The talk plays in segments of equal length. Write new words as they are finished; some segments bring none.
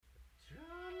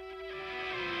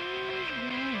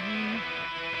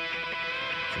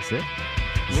Is it?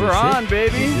 We're on,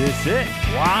 baby. Is this it?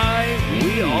 Why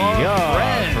we are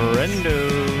friends.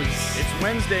 Friendos. It's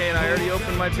Wednesday, and I already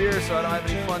opened my beer, so I don't have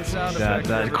any fun sound effects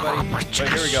for everybody. But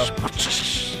here we go.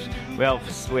 Well,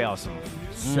 we have some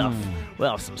stuff. We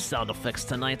have some sound effects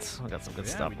tonight. We got some good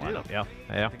stuff we lined do. up. Yeah.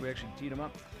 I think we actually teed them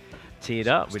up. Teed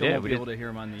up. We Still did. won't We be did. able to hear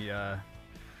them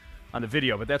on the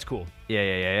video, but that's cool.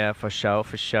 Yeah. For sure.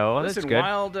 That's Listen,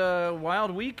 good.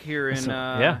 wild week here in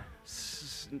yeah.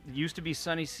 Used to be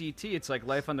sunny CT. It's like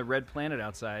life on the red planet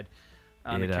outside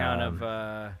on account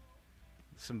of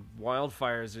some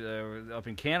wildfires up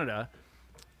in Canada.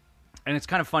 And it's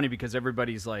kind of funny because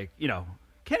everybody's like,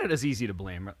 Canada's easy to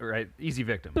blame, right? Easy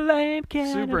victim. Blame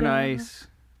Canada. Super nice.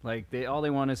 Like all they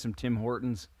want is some Tim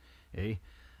Hortons,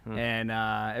 and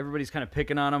everybody's kind of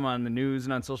picking on them on the news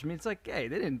and on social media. It's like, hey,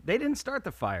 they didn't start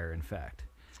the fire. In fact,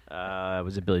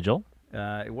 Was it Billy Joel?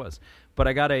 it was. But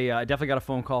I definitely got a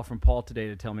phone call from Paul today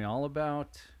to tell me all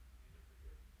about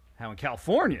how in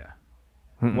California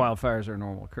wildfires are a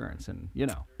normal occurrence, and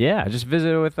Yeah, I just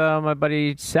visited with my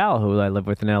buddy Sal, who I live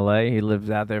with in L.A. He lives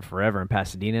out there forever in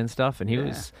Pasadena and stuff, and he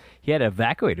had to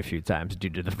evacuate a few times due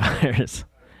to the fires.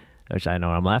 Which I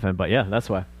know I'm laughing, but yeah, that's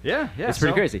why. Yeah. It's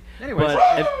pretty crazy. Anyways. But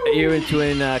are you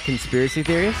into conspiracy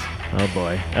theories? Oh,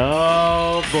 boy.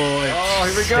 Oh,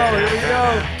 here we go.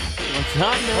 What's up,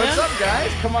 man? What's up, guys?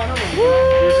 Come on over.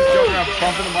 You're just joking around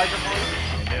bumping the microphone.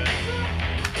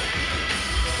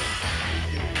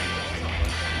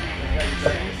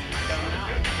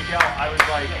 Miguel, I was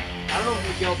like, I don't know if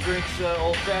Miguel drinks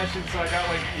old fashioned, so I got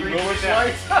like 3 Miller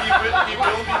Lights. He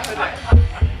will be today.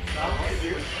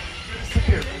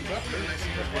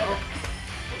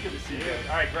 Good to see you.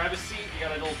 All right, grab a seat. You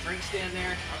got a little drink stand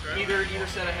there. Okay. Either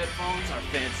set of headphones. Our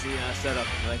fancy setup.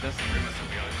 You like this?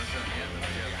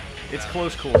 It's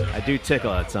close quarters. I do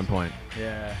tickle at some point.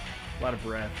 Yeah, a lot of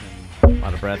breath A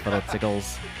lot of breath, little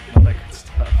tickles. and all that good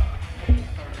stuff.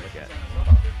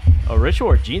 Oh, Rich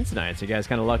wore jeans tonight, so you guys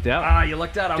kind of lucked out. Ah, you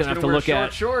lucked out. I was Gonna going have to to wear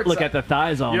look shorts. look at the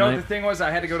thighs all You know what night. the thing was?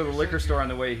 I had to go to the liquor store on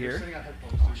the way here.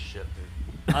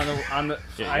 I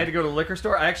had to go to the liquor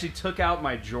store. I actually took out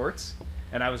my jorts,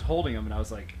 and I was holding them, and I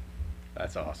was like,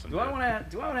 That's awesome. Do I want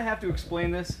to have to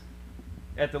explain this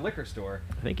at the liquor store?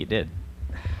 I think you did.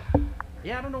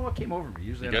 Yeah, I don't know what came over me.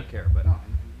 Usually I don't good? care, but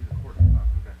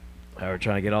We're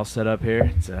trying to get all set up here.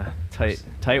 It's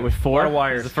tight with four. A lot of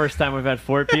wires. It's the first time we've had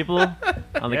 4 people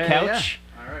on the couch.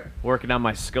 Yeah. All right. Working on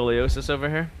my scoliosis over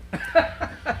here.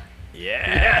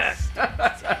 Yes.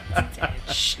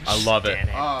 I love it.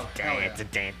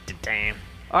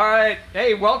 All right.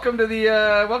 Hey, welcome to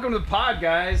the pod,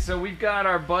 guys. So we've got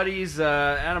our buddies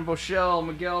Adam Boshell,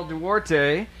 Miguel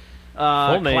Duarte.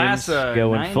 Full names. Class,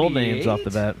 Going full names 98. off the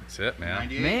bat. That's it, man.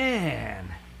 Man,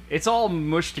 it's all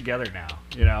mushed together now,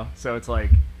 So it's like,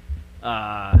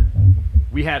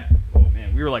 we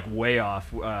were like way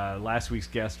off. Last week's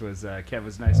guest was Kev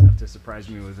was nice enough to surprise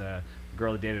me with a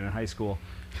girl I dated in high school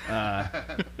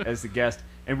as the guest,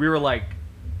 and we were like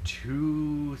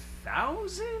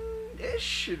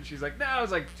 2000-ish, and she's like, no, it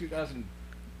was like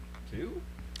 2002.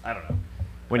 I don't know.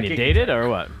 When I you can't dated, keep track. or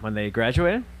what? When they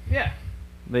graduated? Yeah,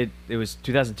 It was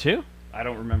 2002? I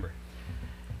don't remember.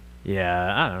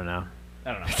 Yeah, I don't know.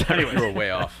 I don't know. We Anyways, were way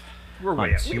off. we were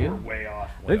way off.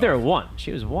 I think they were 1.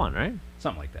 She was 1, right?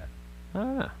 Something like that. I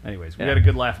don't know. Anyways, we Yeah. had a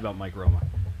good laugh about Mike Roma.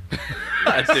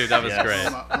 Dude, that was great.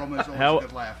 Roma's always How a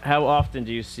good laugh. how often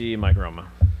do you see Mike Roma?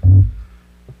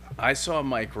 I saw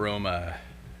Mike Roma,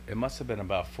 it must have been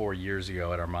about 4 years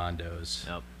ago at Armando's.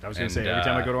 Nope. I was going And, to say, every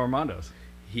time I go to Armando's.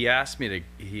 He asked me to,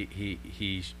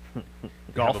 he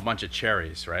Golf? have a bunch of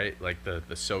cherries, right? Like the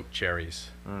soaked cherries.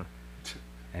 Mm.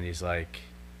 And he's like,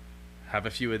 have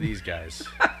a few of these guys.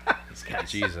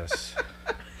 Jesus.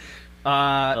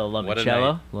 A little What a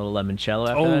limoncello. night. A little limoncello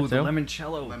after Oh, that, the too.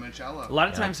 limoncello. Limoncello. A lot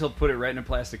of times he'll put it right in a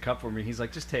plastic cup for me. He's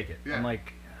like, just take it. Yeah. I'm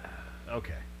like,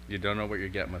 okay. You don't know what you're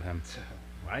getting with him.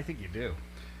 Well, I think you do.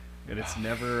 And it's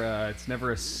never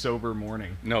a sober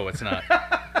morning. No, it's not.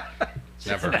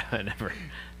 Never.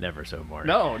 never so boring.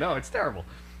 No, it's terrible.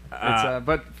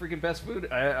 But freaking best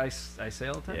food. I say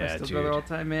all the time. Yeah, I still go there dude. all the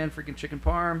time, man. Freaking chicken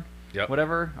parm. Yep.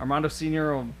 Whatever. Armando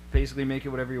Senior will basically make it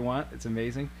whatever you want. It's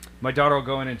amazing. My daughter will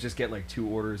go in and just get like 2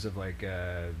 orders of like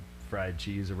fried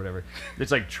cheese or whatever.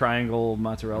 It's like triangle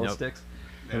mozzarella Nope. sticks,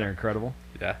 and they're incredible.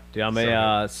 Yeah. Dude, I'm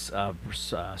a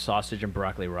sausage and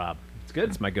broccoli Rob. It's good.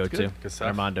 It's my go-to. good. Good stuff.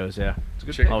 Armando's, yeah. It's a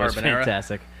good Chicken pick. Oh, it's carbonara.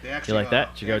 fantastic. They You actually, like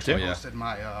that? Did you go they too? actually hosted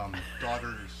my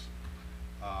daughter's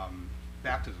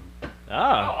baptism. Oh,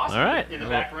 awesome. all right. In the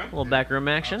back room? A little back room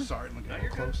action. I'm sorry, I'm getting a You're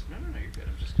little good. close. No, you're good.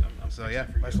 So yeah,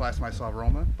 that's the last time I saw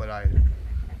Roma, but I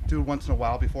do once in a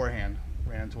while beforehand.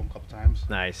 Ran into him a couple times.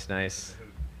 Nice.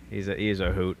 He's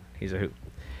a hoot. He's a hoot.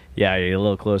 Yeah, you're a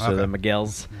little closer than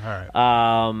Miguel's. All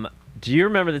right. Do you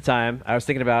remember the time I was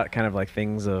thinking about kind of like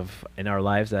things in our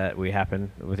lives that we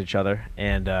happen with each other,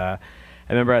 and I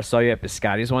remember I saw you at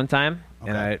Biscotti's one time,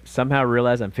 and I somehow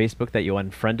realized on Facebook that you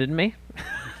unfriended me.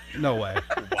 No way.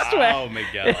 Wow,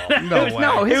 Miguel. No way.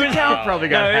 No, his account probably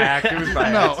got hacked. It was by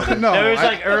accident. No. It was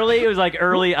like early. It was like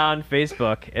early on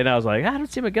Facebook, and I was like, I don't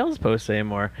see Miguel's posts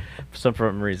anymore for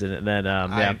some reason. And then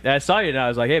and I saw you, and I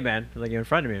was like, hey man, like you in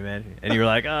front of me, man, and you were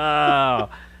like, oh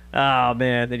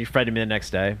man. Then you friended me the next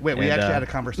day. Wait, we actually had a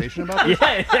conversation about this?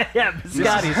 yeah,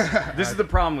 Biscotti's. This is the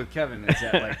problem with Kevin is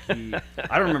that like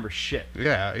I don't remember shit.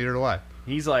 Yeah, either do I.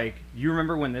 He's like, you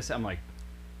remember when this? I'm like,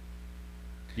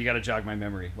 you got to jog my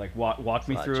memory. Like walk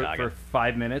me through it for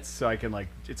 5 minutes so I can like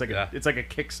it's like a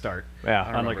kickstart. Yeah,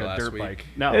 on like a dirt bike.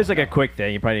 No, it was like a quick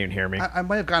thing. You probably didn't even hear me. I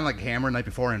might have gotten like hammered the night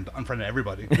before and unfriended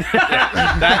everybody.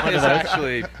 That is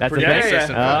actually That's pretty the thing.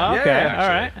 consistent. Oh, okay, actually. all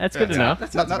right, that's good to know.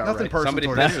 Nothing personal. Somebody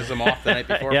towards pisses them off the night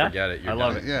before, Yeah. forget it. You're I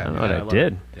love done. it. Yeah. I don't know what I love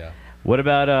did. Yeah. What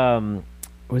about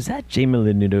was that Jamie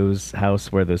Lanuto's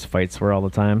house where those fights were all the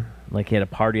time? Like he had a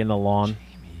party in the lawn,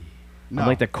 No, on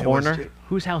like the it was corner.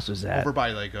 Whose house was that? over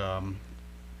by like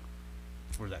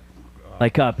where's that?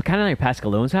 Like kind of like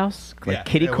Pascalone's house, like Yeah,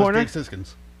 kitty it was corner. Dave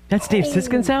Siskin's. That's Dave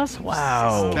Siskin's house.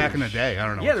 Wow. Back in the day, I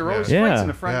don't know. Yeah, there were always Yeah. fights in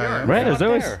the front Yeah, yard. Right, Not there's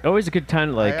always there. always a good time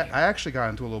to like. I actually got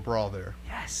into a little brawl there.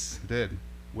 Yes. Did.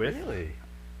 With Really?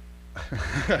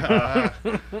 A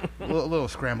little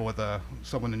scramble with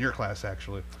someone in your class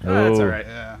actually. Oh, that's Oh. all right.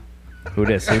 Yeah. Who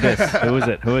this? Who this? Who is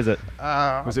it? Who is it?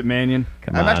 Was it Mannion?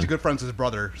 Come I'm on. actually good friends with his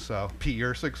brother, so Pete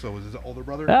Yersick, so was his older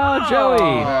brother. Oh, Joey.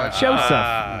 Oh, Joseph.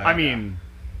 I mean,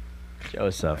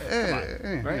 Joseph.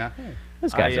 right? Yeah.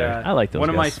 Those guys are. I like those One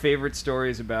guys. of my favorite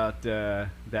stories about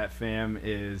that fam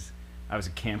is I was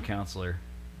a camp counselor.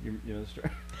 You know the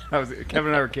story? Kevin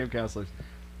and I were camp counselors,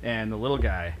 and the little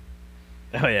guy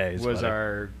Oh yeah, he's was funny.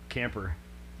 our camper,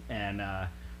 and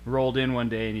rolled in one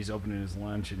day and he's opening his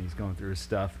lunch and he's going through his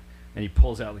stuff and he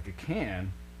pulls out like a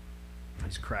can.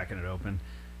 He's cracking it open,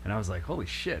 and I was like, "Holy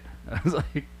shit!" I was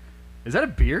like, "Is that a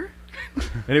beer?"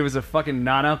 And it was a fucking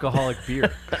non-alcoholic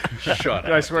beer. Shut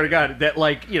I up. swear to God, that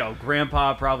like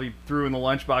Grandpa probably threw in the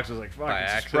lunchbox. Was like, "Fuck, By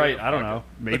it's a accident? Sprite." I don't know,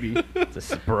 maybe. It's a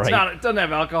Sprite. It doesn't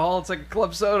have alcohol. It's like a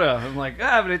club soda. I'm like,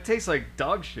 but it tastes like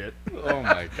dog shit. Oh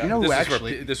my god. You know who this is where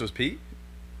actually- this was Pete?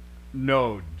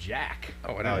 No, Jack.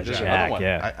 Oh, I Oh, know. There's Jack. another one.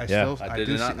 Yeah. I yeah. still I do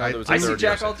did not see- know there was a I see third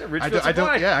Jack Joseph. all the time. I Richfield do, I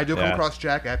Supply. do, yeah, I do come Yeah. across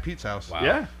Jack at Pete's house. Wow.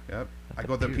 Yeah. Yep. I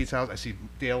go to Pete's house. I see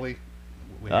Daly.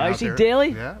 We Oh, hang you out see there. Daly?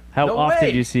 Yeah. How No often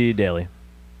way. do you see Daly?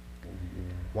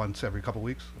 Once every couple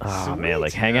weeks. Oh man, Sweet.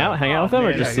 like hang out with him, or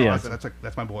man, just yeah, see him?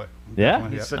 That's my boy. Yeah,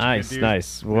 Definitely, He's such a good nice, dude.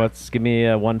 nice. What's give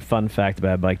me one fun fact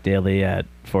about Mike Daly at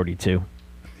 42?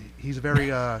 He's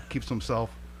very keeps to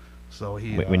himself. So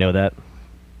he. We know that.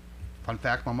 Fun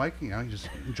fact on Mike, he just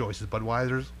enjoys his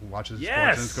Budweisers, watches sports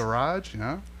Yes. in his garage.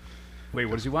 Wait,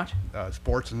 what does he watch?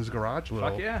 Sports in his garage.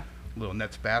 Fuck yeah. Little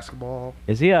Nets basketball.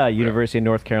 Is he a University of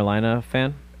North Carolina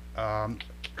fan?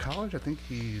 College, I think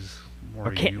he's more.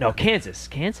 Or a no, Kansas.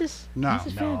 Kansas? No,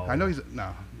 Kansas fan? no. I know he's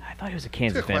no. I thought he was a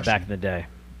Kansas good fan question. back in the day.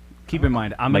 Keep in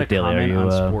mind, I'm going Mike to Daly, are comment you,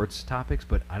 on sports topics,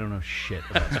 but I don't know shit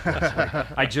about sports.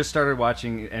 Like, I just started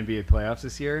watching NBA playoffs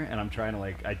this year, and I'm trying to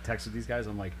I texted these guys.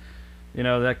 I'm like,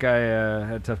 that guy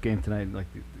had a tough game tonight. Like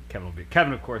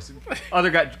Kevin, of course. Other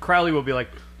guy, Crowley will be like,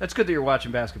 that's good that you're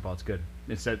watching basketball. It's good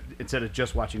instead of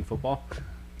just watching football.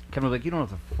 Kevin will be like, you don't know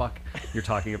what the fuck you're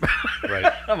talking about.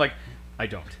 Right. I'm like, I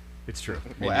don't. It's true.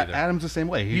 Me Well, neither. Adam's the same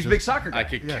way. He's a just- big soccer guy. I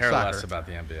could Yeah, care soccer. less about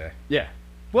the NBA. Yeah.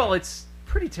 Well, it's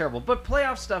pretty terrible, but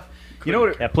playoff stuff. You know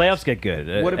what? Yeah, playoffs get good.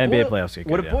 NBA playoffs get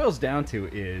good. What it yeah. boils down to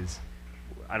is,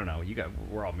 I don't know.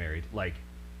 We're all married. Like,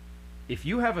 if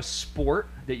you have a sport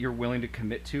that you're willing to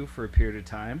commit to for a period of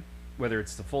time, whether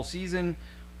it's the full season,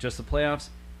 just the playoffs,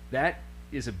 that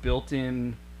is a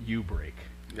built-in you break.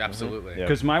 Absolutely. Yeah.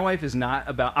 Because my wife is not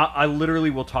about. I literally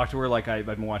will talk to her like I've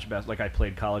been watching basketball, like I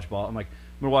played college ball. I'm like,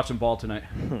 I'm gonna watch some ball tonight.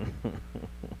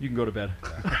 You can go to bed.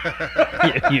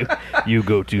 you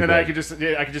go to And bed.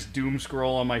 I could just doom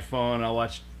scroll on my phone. I'll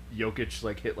watch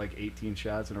Jokic hit 18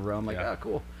 shots in a row. I'm like, Yeah. oh,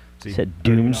 cool. So You said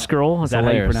doom scroll. Is That's that how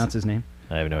you hilarious. pronounce his name?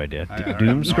 I have no idea. I don't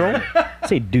Doom know. scroll?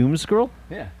 Say doom scroll?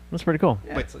 Yeah. That's pretty cool.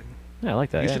 Yeah. But- It's like, Yeah, I like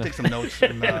that. You yeah, should no. take some notes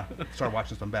and start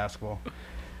watching some basketball.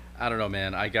 I don't know,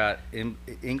 man. I got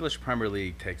English Premier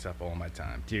League takes up all my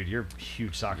time. dude, you're a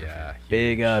huge soccer Yeah.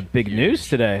 fan. Big huge. news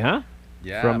today, huh?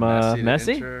 Yeah. from, Messi to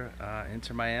Messi?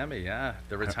 Inter Miami. Yeah.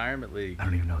 The retirement league. I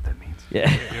don't even know what that means.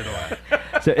 Yeah.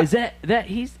 So is that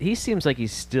he seems like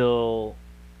he's still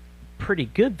pretty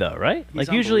good though, right? He's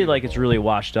Like usually like it's unbelievable. really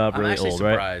washed up, I'm really actually old,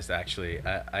 right? surprised. Actually,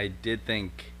 I did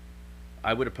think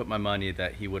I would have put my money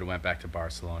that he would have went back to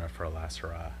Barcelona for a last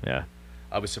hurrah. Yeah.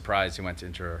 I was surprised he went to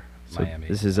Inter So Miami.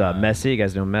 this is Messi. You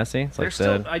guys know Messi? It's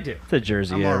like I do. the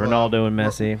jersey. I'm Yeah, more of a- Ronaldo and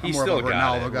Messi. I'm He's more still of a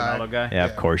got Ronaldo it. guy. Ronaldo guy. Yeah,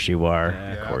 of course you are.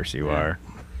 Yeah. Of course you are.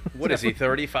 What is he,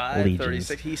 35, Legions.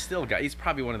 36? He's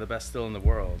probably one of the best still in the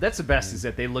world. That's the best is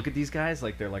that they look at these guys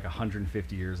like they're like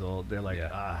 150 years old. They're like,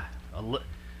 Yeah.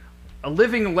 a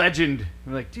living legend.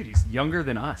 We're like, dude, he's younger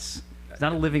than us. He's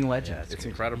not a living legend. Yeah, it's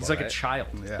incredible. He's like a right? child.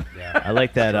 Yeah. Yeah. I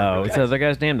like that. What's the other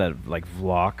guy's name? That like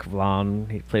Vlad.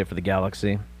 He played for the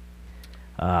Galaxy.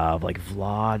 Like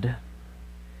Vlad.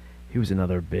 He was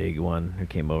another big one who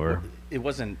came over. It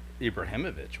wasn't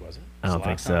Ibrahimovic, was it? I don't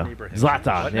think so. Ibrahimovic?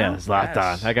 Zlatan, What yeah, now? Zlatan.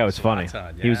 Yes. That guy was funny.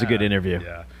 Zlatan, He was a good yeah. interview.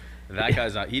 Yeah. That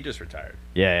guy's not. He just retired.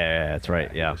 Yeah, that's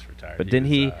right. he Yeah, just retired. but He didn't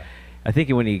was, he? I think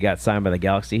when he got signed by the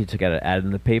Galaxy, he took out an ad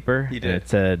in the paper. He And did. it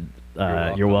said,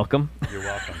 "You're welcome." You're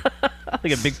welcome.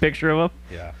 Like a big picture of him.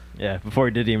 Yeah. Yeah, before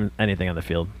he did even anything on the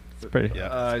field. It's pretty.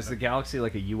 Yeah. Is the Galaxy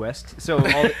like a U.S. So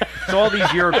all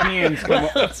these Europeans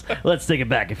Let's take it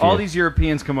back. all these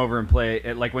Europeans come over and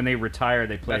play. Like when they retire,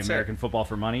 they play That's American football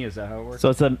for money. Is that how it works? So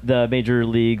it's the Major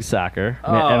League Soccer,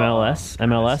 Oh.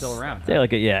 MLS. Still around,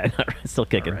 Yeah, huh? like still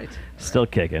kicking, All right. still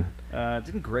kicking.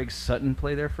 Didn't Greg Sutton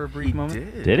play there for a brief He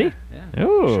moment? Did he? Yeah.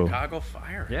 Ooh. Chicago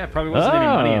Fire. Yeah, probably wasn't any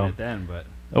money in Oh. it then, but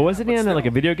Oh, wasn't he but on like a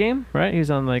still. video game? Right, he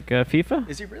was on like FIFA.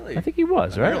 Is he really? I think he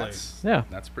was. Right. Really? Yeah.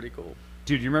 That's pretty cool.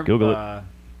 dude, you remember? Google it.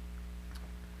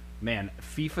 Man,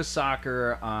 FIFA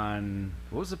Soccer on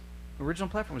what was the original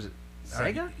platform? Was it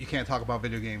Sega? You can't talk about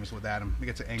video games with Adam. He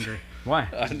gets angry. Why?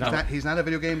 He's not a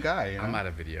video game guy. You know? I'm not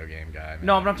a video game guy. Man.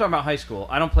 No, but I'm talking about high school.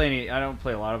 I don't play any. I don't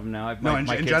play a lot of them now. No, My in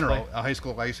kids general, play. high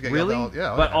school. I used to get Really? yelled at.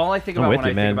 Yeah. But yeah. all I think I'm about with when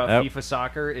you, I man. think about Yep. FIFA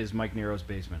Soccer is Mike Nero's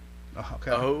basement. Oh,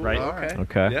 okay. Oh, Right? Okay.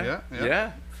 Okay. Yeah. Yeah, Yeah.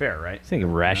 yeah. Fair, right? I think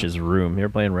of Rash's room. You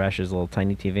ever playing Rash's little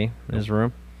tiny TV in his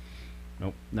room?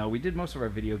 Nope. No, we did most of our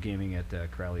video gaming at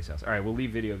Crowley's house. All right, we'll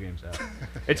leave video games out.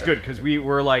 It's good because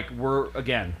we're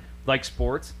again like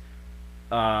sports.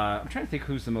 I'm trying to think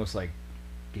who's the most like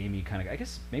gamey kind of guy. I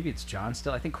guess maybe it's John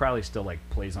still. I think Crowley still like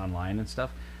plays online and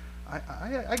stuff.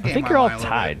 I think you're all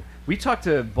tied. We talked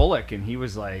to Bullock and he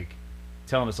was like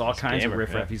telling us all kinds of gamer,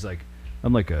 riffraff. yeah. He's like,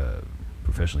 I'm like a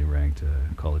professionally ranked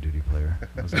Call of Duty player.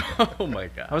 I was like, Oh my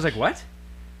god. I was like, what?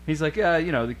 He's like,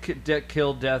 the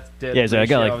kill, death, death. Yeah, so I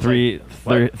got ratio.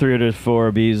 like was three out of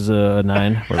 4 B's 9.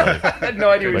 I had no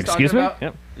idea what he was Like, talking excuse me? about.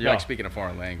 Yep. You're like speaking a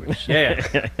foreign language. Yeah,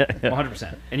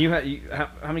 100%. And how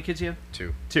many kids do you have?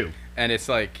 2. 2. And it's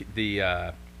like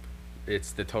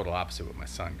it's the total opposite with my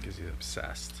son because he's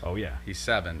obsessed. Oh yeah. He's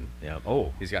 7. Yeah.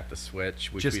 Oh. He's got the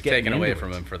Switch, which Just we've getting taken away into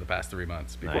from it. him for the past 3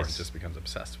 months before Nice. he just becomes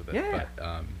obsessed with it. Yeah.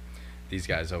 But these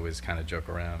guys always kind of joke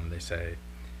around and they say,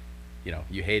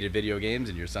 you hated video games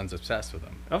and your son's obsessed with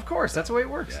them. Of course, that's the way it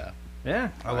works. Yeah. Yeah.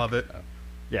 I love it.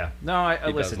 Yeah. No, I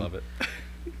He listen. does love it.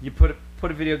 You put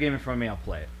a video game in front of me, I'll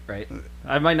play it. Right?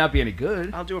 I might not be any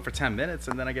good. I'll do it for 10 minutes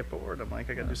and then I get bored. I'm like,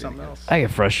 I gotta do something else. I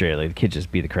get frustrated. Like the kids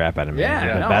just beat the crap out of me. Yeah, Like,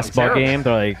 no, a it's basketball terrible. game,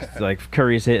 they're like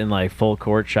Curry's hitting like full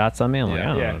court shots on me. I'm like, Yeah.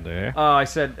 I don't Yeah. know, dude. I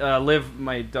said, Liv,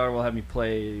 my daughter will have me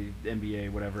play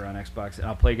NBA, whatever, on Xbox, and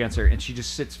I'll play against her, and she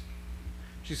just sits.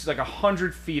 She's like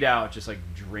 100 feet out, just like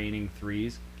draining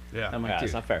threes. Yeah. I'm like, Yeah, dude,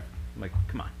 it's not fair. I'm like,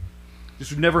 come on. This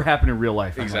would never happen in real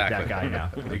life. I'm Exactly. like that guy now.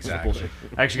 Like, this is Exactly. bullshit.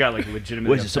 I actually got like legitimate.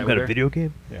 What is it, some kind of video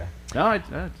game? Yeah.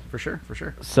 No, for sure.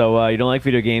 So you don't like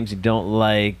video games. You don't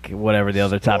like whatever the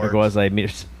other topic Sports.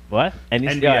 was. What?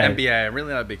 NBA. NBA. I'm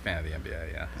really not a big fan of the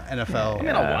NBA. Yeah. NFL. I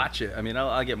mean, I'll watch it. I mean,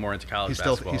 I'll get more into college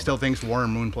basketball. He still thinks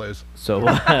Warren Moon plays. So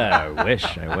I wish.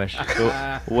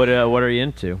 So, what are you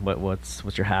into?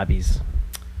 What's your hobbies?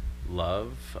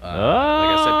 love. Like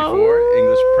I said before,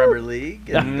 English Premier League.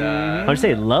 And, I'm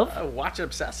saying love? I watch it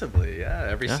obsessively,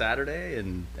 every Yeah. Saturday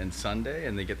and Sunday,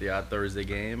 and they get the odd Thursday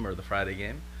game or the Friday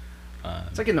game.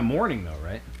 It's like in the morning though,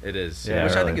 right? It is, Yeah,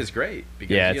 which I really. think is great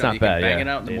because Yeah, it's you know, not you bad, can bang yeah. it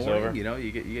out in the Day's morning. over. You know,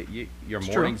 you get your It's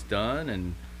morning's done,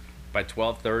 and by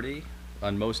 12:30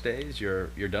 on most days you're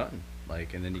done.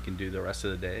 Like, and then you can do the rest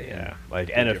of the day. and Yeah, like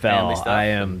do your family NFL, stuff I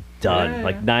am and- done. Yeah,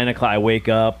 like yeah. 9 o'clock, I wake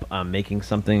up, I'm making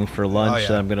something for lunch yeah.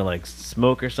 that I'm gonna like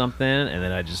smoke or something, and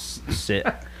then I just sit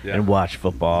Yeah. and watch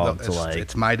football No, until like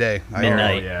it's my day. I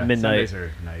midnight. Oh, yeah. Midnight. Sundays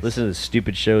are nice. Listen to the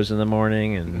stupid shows in the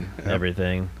morning and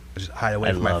everything. just hide away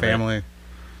I from my love it. family.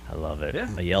 I love it. Yeah.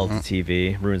 I yell at the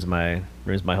TV, ruins my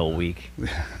whole week.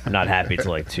 I'm not happy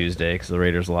till like Tuesday because the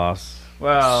Raiders lost.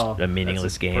 Well, A meaningless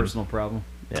that's a game. Personal problem.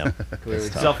 Yeah, Clearly,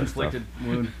 It's tough, self-inflicted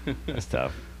wound. That's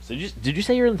tough. So did you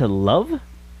say you're into love?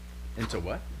 Into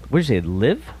what? What did you say?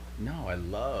 Live? No, I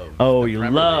love. Oh, the you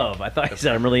Premier love. League. I thought The you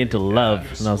said I'm Premier really into League. love,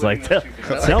 Yeah. and I was like, Splitting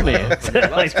those two tell me, together.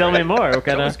 like tell me more. What It's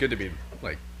kind always of? good to be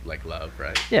like like love,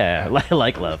 right? Yeah,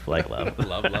 like love.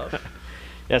 love.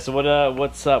 Yeah. So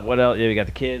what's up? What else? Yeah, you got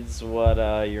the kids. What?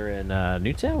 You're in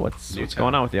Newtown. What's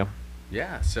going on with you?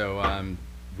 Yeah. So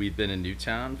we've been in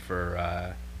Newtown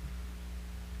for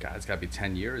God, it's got to be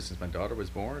 10 years since my daughter was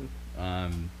born.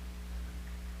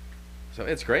 So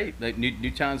it's great. Like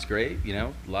Newtown's great. You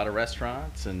know, a lot of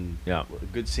restaurants and a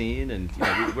good scene. And you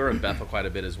know, we're in Bethel quite a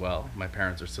bit as well. My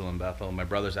parents are still in Bethel. My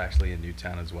brother's actually in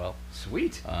Newtown as well.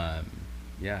 Sweet.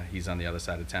 Yeah, he's on the other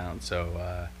side of town.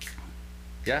 So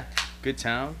yeah, good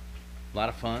town, a lot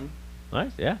of fun.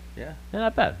 Nice. Yeah. Yeah.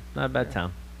 Not bad. Not a bad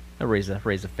town. I raise a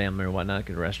family or whatnot.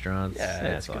 Good restaurants.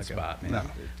 Yeah, it's a good spot, man. No.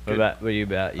 What about you,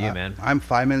 man? I'm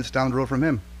 5 minutes down the road from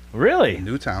him. Really?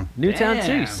 Newtown. Newtown too.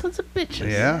 Damn. You sons of bitches.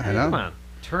 Yeah, I know. Come on.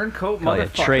 Turncoat Call you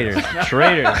motherfucker. traitors.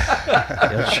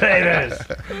 Traitors.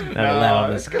 Not allowed on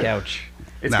this couch.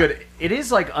 It's No. good. It is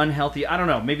like unhealthy. I don't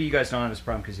know. Maybe you guys don't have this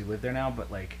problem because you live there now,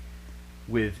 but like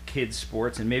with kids'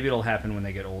 sports, and maybe it'll happen when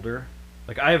they get older.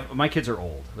 Like my kids are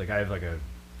old. Like I have like a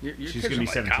Your She's kids gonna are be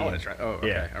like 17. college, right? Oh, okay.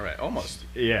 Yeah. All right. Almost.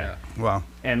 yeah. Wow.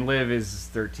 And Liv is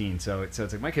 13, so it's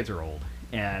like my kids are old,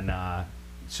 and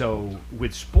so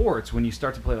with sports, when you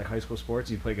start to play like high school sports,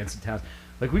 and you play against the towns.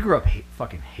 Like we grew up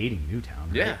fucking hating Newtown,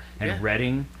 right? Yeah, and yeah.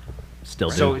 Reading. Still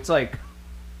So do. it's like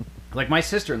my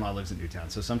sister-in-law lives in Newtown,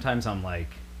 so sometimes I'm like,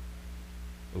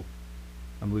 oh,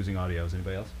 I'm losing audio. Is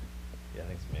anybody else? Yeah, I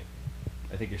think it's me.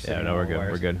 I think you're Yeah, sitting no, on we're the good.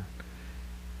 wires. We're good.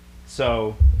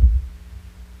 So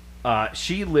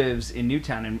she lives in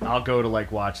Newtown, and I'll go to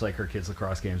like watch like her kids'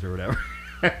 lacrosse games or whatever.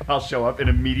 I'll show up, and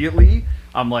immediately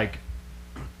I'm like,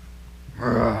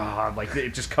 "Ugh," like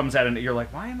it just comes out, and you're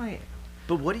like, why am I?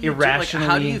 But what do you Irrationally- do?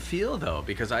 Like, how do you feel though?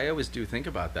 Because I always do think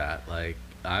about that. Like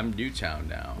I'm Newtown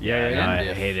now. Yeah, And no, I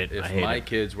if, hate it. If I hate my it.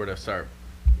 kids were to start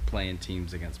playing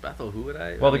teams against Bethel, who would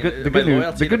I? Well, I the mean, good am I news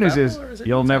loyal to is Bethel, or is it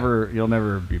you'll Newtown?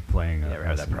 never be playing Never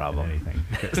had us that in problem. anything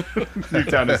because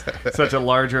Newtown is such a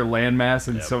larger landmass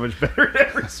and so much better at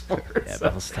every sport. Yeah, so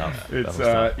Bethel's tough. it's Bethel's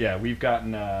tough. yeah, we've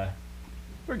gotten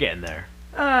We're getting there.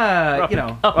 you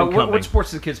know up and coming. what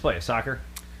sports do the kids play? Soccer,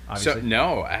 So obviously.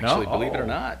 no, actually, No? believe it Oh. or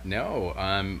not,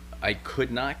 no. I could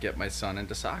not get my son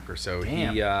into soccer. So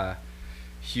Damn. he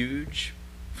huge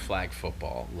flag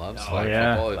football, loves Oh, flag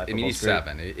yeah. football. Flag I mean, he's football's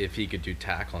great. 7. If he could do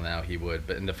tackle now, he would.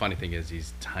 But and the funny thing is,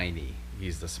 he's tiny.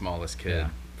 He's the smallest kid Yeah.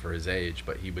 for his age,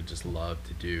 but he would just love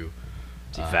to do.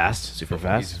 Is he fast? Super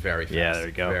football. fast? He's very fast. Yeah, there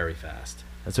you go. Very fast.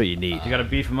 That's what you need. You got to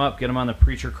beef them up, get them on the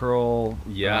preacher curl,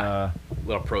 Yeah.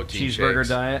 Little protein cheeseburger shakes.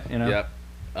 diet. You know. Yep.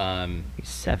 He's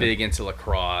 7. Big into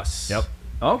lacrosse. Yep.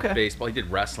 Okay. Baseball. He did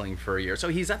wrestling for a year, so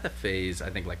he's at the phase. I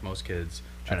think, like most kids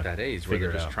Trying at to that age, where figure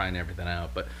they're it just out. trying everything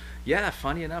out. But yeah,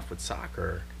 funny enough, with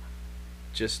soccer,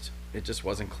 it just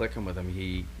wasn't clicking with him.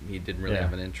 He didn't really Yeah.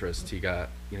 have an interest. He got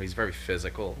he's very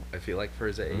physical. I feel like for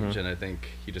his age, and I think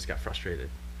he just got frustrated.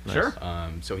 Sure.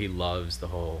 So he loves the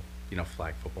whole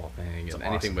flag football thing It's and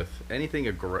awesome. anything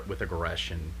with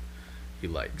aggression. He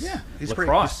likes. Yeah. He's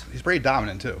Lacrosse. He's pretty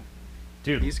dominant too.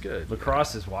 Dude, He's good.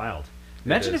 Lacrosse is wild.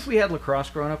 Imagine is. if we had lacrosse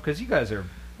growing up, because you guys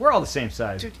we're all the same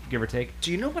size, Dude. give or take.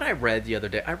 Do you know what I read the other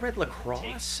day? I read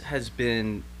lacrosse has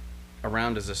been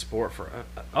around as a sport for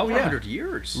Oh, over yeah. 100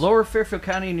 years. Lower Fairfield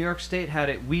County, New York State had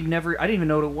it. I didn't even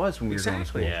know what it was when we were going to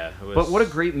Exactly. school. Yeah, it was- But what a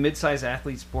great mid-sized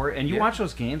athlete sport. And you Yeah. watch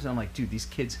those games, and I'm like, dude, these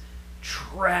kids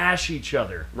trash each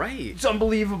other. Right. It's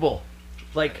unbelievable.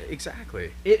 Like,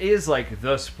 Exactly. it is like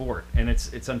the sport, and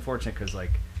it's unfortunate because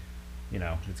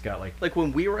it's got like Like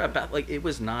when we were at bat, like it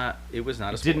was not a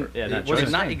sport. didn't- yeah, it not did choice.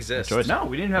 not thing. exist. Choice. no,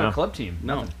 we didn't have No. a club team.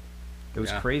 No. Nothing. It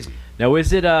was Yeah. crazy. Now,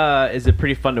 is it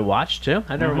pretty fun to watch too?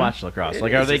 I never Mhm. watched lacrosse. It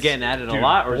Like, are is. they It's- getting at it a dude,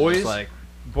 lot, or is it boys- just like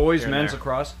Boys, Here and men's there.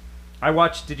 lacrosse.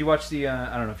 Did you watch the?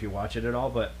 I don't know if you watch it at all,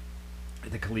 but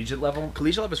at the collegiate level,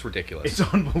 Collegiate level is ridiculous.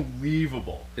 it's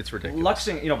unbelievable. It's ridiculous.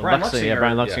 Luxing, Brian Luxinger. Yeah,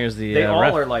 Brian Luxinger's the They all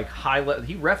ref. are like high level.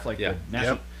 He ref like Yeah. the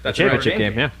national Yep. That's the right. Championship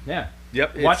game, yeah. Yeah. Yep.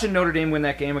 it's- Watching Notre Dame win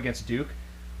that game against Duke,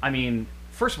 I mean,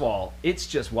 first of all, it's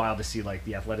just wild to see like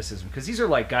the athleticism because these are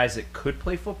like guys that could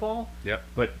play football, Yep.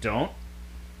 but don't,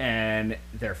 and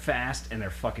they're fast and they're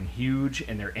fucking huge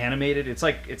and they're animated. It's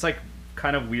like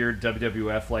kind of weird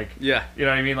WWF like. Yeah. You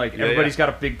know what I mean? Like Yeah, everybody's yeah. got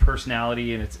a big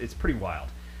personality, and it's pretty wild.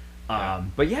 Yeah.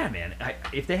 But yeah, man,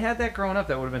 if they had that growing up,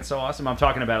 that would have been so awesome. I'm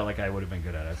talking about it like I would have been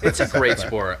good at it. It's a great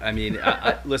sport. I mean,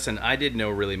 listen, I didn't know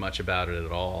really much about it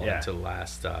at all Yeah. until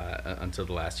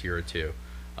the last year or two.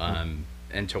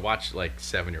 And to watch like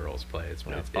 7-year-olds play, it's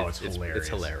hilarious. It's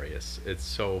hilarious. It's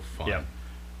so fun. Yeah.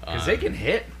 Because they can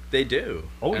hit. They do.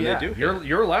 Oh and yeah, they do.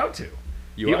 you're allowed to.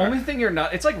 You the are. only thing you're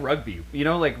not, it's like rugby.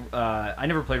 Like I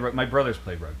never played. My brothers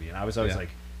played rugby, and I was always Yeah. like,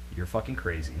 "You're fucking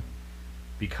crazy,"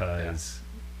 because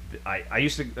I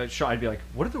used to I'd be like,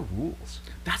 what are the rules?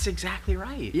 That's exactly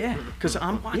right. Yeah. Because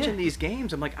I'm watching these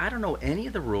games. I'm like, I don't know any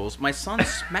of the rules. My son's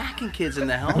smacking kids in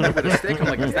the helmet with a stick. I'm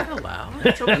like, is that allowed?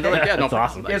 That's okay. And they're like, yeah, no That's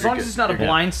awesome. Yeah, as long as it's not a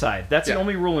blind side. That's the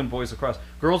only rule in boys lacrosse.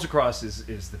 Girls lacrosse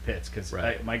is the pits, because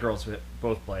my girls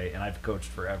both play, and I've coached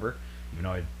forever, even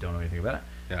though I don't know anything about it.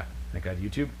 Yeah. I got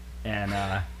YouTube,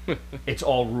 and it's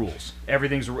all rules.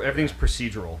 Everything's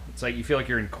procedural. It's like you feel like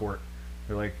you're in court.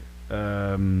 They're like,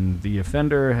 the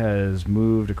offender has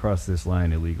moved across this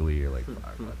line illegally. You're like,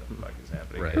 what the fuck is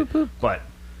happening? Right. But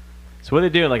So what they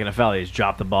do, like in a foul, they just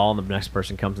drop the ball, and the next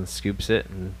person comes and scoops it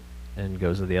and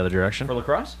goes to the other direction. for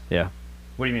lacrosse, Yeah.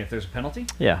 what do you mean if there's a penalty?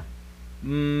 Yeah.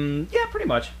 Yeah, pretty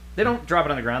much. They don't drop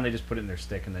it on the ground. They just put it in their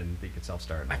stick, and then they can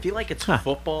self-start. I feel like it's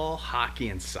football, hockey,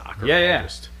 and soccer. Yeah.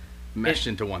 Just meshed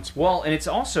into one sport. Well, and it's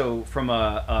also from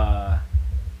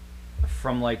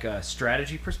like a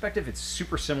strategy perspective, it's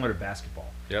super similar to basketball.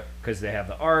 Yep. Because they have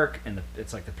the arc, and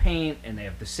it's like the paint, and they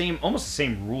have almost the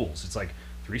same rules. It's like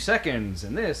 3 seconds,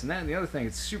 and this, and that, and the other thing.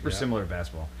 It's super similar to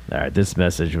basketball. All right. This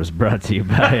message was brought to you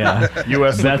by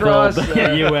U.S. Bethel, lacrosse,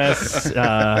 U.S.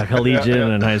 Collegiate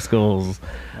and high schools.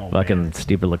 Fucking man.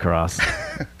 stupid lacrosse.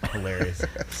 Hilarious.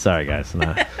 Sorry, guys.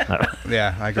 No.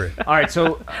 Yeah, I agree. All right,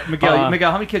 so Miguel, how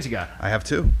many kids you got? I have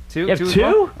two. Two? You have Two as two?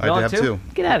 well? I Y'all do have two.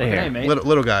 Get out of Okay, here. mate.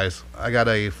 Little guys. I got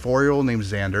a 4-year-old named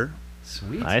Xander.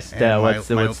 Sweet. Nice. And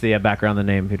What's the background of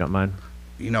the name, if you don't mind?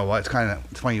 You know what?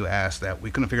 It's funny you asked that. We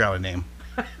couldn't figure out a name.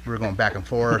 We were going back and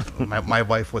forth. My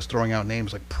wife was throwing out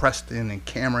names like Preston and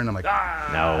Cameron. I'm like,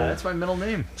 No. That's my middle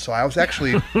name. so I was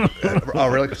actually. Oh,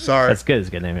 really? Sorry. That's good. It's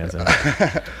a good name.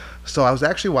 Yeah. So I was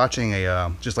actually watching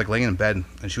just like laying in bed,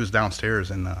 and she was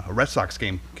downstairs, and a Red Sox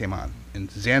game came on, and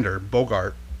Xander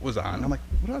Bogart was on. I'm like,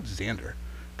 what about Xander?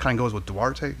 Kind of goes with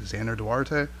Duarte, Xander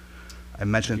Duarte. I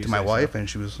mentioned it to my wife, and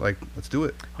she was like, let's do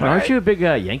it. Aren't you a big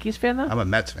Yankees fan, though? I'm a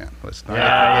Mets fan. Let's not,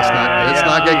 Yeah, let's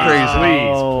not get crazy.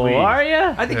 Please. Are you?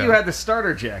 I think Yeah. you had the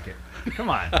starter jacket. Come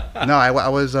on. No, I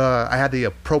was. I had the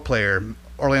pro player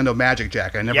Orlando Magic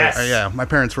jacket. I never. Yes. Yeah, my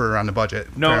parents were on the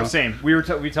budget. No, apparently. same. We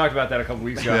talked about that a couple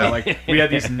weeks ago. Yeah. Like we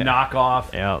had these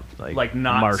knockoff, Yeah. like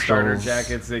not Marshalls. starter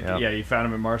jackets. That, Yep. Yeah, you found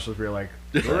them at Marshalls. We were like,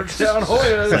 Georgetown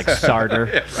Hoyas. It's like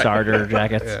starter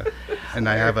jackets. Yeah. And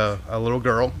I have a little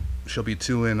girl. She'll be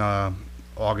 2 in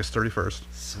August 31st.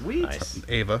 Sweet. Nice.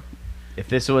 Ava. If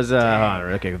this was hold on,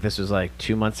 okay, if this was like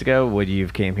 2 months ago, would you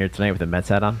have came here tonight with a Mets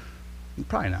hat on?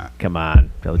 Probably not. Come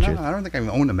on, tell the No, truth. I don't think I even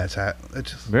own a Mets hat.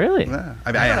 It's just, Really? Nah.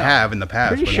 I mean, I have in the past.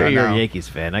 Pretty but sure not you're now. a Yankees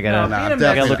fan. I No, gotta, Nah, being a I'm I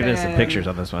gotta Mets look at some fan- pictures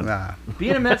on this one. Nah.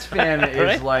 Being a Mets fan is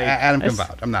Right? like Adam can That's-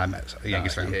 vouch. I'm not a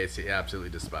Yankees He fan. hates it. He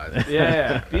absolutely despises it.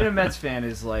 yeah. Being a Mets fan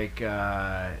is like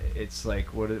it's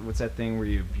like what's that thing where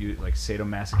you like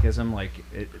sadomasochism? Like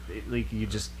like you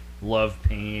just love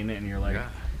pain, and you're like, Yeah.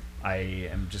 I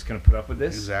am just gonna put up with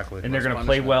this. Exactly. And they're Most gonna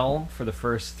play punishment. well for the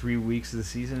first 3 weeks of the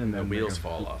season, and The then wheels they're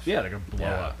gonna, fall off. Yeah, they're gonna blow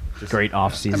Yeah. up. Just, Great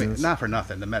off I seasons. mean, not for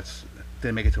nothing. The Mets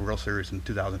didn't make it to a World Series in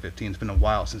 2015. It's been a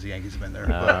while since the Yankees have been there.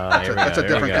 But here we that's go, a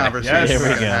here we different go. conversation. Yes. Here we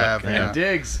we can go. have, Yeah. yeah.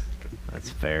 Diggs. That's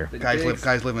fair. The Guys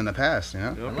Diggs. live in the past, you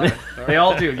know. They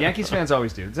all do. Yankees fans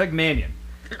always do. It's like Mannion.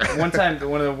 One time,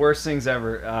 one of the worst things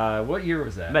ever. What year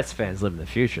was that? Mets fans live in the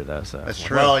future, though. So That's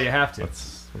true. Well, you have to.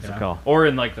 What's you the know? call? Or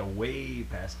in like the way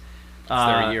past. It's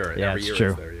their year. yeah, Every it's year true.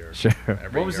 It's their year. Sure.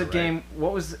 Every What was year, the right? game?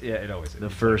 What was? Yeah, it always is. The You're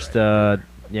first right.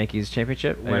 Yankees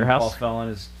championship at when your Paul house. fell on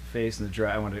his face in the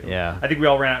dry. Yeah. I think we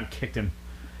all ran out and kicked him.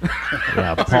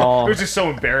 Yeah, It Paul. was just so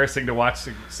embarrassing to watch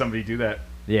somebody do that.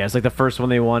 Yeah, it's like the first one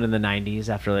they won in the '90s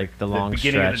after like the long the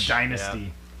beginning stretch. of the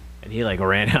dynasty, And he like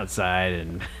ran outside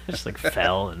and just like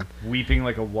fell and weeping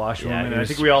like a washwoman. Yeah, and he I was-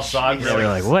 think we all saw it. And yeah, we were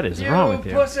like, "What is you wrong with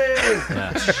you?" pussy!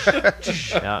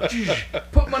 Yeah.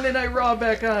 Put Monday Night Raw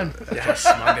back on. Yes,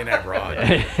 Monday Night Raw. Oh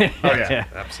yeah.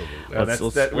 Absolutely. Oh, Let's- that's,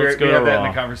 let's we go have to that in the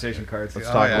Raw. conversation cards. Let's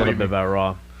Oh, talk yeah. a little bit about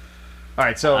Raw. All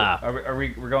right, so Ah.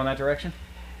 we're going that direction?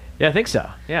 Yeah, I think so.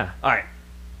 Yeah. All right.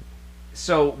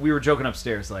 So we were joking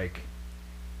upstairs, like.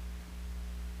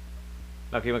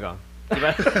 No, keep it going.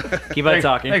 Keep on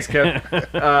talking. Thanks,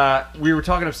 Kev. We were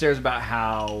talking upstairs about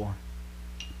how,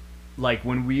 like,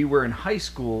 when we were in high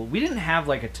school, we didn't have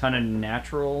like a ton of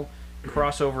natural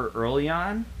crossover early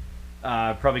on.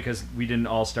 Probably because we didn't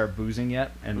all start boozing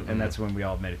yet, and that's when we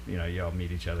all met. You know, you all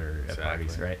meet each other at Exactly.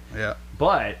 parties, right? Yeah.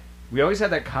 But we always had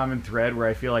that common thread where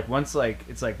I feel like once,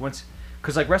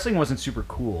 because like wrestling wasn't super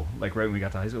cool. Like right when we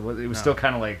got to high school, it was still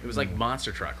kind of like It was like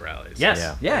monster truck rallies. yes,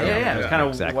 Yeah. yeah. It was kind of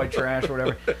Exactly. white trash or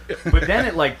whatever. But then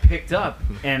it like picked up,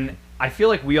 and I feel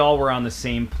like we all were on the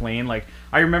same plane. Like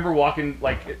I remember walking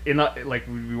like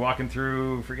we'd be walking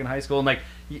through freaking high school, and like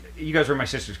you guys were my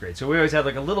sister's grade, so we always had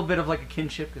like a little bit of like a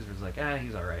kinship because it was like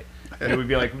he's all right. And we'd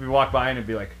be walk by and it'd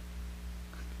be like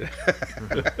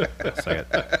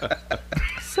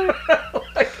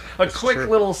Like a quick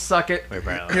little suck it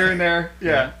here and there.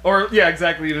 Yeah. Or yeah,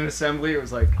 exactly. In an assembly, it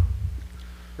was like.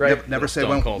 Right. Never say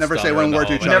one word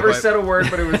to each other. Never said a word,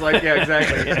 but it was like, yeah,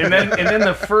 exactly. And then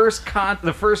the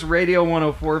first Radio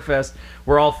 104 Fest,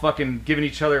 we're all fucking giving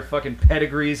each other fucking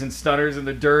pedigrees and stunners in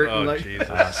the dirt. Oh, and like,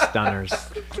 Jesus. Stunners.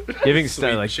 Giving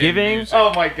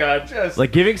oh my god, just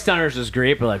like giving stunners is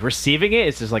great, but like receiving it,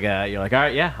 it's just like you're like, all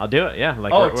right, yeah, I'll do it, yeah.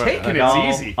 Like, taking like,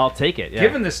 it's easy. I'll take it. Yeah.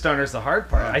 Giving the stunner's the hard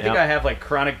part. I think I have like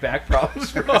chronic back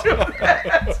problems from doing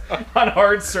that on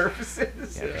hard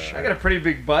surfaces. Yeah, sure. I got a pretty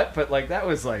big butt, but like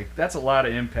that's a lot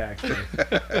of impact. You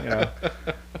know,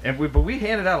 but we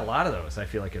handed out a lot of those. I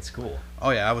feel like it's cool.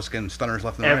 Oh yeah, I was getting stunners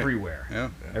left and right. Everywhere. Yeah.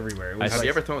 Everywhere. It was Have you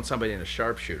ever thrown somebody in a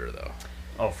sharpshooter though?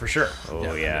 Oh, for sure. Oh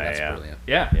I mean, that's brilliant.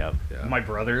 Yeah. Yep. Yeah. My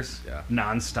brothers, Yeah.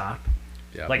 nonstop.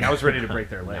 Yeah. Like I was ready to break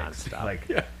their legs. Nonstop. Like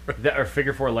or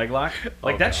figure four leg lock.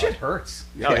 Like that shit hurts.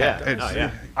 Oh yeah. It's- Oh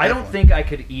yeah. I don't think I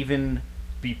could even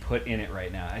be put in it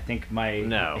right now. I think my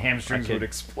hamstrings would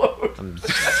explode. I'm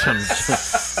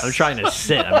trying to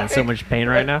sit. I'm in so much pain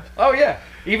right now. Oh yeah.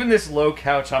 Even this low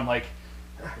couch, I'm like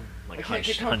Like I can't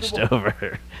get hunched comfortable.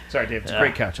 over. Sorry, Dave. It's a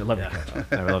great couch. I love the couch.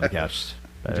 I love the couch.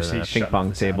 Better Just than a see ping shut pong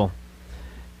off the table.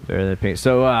 Better than ping.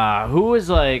 So, who was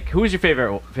your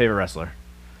favorite wrestler?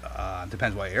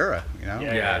 Depends what era, you know.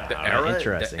 Yeah. Yeah, the era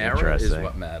is interesting.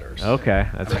 what matters. Okay,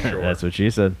 that's what she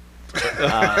said.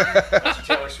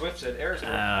 Taylor Swift said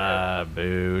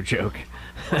Boo joke.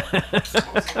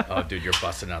 Oh, dude, you're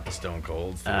busting out the Stone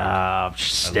Colds. Dude.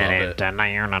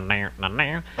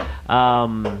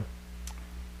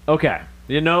 Okay.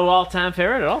 You know all-time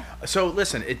favorite at all? So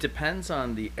listen, it depends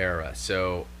on the era.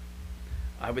 So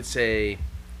I would say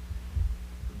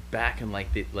back in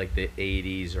like the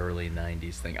 80s, early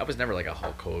 90s thing. I was never like a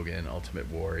Hulk Hogan, Ultimate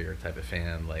Warrior type of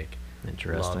fan. Like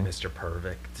Interesting. Love Mr.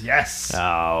 Perfect. Yes.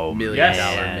 Oh, $1 Million Yes.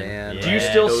 Man. Yeah. Do you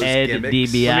still Those Ed gimmicks. DiBiase?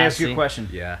 Let me ask you a question.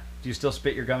 Yeah. Do you still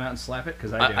spit your gum out and slap it?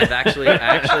 Because I do. I've actually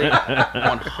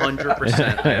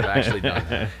 100% I have actually done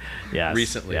that Yes.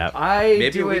 recently. Yep. I Maybe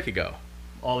do a week it ago.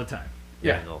 all the time.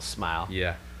 Yeah. Yeah. A little smile.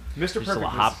 Yeah. Mr. Just a Perfect little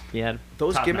was hop. Yeah.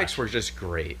 Those Top gimmicks notch. were just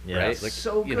great, Yeah. right?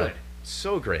 So you know, good.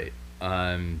 so great. Oh,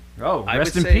 I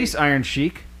rest would in say- peace, Iron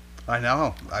Sheik. I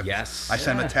know. Yes. I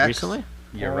sent him a Yeah. text. Recently?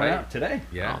 You're Pouring right. out today.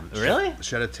 Yeah. Really?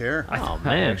 Shed a tear. Oh I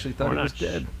man. actually thought he was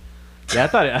dead. Yeah, I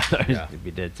thought Yeah.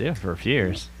 we did too for a few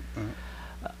years.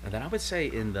 And then I would say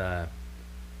in the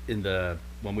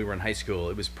when we were in high school,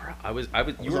 it was you was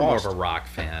were more of awesome. a rock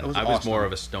fan. It was I was awesome. more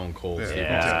of a Stone Cold. Yeah. Steve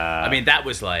Yeah. Austin. I mean, that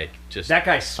was like just That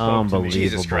guy spoke to me.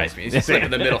 Jesus Unbelievable. Christ, man. He's just like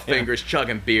the middle fingers,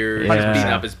 chugging beers, Yeah. beating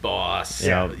up his boss.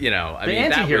 Yeah. You know, I The mean,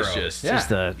 that anti-hero. was just Yeah. Just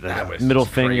the That was middle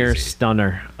just finger crazy.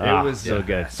 stunner. It was so yeah,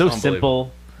 good. So unbelievable.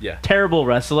 simple. Yeah. Terrible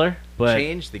wrestler, but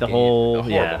Changed the game. whole A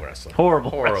horrible wrestler. horrible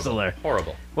Horrible wrestler.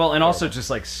 Horrible. Well, and also just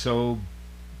like so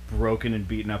broken and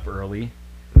beaten up early.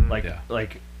 Like, Yeah.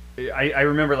 I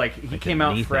remember like he Like came a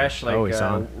out knee fresh, thing. like Oh, he's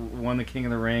on. won the King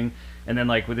of the Ring, and then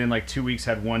like within like 2 weeks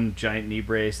had one giant knee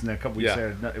brace, and then a couple weeks Yeah.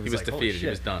 later it He was was like, holy defeated. He shit.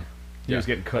 was done. He was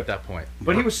getting at cooked. that point.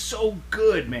 But he was so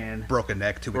good, man. Broke a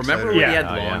neck 2 weeks Remember later. when he Yeah.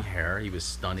 had Oh, long yeah. hair? He was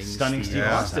stunning. Stunning Steve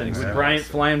Yeah. Austin with Exactly.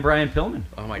 Flying Brian Pillman.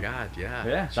 Oh my God, yeah.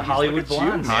 Yeah, the Jeez, Hollywood look at you,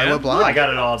 Blonde. man. Hollywood Blonde. I got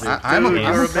it all, dude. I'm Dude,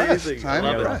 you're impressed. amazing. I'm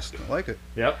Love it. impressed. I like it.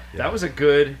 Yep, Yeah. that was a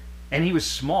good, and he was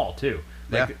small too.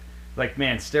 Like, Yeah. like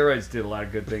man, steroids did a lot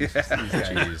of good things. For these guys.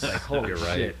 Jeez, Like holy you're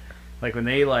right. shit. Like when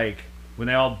they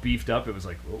all beefed up, it was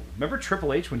like, whoa. Remember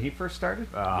Triple H when he first started?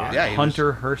 Yeah, he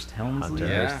Hunter Hearst Helmsley. Hunter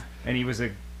Yeah. Hearst. And he was a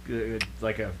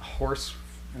horse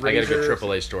I got a raiser. good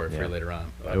Triple H story for Yeah. you later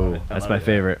on. I Ooh, love it. I that's love my it.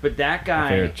 favorite. But that guy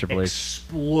favorite Triple H.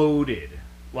 exploded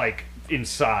like in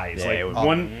size. Yeah, like it was-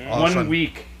 one all of a sudden-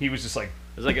 week he was just like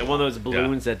It's like one of those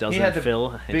balloons that doesn't he had the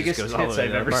fill. It biggest just goes all the tits way I've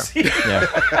to the ever bar. seen. Yeah.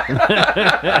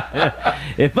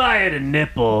 If I had a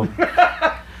nipple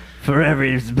for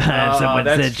every time someone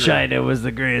that's said true. China was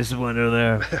the greatest wonder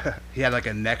there. He had like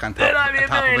a neck on Then top, I'd be a on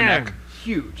top of a millionaire. neck.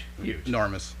 Huge.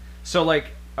 Enormous. So like,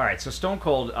 all right. So Stone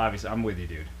Cold, obviously, I'm with you,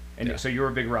 dude. And Yeah. so you were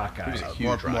a big rock guy. He was a More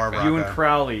huge rock rock fan. You and guy.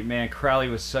 Crowley, man, Crowley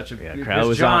was such a. Yeah, because Crowley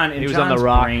was John, on. in He was on the John's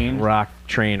rock brain,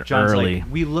 train John's early.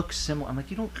 like, we look similar. I'm like,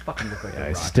 you don't fucking look like a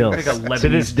rock. Still, You look like a Lebanese to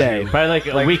this day, Jew. probably like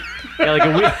a week. Yeah, like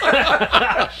a week.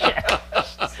 Shit.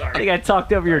 I think I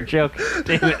talked over your joke.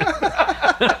 Damn it.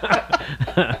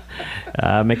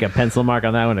 Make a pencil mark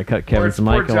on that one to cut Kevin's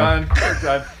Poor mic off. Poor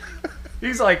John.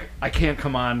 He's like, I can't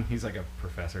come on. He's like a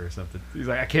professor or something. He's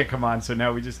like, I can't come on. So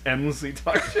now we just endlessly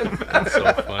talk shit about That's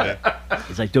so funny.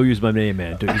 He's like, don't use my name,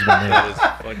 man. Don't use my That name. is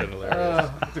fucking hilarious.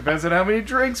 Depends on how many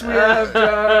drinks we have,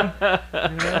 John.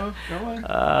 You know, come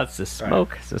on. It's the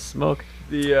smoke. It's the smoke.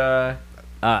 The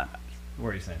What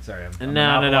are you saying? Sorry, I'm No.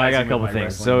 I got a monopolizing couple with my things.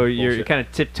 wrestling So you're bullshit. kind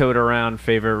of tiptoed around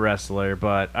favorite wrestler,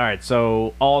 but all right.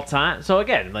 So all time. So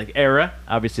again, like era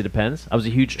obviously depends. I was a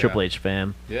huge Triple H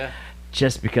fan. Yeah.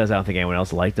 Just because I don't think anyone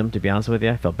else liked him, to be honest with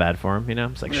you. I felt bad for him, you know?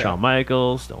 It's like Yeah. Shawn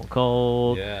Michaels, Stone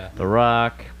Cold, Yeah. The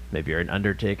Rock. Maybe you're an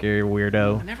Undertaker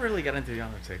weirdo. I never really got into the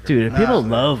Undertaker. Dude, people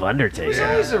love It was Undertaker.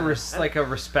 always a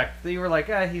respect. You were like,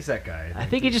 he's that guy. I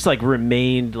think he just like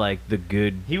remained like the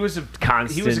good he was a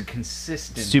constant He was a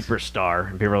consistent superstar.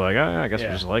 And people were like, I guess we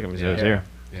Yeah. just like him. He's Yeah. here.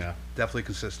 Yeah. Definitely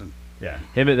consistent. Yeah.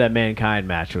 Him at that Mankind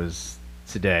match was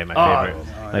today my Oh, favorite.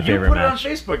 oh, My You favorite put match. it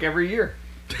on Facebook every year.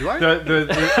 Do I?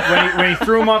 When he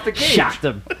threw him off the cage. Shocked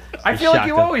him. I feel like Shocked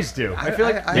you him. always do. I feel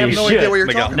like I You have no should. idea what you're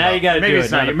Miguel. talking Now about. you got to maybe do it's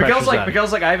it. not. Now the Miguel's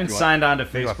pressure's like I haven't You want- signed on to go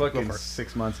Facebook for in it.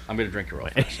 6 months. I'm gonna drink your on.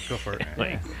 first. Go for it.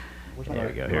 Wait. Which Here one?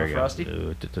 we go. You Here want we Frosty?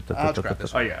 go. I'll grab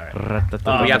this Oh one. yeah.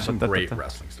 All right. We have some great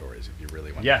wrestling stories if you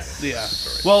really want. Yes. To get into Yeah. some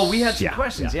stories. Well, we had some Yeah,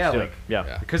 questions. yeah, Yeah, let's do like it. Yeah.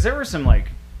 Yeah. because there were some like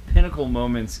pinnacle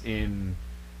moments in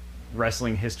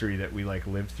wrestling history that we like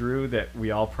lived through that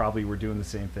we all probably were doing the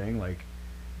same thing.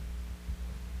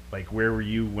 Like where were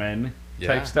you when Yeah.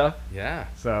 type stuff. Yeah.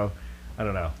 So I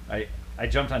don't know. I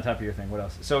jumped on top of your thing. What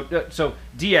else? So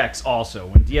DX also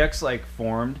when DX like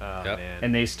formed Oh, Yep. man.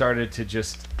 and they started to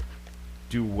just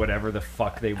do whatever the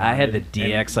fuck they wanted. I had the and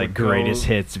DX like would go- greatest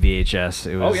hits VHS.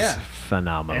 It was yeah.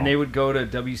 phenomenal. and they would go to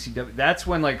WCW. That's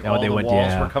when like Oh, all they the went- walls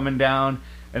yeah. were coming down,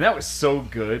 and that was so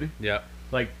good. Yeah.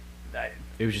 Like,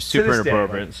 it was just to super this day,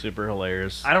 inappropriate, like- super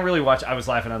hilarious. I don't really watch. I was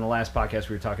laughing on the last podcast.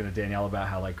 We were talking to Danielle about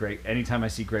how like Greg. Anytime I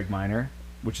see Greg Miner,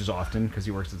 which is often because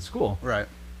he works at the school, Right.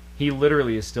 he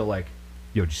literally is still like,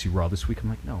 "Yo, did you see Raw this week?" I'm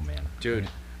like, "No, man, Dude,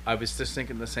 I was just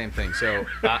thinking the same thing. So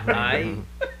I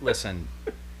listen.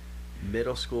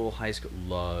 Middle school, high school,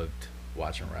 loved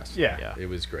watching wrestling. Yeah. It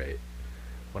was great.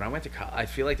 When I went to college, I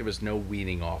feel like there was no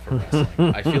weaning off of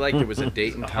wrestling. I feel like there was a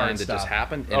date and A hard time that just stop.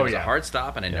 happened, and Oh, it was yeah. a hard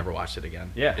stop, and I never watched it again.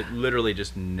 Yeah. It literally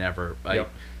just never. Yep.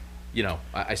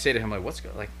 I say to him like, "What's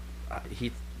like?"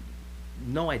 He,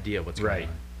 no idea what's Right. going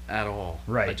on at all.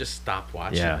 Right. I just stopped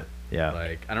watching Yeah, it. yeah.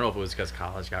 Like I don't know if it was because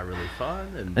college got really fun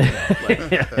and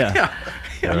like, yeah.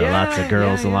 There were lots of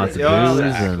girls and lots of yeah. booze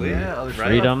Exactly. and Yeah, other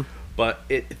freedom. But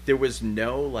there was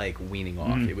no like weaning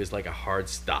off. It was like a hard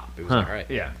stop. It was Huh. like, all right.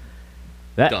 yeah."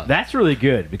 Done. That's really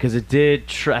good because it did.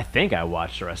 I think I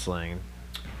watched wrestling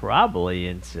probably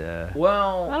into.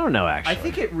 Well, I don't know actually. I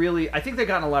think it really. I think they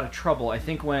got in a lot of trouble. I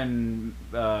think when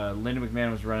Linda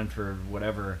McMahon was running for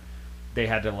whatever, they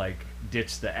had to like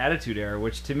ditch the Attitude Era,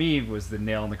 which to me was the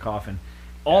nail in the coffin.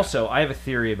 Also, I have a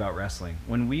theory about wrestling.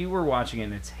 When we were watching it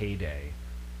in its heyday,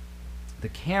 the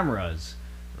cameras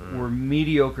were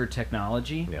mediocre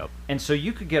technology, Yep. and so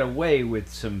you could get away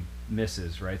with some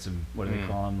misses, right? Some what do they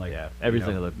call them? Like Yeah,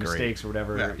 everything looked great. mistakes or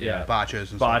whatever. Yeah.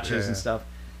 Botches and botches stuff. Yeah, and yeah. stuff.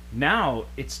 Now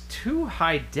it's too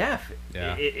high def.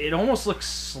 Yeah. It almost looks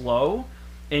slow,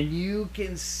 and you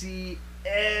can see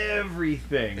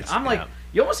everything. I'm like, yeah.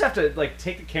 you almost have to like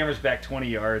take the cameras back 20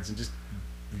 yards and just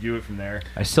view it from there.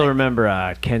 I still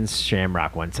remember Ken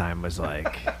Shamrock one time was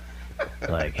like,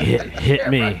 hit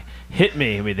me.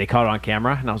 I mean, they caught it on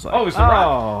camera, and I was like, Oh, it was The Rock.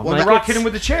 I'm Well, like, the Rock it's- hit him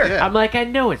with the chair. Yeah. I'm like, I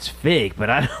know it's fake, but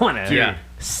I don't want to Yeah.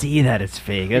 see that it's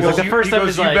fake. It was Well, like the he first time goes,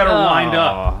 it's "You like, better oh. wind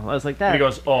up." I was like And that. he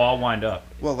goes, "Oh, I'll wind up."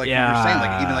 Well, like you were saying,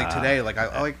 like even like Yeah. today, like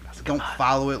I like don't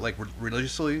follow it like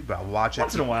religiously, but I'll watch it.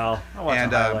 Once in a while, I watch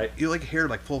and a highlight. you like hear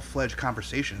like full-fledged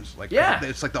conversations. Like Yeah.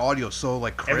 it's like the audio is so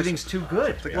like crisp. Everything's too good.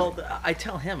 It's like, Well, I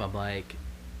tell him, I'm like,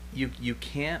 you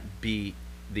can't beat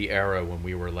the era when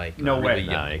we were like No really way.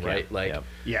 young, No, you can't. right? Like Yep.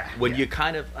 Yeah. when yeah. you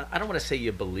kind of, I don't want to say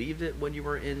you believed it when you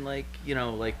were in like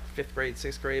like 5th grade,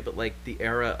 6th grade, but like the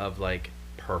era of like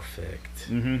perfect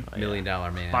Mhm. $1 Million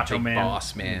Man, Macho Big Man.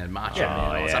 Boss Man, Macho Yeah. Man,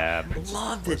 all that yeah. stuff.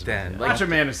 Loved it then. Like, Macho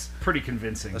Man is pretty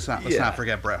convincing. let's not Yeah.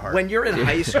 forget Bret Hart. when you're in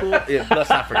high school, let's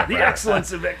not forget The Bret Hart.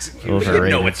 excellence of execution. Over- You know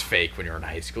Overrated. it's fake when you're in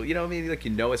high school. You know what I mean? Like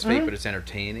you know it's fake, but it's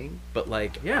entertaining. But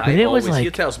like, Yeah. I But it was always, he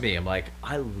like- tells me, I'm like,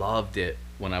 I loved it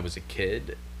when I was a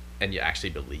kid, and you actually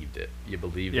believed it. You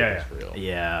believed Yeah, it was real.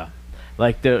 Yeah.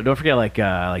 Like don't forget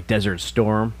like Desert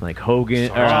Storm, like Hogan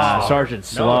or Sergeant Sergeant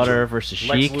Slaughter versus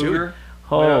Lex Sheik. Luger.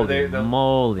 Holy The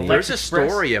moly! Lex There's a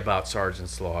Express. story about Sergeant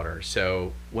Slaughter.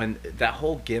 So when that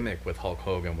whole gimmick with Hulk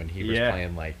Hogan, when he was Yeah.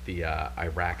 playing like the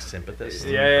Iraq sympathist,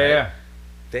 Yeah, right? yeah.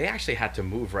 They actually had to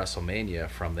move WrestleMania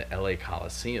from the LA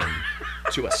Coliseum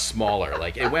to a smaller,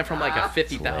 like it went from like a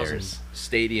 50,000 hilarious.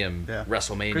 stadium Yeah.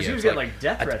 WrestleMania. 'Cause he was to, getting, like,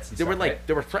 death threats and They were stuff, like right?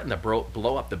 they were threatening to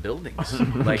blow up the buildings.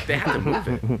 Like they had to move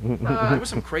it. There was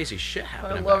some crazy shit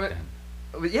happening love back it. then.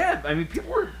 But yeah, I mean, people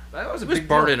were. That was a It was big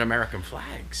deal. burning American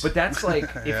flags. But that's like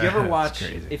if Yeah, you ever that's watch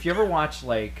crazy. if you ever watch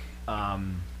like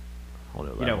Whole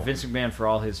new you know, level. Vince McMahon for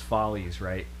all his follies,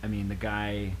 right? I mean, the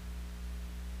guy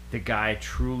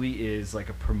truly is like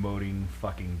a promoting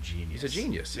fucking genius. He's a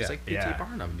genius. He's like P.T. Yeah.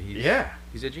 Barnum.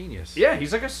 He's a genius. Yeah,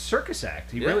 he's like a circus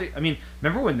act. He Yeah. really. I mean,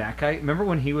 remember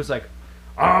when he was like,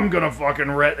 I'm gonna fucking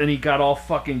and he got all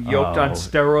fucking yoked on Oh.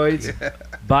 steroids.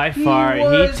 By far, he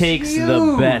was takes huge.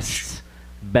 the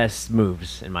best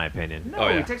moves, in my opinion. No, Oh,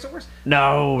 yeah. he takes the worst.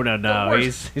 No, The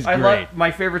worst. he's I great. love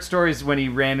my favorite story is when he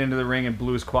ran into the ring and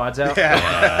blew his quads out.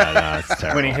 No, it's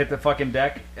terrible. When he hit the fucking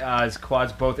deck, his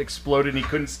quads both exploded and he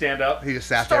couldn't stand up. He just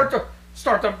sat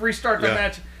Restart the Yeah.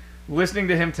 match. Listening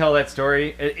to him tell that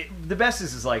story, the best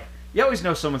is like, you always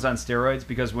know someone's on steroids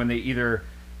because when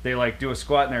they like do a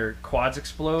squat and their quads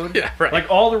explode. Yeah, right. Like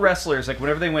all the wrestlers, like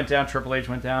whenever they went down, Triple H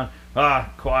went down,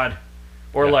 quad.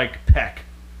 Or Yeah. like pec.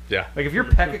 Yeah. Like if your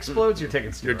pec explodes, you're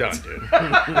taking steroids. You're done, dude.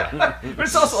 But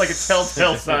it's also like a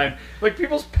telltale sign. Like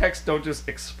people's pecs don't just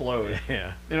explode.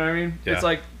 Yeah. You know what I mean? Yeah. It's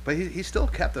like But he still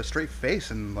kept a straight face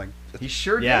and like he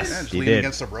sure Yes. did. yeah, just he leaning did.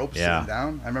 against the ropes, Yeah. sitting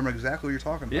down. I remember exactly what you're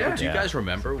talking about. Yeah. Do you Yeah. guys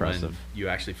remember when Impressive. you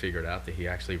actually figured out that he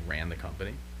actually ran the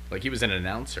company? Like he was an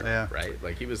announcer, Yeah. right?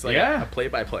 Like he was like Yeah. a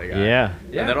play-by-play guy. Yeah.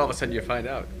 Yeah. And then all of a sudden you find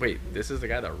out, wait, this is the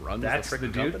guy that runs That's the the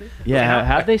freaking dude. company? Yeah,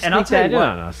 how'd they And I'll sneak tell that you in what,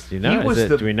 on us? Do you know? He Is was it-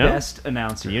 the do we know? best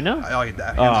announcer. Do you know? Oh, hands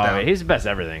Oh, down. he's the best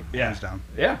everything. Yeah. Hands down.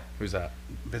 Yeah. Who's that?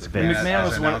 Vince Vince McMahon McMahon as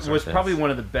was an one, announcer. was probably one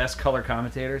of the best color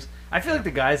commentators. I feel like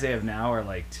the guys they have now are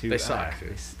like too. They suck,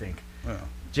 dude. They stink. Yeah.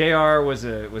 JR was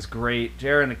great.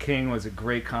 JR and the King was a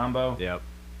great combo. Yep.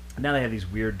 Now they have these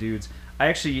weird dudes.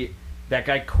 That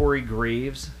guy Corey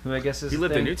Graves, who I guess is He his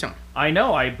lived thing. in Newtown. I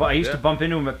know. I used Yeah. to bump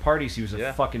into him at parties. He was a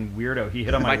Yeah. fucking weirdo. He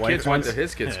hit on my, My wife kids went once. to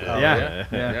his kids' school. Yeah.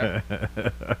 Yeah.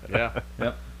 Yeah.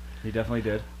 Yep. He definitely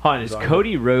did. Hold on, He is was awesome.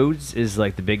 Cody Rhodes is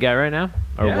like the big guy right now,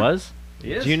 or Yeah. was?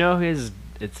 He is. Do you know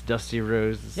it's Dusty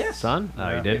Rhodes' Yes. son? Oh,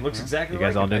 Yeah. you did. He looks exactly You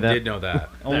guys like all him. knew I that. did know that.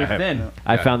 Only thin.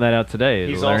 I Yeah. found that out today.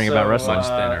 He's learning also about wrestling. Much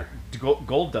thinner.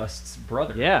 Gold Dust's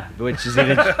brother. Yeah, which is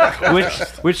even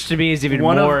which to me is even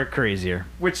One of- more crazier.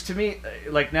 Which to me,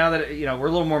 like now that we're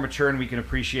a little more mature and we can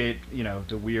appreciate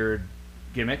the weird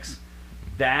gimmicks,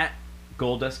 that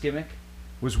Goldust gimmick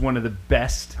was one of the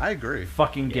best I agree.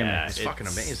 fucking Yeah, gimmicks. It's fucking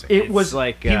amazing. It It's was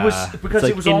like, he was it's because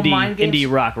like it was all indie- mind games. indie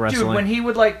rock Dude, wrestling. when he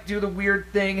would like do the weird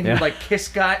thing and he Yeah. would like kiss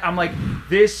guy, I'm like,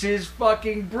 this is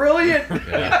fucking brilliant.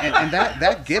 And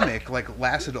that gimmick like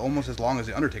lasted almost as long as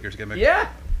the Undertaker's gimmick.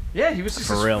 Yeah, he was just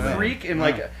For this real, man. freak and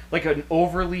Yeah. like an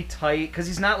overly tight because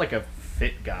he's not like a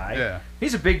fit guy. Yeah.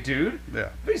 He's a big dude. Yeah.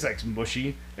 But he's like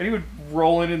mushy, and he would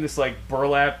roll in this like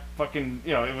burlap fucking.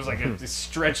 It was like this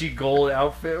stretchy gold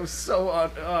outfit. It was so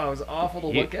it was awful to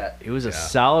look at. He was a Yeah.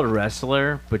 solid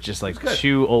wrestler, but just like good.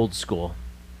 too old school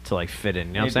to like fit in.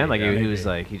 You know what I'm saying? Like Maybe, he yeah, was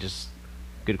maybe. like he just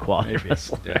good quality Maybe.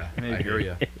 wrestler. Yeah, I Maybe. hear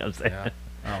you. You know what I'm saying? Yeah.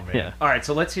 Oh man! Yeah. All right,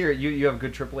 so let's hear it. You have a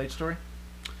good Triple H story?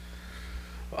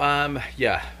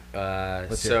 Yeah.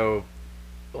 Let's So,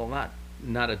 well,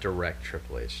 not a direct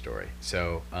Triple H story.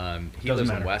 So, he Doesn't lives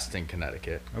matter. in Weston,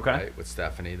 Connecticut. Okay. Right, with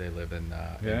Stephanie, they live in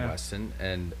Yeah. Weston,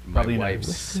 and my Probably in a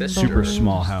wife's sister. super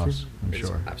small house. I'm It's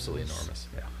sure. absolutely enormous.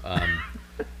 Yeah.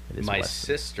 It is My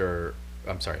Weston. sister,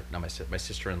 I'm sorry, not my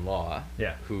sister-in-law,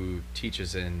 Yeah. who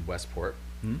teaches in Westport,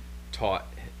 Hmm? taught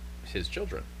his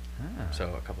children. Ah.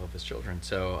 So a couple of his children.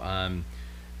 So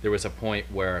there was a point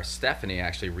where Stephanie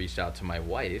actually reached out to my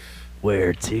wife.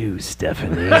 Where to,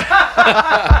 Stephanie? Remember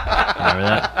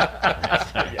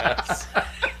that? Yes.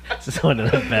 This is one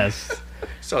of the best.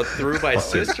 So through my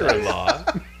sister-in-law,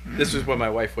 this was when my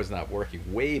wife was not working,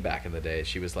 way back in the day.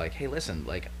 She was like, "Hey, listen,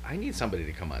 like I need somebody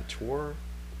to come on tour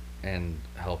and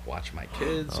help watch my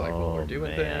kids, like while we're Oh,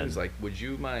 doing man. things. Like, would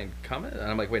you mind coming?" And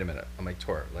I'm like, "Wait a minute." I'm like,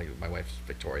 "Tour." Like my wife's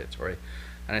Victoria, Tori,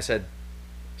 and I said,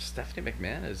 "Stephanie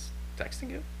McMahon is texting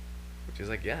you?" She's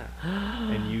like, "Yeah."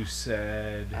 And you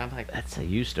said, I'm like, That's a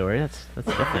you story. That's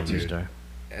definitely a you Dude. story.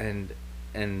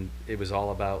 and it was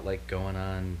all about like going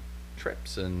on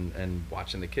trips and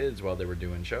watching the kids while they were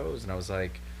doing shows, and I was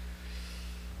like,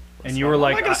 and you were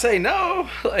like, I'm not gonna say no.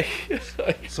 like,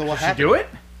 So what "Should happened? do it?"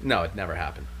 no, it never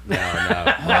happened. No.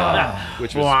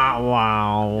 Which was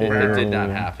Wow. it did not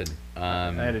happen.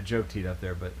 I had a joke teed up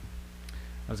there, but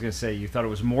I was gonna say you thought it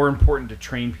was more important to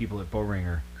train people at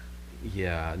Bowringer.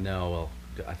 Yeah, no. Well,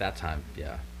 at that time,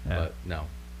 yeah, Yeah. but no,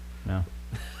 No.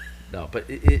 but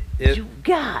it You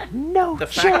got no the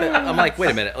fact that I'm like,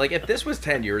 wait a minute, like if this was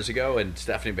 10 years ago and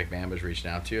Stephanie McMahon was reaching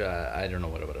out to you, I don't know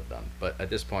what I would have done. But at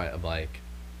this point, I'm like,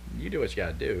 you do what you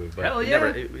gotta do. But Hell it yeah. never,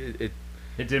 it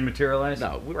It didn't materialize.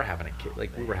 no, we were having a kid,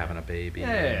 like we were having a baby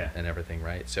Yeah. and everything,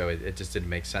 right? So it just didn't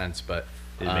make sense. But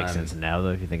Did it make sense now,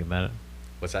 though, if you think about it?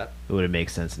 what's that? Would it make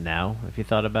sense now if you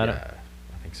thought about it? Yeah,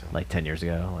 think so. Like 10 years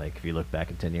ago. Like if you look back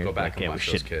in 10 years, Go back like, and yeah, watch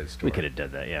we those should- kids. We tour. could have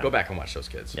done that. Yeah. Go back and watch those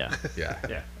kids. Yeah. Yeah.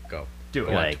 Yeah. Go. Do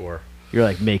Go it. on Like- tour. You're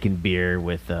like making beer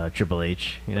with Triple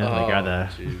H. You know, like on the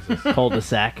Jesus.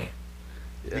 cul-de-sac,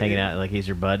 Yeah. hanging out like he's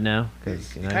your bud now.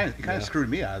 'Cause, You you know. kind of screwed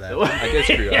me out of that. I did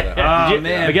screw you out of that. Oh, Did you,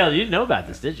 man. Miguel, you didn't know about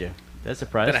this, did you? That's a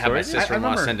surprise Then I had my story. sister-in-law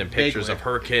remember sending pictures vaguely. of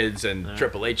her kids and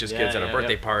Triple H's kids at a yeah,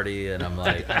 birthday yeah. party, and I'm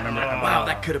like, wow,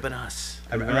 that could have been us.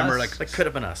 I remember like That could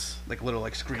have been us. little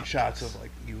like screenshots of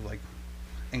like you like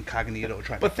incognito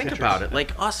trying. But to think pictures. about it,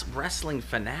 like us wrestling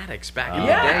fanatics back in the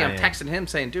Yeah. day. I'm man. texting him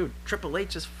saying, "Dude, Triple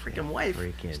H's freaking wife,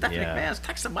 freaking- Stephanie yeah. McMahon's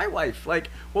texting my wife." Like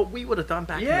what we would have done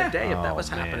back in Yeah. the day if that Oh,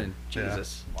 was man. happening. Yeah.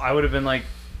 Jesus. I would have been like,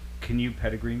 "Can you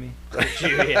pedigree me?"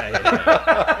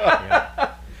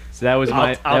 Yeah. So that was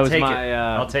my. I'll that was take my. it.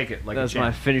 I'll take it like that a was my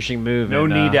champ. finishing move. No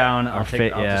in, knee down. our I'll take.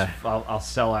 fit- I'll, yeah. just, I'll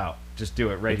sell out. Just do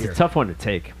it right It's here. a tough one to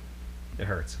take. It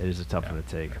hurts. It is a tough Yeah. one to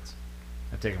take.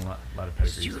 I've taken a lot of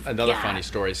pedigrees. Another funny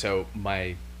story. So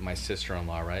my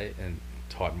sister-in-law, right, and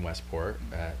taught in Westport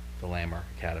at the Landmark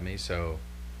Academy. So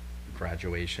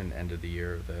graduation, end of the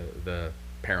year, the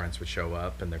parents would show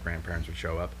up and the grandparents would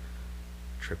show up.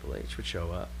 Triple H would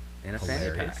show up in a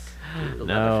fanny pack. Hilarious. Dude, a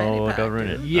leather fanny No, pack, don't ruin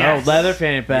it. dude. Yes. Oh, leather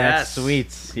fanny pack. Yes.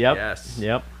 Sweets. Yep. Yes.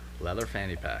 Yep. Leather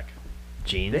fanny pack.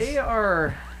 Jeans. They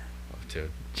are Oh,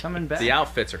 dude. coming back. The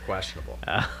outfits are questionable.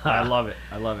 I love it.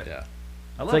 I love it. Yeah.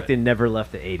 I love It's like it. they never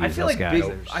left the 80s. I feel those like guys.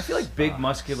 big. I feel like big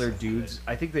muscular dudes.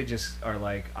 I think they just are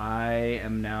like, I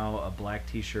am now a black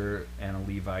T-shirt and a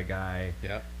Levi guy,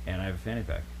 Yeah. and I have a fanny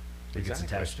pack. It gets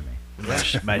Exactly. attached to me.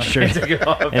 my shirt Take it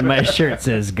off. and my shirt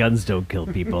says "Guns don't kill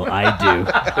people." I do.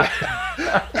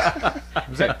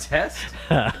 Was that Test?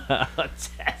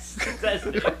 Test.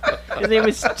 His name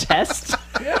was Test.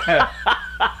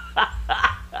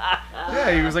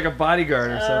 Yeah, he was like a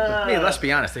bodyguard or something. I mean, let's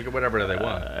be honest. They can whatever they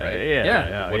want, right?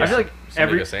 Yeah. What I is feel it? like Somebody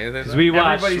every gonna say anything? Because we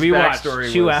watched, Everybody's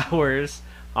backstory 2 was- hours.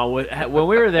 When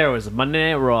we were there, it was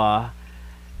Monday Night Raw.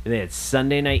 They had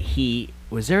Sunday Night Heat.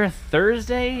 Was there a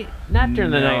Thursday? Not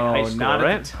during the night in high school, not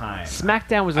right? at the time.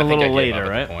 SmackDown was I a think I little gave up later, at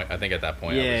right? that point. I think at that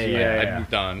point, Yeah, yeah. I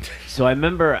moved on. So I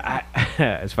remember,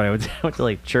 it's funny. I went to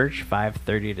like church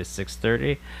 5:30 to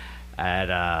 6:30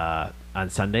 at on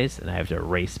Sundays, and I have to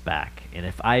race back. And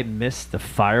if I missed the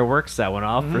fireworks that went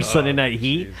off for Sunday Night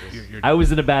Heat, I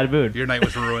was in a bad mood. Your night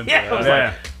was ruined. Yeah, I was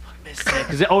Yeah.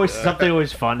 because always something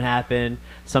always fun happened.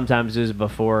 Sometimes it was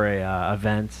before a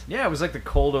event. Yeah, it was like the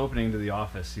cold opening to The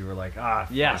Office. You were like, fuck.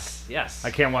 Yes.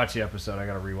 I can't watch the episode. I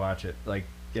got to rewatch it. Like,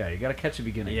 yeah, you got to catch the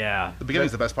beginning. Yeah. The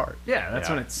beginning's the best part. Yeah, that's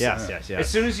Yeah. when it's. Yes, yes, yes. As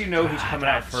soon as you know who's coming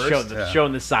out first.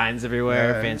 Showing the signs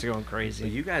everywhere. Yeah. Fans are going So crazy.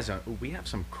 you guys, we have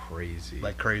some crazy,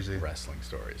 Like crazy. wrestling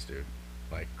stories, dude.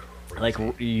 Like crazy.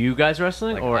 Like you guys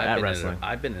wrestling Like, or I've at been wrestling?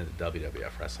 I've been in a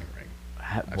WWF wrestling ring.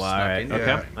 Well, all snuck right. in Okay.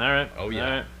 there. All right. Oh yeah.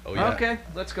 All right. Oh yeah. Okay,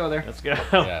 let's go there. Let's go.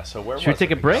 Yeah. So where Should we was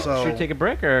take it a break? So- Should we take a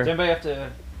break or? Does anybody have to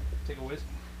take a whiz?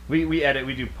 We edit.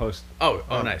 We do post. Oh,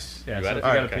 nice. Yeah, You so had if it? you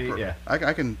All right, gotta pee, perfect. yeah.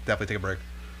 I can definitely take a break.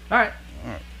 All right.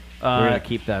 We're gonna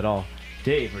keep that all.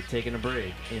 Dave, we're taking a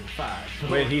break in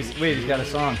 5. Wait, he's got a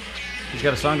song. He's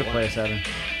got a song to play us, Evan.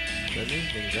 Doesn't he?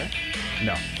 Think he's there?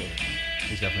 No,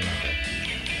 he's definitely not there.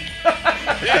 This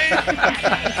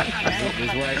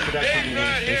is why production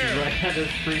meetings. This is why I have those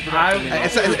pre-production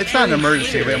meetings. It's not an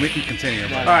emergency, man. We can continue.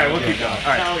 All right, we'll keep going. All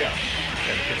right.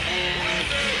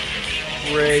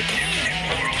 Break.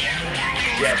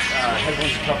 Yes,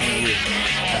 headphones a couple of weeks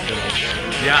after this.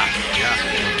 Yeah.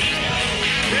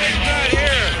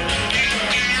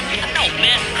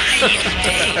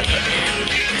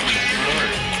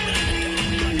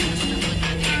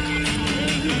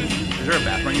 Is there a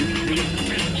bathroom you can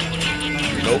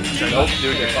use? Nope.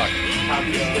 Dude, you're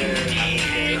fucked.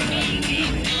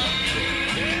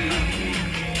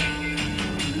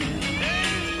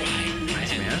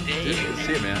 Nice, man. Dude, good to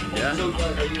see you, man. Yeah.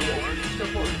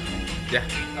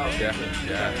 Yeah.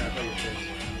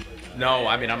 Yeah. No,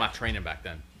 I mean, I'm not training back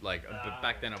then. Like, but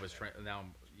back then I was training. Now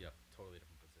I'm, totally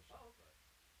different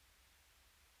position.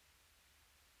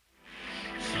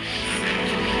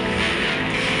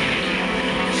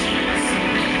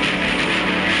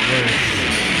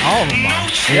 All of them are.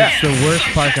 It's the worst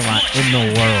parking lot in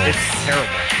the world. It's terrible.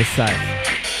 Besides.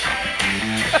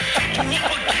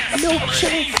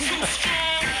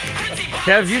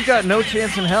 Kev, you've got no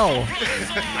chance in hell.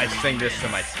 I sing this to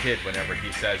my kid whenever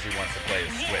he says he wants to play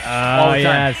the Switch. All the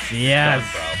time.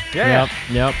 yes. Done, bro. Yeah.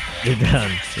 Yep. You're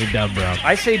done. You're done, bro.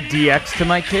 I say DX to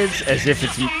my kids as if it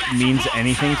means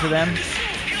anything to them.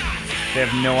 They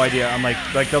have no idea. I'm like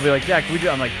they'll be like, yeah, can we do?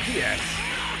 I'm like, DX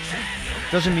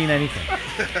doesn't mean anything.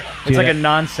 It's Dude, like a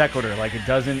non sequitur. Like it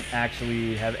doesn't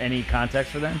actually have any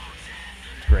context for them.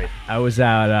 great. I was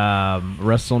at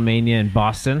WrestleMania in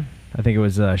Boston. I think it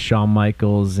was Shawn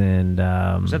Michaels and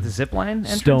Was that the zip line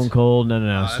entrance? Stone Cold. No.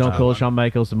 that's Stone not Cold, one. Shawn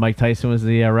Michaels, and Mike Tyson was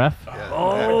the ref.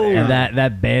 Oh, And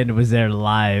that band was there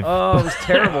live. oh, it was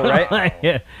terrible, right?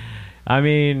 Yeah. I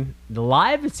mean, the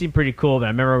live it seemed pretty cool, but I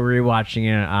remember rewatching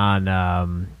it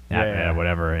on Yeah.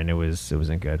 whatever, and it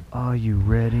wasn't good. Are you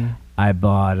ready? I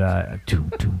bought Bow down to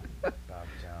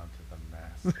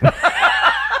the mask.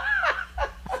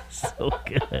 so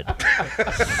good,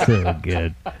 so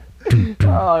good.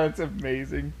 Oh, that's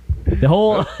amazing. The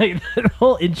whole the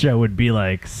whole intro would be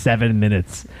like 7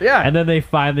 minutes. Yeah. And then they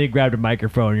finally grabbed a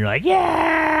microphone and you're like,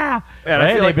 yeah! And I Right?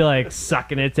 feel They'd like- be like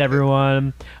sucking it to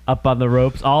everyone up on the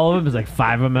ropes. All of them. There's like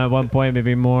 5 of them at one point,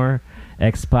 maybe more.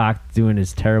 X-Pac doing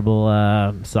his terrible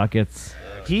suckets.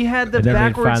 He had the And then they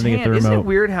backwards finally get hand. the Isn't it remote.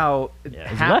 weird how Yeah,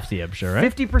 he's lefty, I'm sure, right?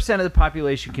 50% of the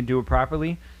population can do it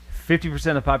properly, 50%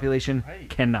 of the population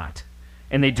cannot.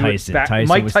 And they do Tyson. it back. Tyson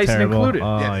Mike was Tyson terrible. included.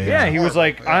 Oh, Yeah. Yeah, he was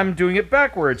like, Yeah. I'm doing it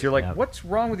backwards. You're like, Yeah. what's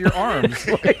wrong with your arms?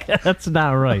 Like, That's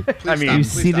not right. I mean, You've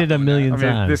seen it a million I mean,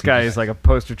 times. this guy is like a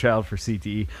poster child for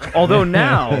CTE. Although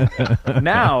now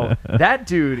that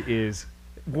dude is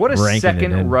what a Ranking it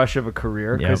second in. rush of a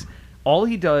career because Yep. all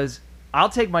he does. I'll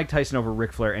take Mike Tyson over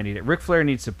Ric Flair any day. Ric Flair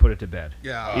needs to put it to bed.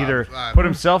 Yeah, Either I'm put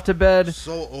himself to bed.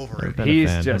 So over it. Been a He's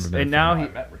fan, just never been a and now I he.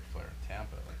 met Ric Flair in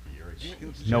Tampa like a year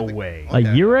ago. No way. A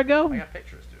year ago? I got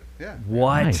pictures, dude. Yeah.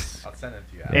 What? Nice. I'll send them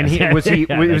to you. And he was he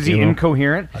Yeah, was he cool.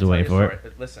 incoherent? I'll Just waiting tell you a for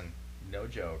story. Listen, no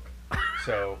joke.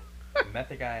 So, met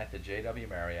the guy at the JW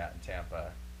Marriott in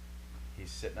Tampa. He's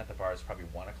sitting at the bar. It's probably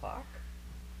 1 o'clock.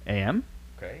 A.M.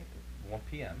 Okay, 1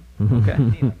 p.m. Okay.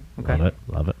 1 p.m. Okay. Love it.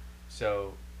 Love it.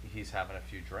 So he's having a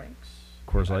few drinks.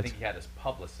 Coors I Lights? think he had his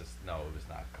publicist. No, it was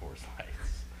not Coors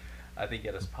Lights. I think he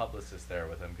had his publicist there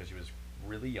with him because he was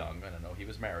really young. I don't know. He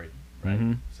was married, right?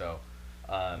 Mhm. So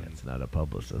It's not a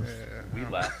publicist. we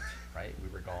left, right? We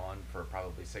were gone for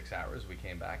probably 6 hours. We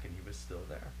came back and he was still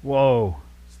there. Whoa.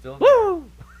 Still there. Woo!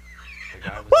 The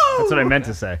guy was That's what I meant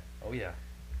to say. Oh, yeah.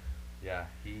 Yeah,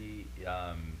 he...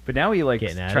 But now he like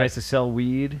Getting at tries it. to sell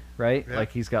weed, right? Yeah.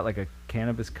 Like he's got like a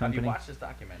cannabis have you company. watched this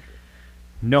documentary?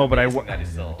 No, but Amazing that he's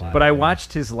still alive. but I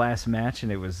watched his last match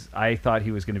and it was I thought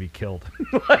he was going to be killed.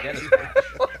 Forget his match.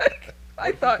 I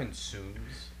What thought he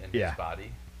consumes in Yeah. his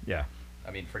body. yeah.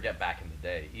 I mean, forget back in the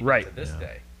day. Even Right. to this Yeah.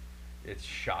 day, it's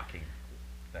shocking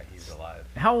that he's alive.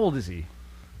 How old is he?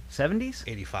 70s?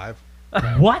 85.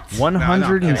 What?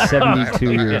 172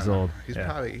 No, years old. He's Yeah.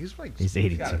 probably he's like He's He's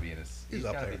 82. got to be in his. He's He's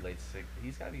up got to there. be late.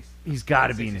 He's got to be. He's got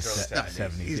to be in his 60s, early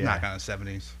 70s. he's yeah. not gonna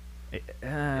 70s.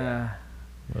 Uh,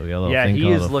 Well, we got a little yeah, thing he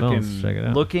called is the films. Check it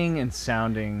out. looking and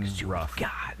sounding rough.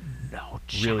 God, no.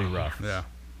 Really rough. Yeah.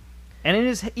 And in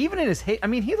his even in his I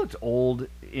mean, he looked old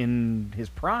in his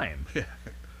prime.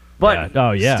 But Yeah.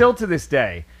 Oh, yeah. still to this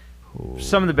day,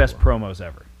 some of the best promos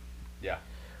ever. Yeah.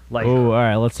 Like Oh, all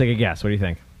right. Let's take a guess. What do you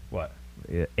think? what?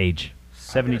 Age.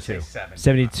 72.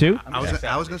 72? I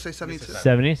was gonna say 72.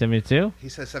 70, 72? He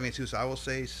said 72, so I will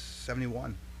say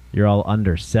 71. You're all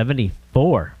under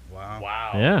 74. Wow.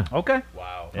 Wow. Yeah. Okay.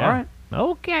 Wow. Yeah. All right.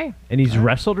 Okay. And he's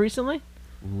wrestled recently?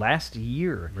 Last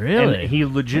year. Really? And he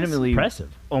legitimately That's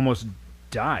impressive. almost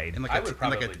died. In like I a, would in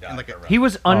like probably a, die in like a, for He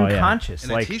was Oh, yeah. unconscious.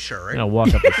 in a Like t-shirt, right? You know,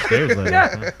 walk up the stairs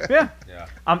later. yeah.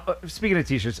 Yeah. Speaking of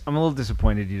t-shirts, I'm a little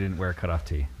disappointed you didn't wear a cutoff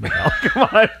tee. Miguel. Come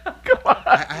on.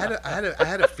 I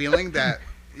had a feeling that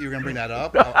you were gonna bring that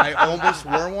up. I almost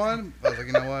wore one. I was like,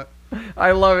 you know what?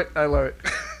 I love it. I love it.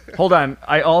 Hold on.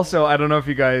 I don't know if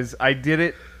you guys, I did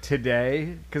it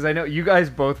today because I know you guys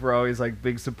both were always like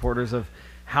big supporters of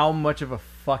how much of a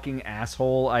fucking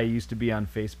asshole I used to be on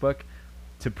Facebook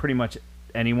to pretty much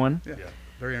anyone. Yeah.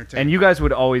 Very entertaining. And you guys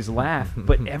would always laugh,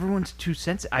 but everyone's too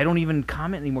sensitive. I don't even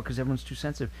comment anymore because everyone's too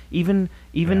sensitive. Even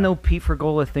though Pete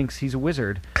Fergola thinks he's a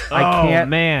wizard, I can't. Oh,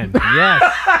 man. Yes.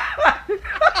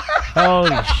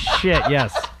 Holy shit,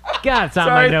 yes. God, it's on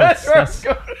Sorry, my notes. that's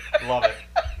where I was going. Love it.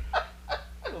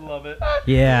 Love it.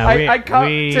 Yeah,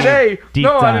 Today, deep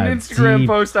no, on an dive, Instagram deep-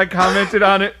 post, I commented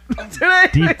on it today.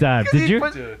 Deep dive. 'Cause Did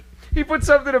you? Dude. He put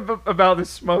something about the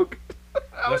smoke.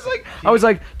 Listen, I was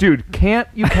like, dude, can't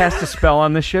you cast a spell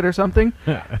on this shit or something?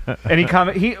 And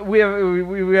he we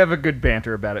have a good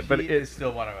banter about it, but he is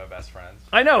still one of my best friends.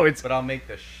 I know it's But I'll make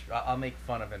I'll make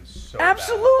fun of him so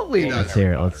absolutely. bad. Let's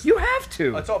hear it. Let's- You have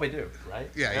to. That's all we do, right?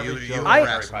 Yeah, Every you joke I- is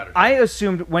Harry Potter. I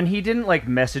assumed when he didn't like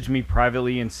message me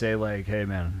privately and say like, "Hey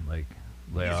man, like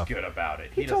lay He's off." good about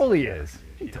it. He doesn't totally care, is. dude.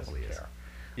 He He doesn't totally is. care.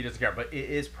 He doesn't care. But it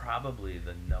is probably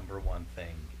the number one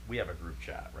thing. We have a group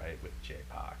chat, right, with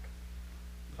J-Pac.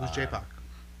 Who's J-Pac?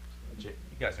 You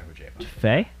guys know who J-Pac is.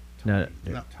 Faye? No.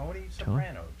 Tony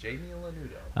Soprano, Jamie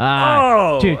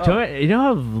Lanudo. Dude, Tony, you know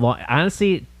how long?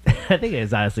 Honestly, I think it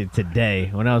was honestly today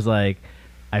when I was like,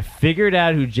 I figured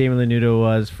out who Jamie Lanudo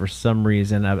was for some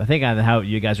reason. I think on how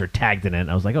you guys were tagged in it.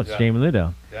 I was like, oh, it's Jamie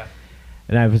Lanudo. Yeah.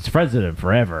 And I was friends with him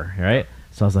forever, right?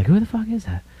 So I was like, who the fuck is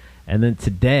that? And then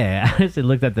today, I actually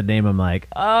looked at the name. I'm like,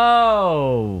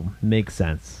 oh, makes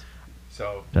sense.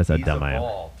 So That's how he's dumb I am.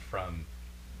 evolved from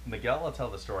Miguel will tell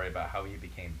the story about how he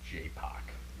became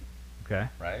J-Pac, Okay.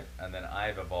 right? And then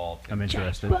I've evolved. I'm into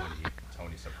interested.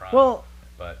 Tony Soprano. Well,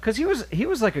 but because he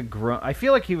was like a grown. I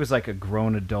feel like he was like a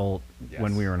grown adult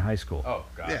when we were in high school. oh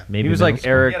god, Yeah. Maybe he was middle like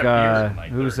school. Eric. He had a beard in,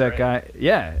 like, Who was third that guy?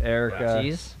 Yeah, Eric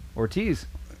Ortiz? Ortiz.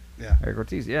 Yeah. Eric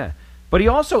Ortiz. Yeah, but he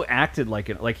also acted like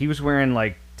it. Like he was wearing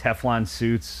like Teflon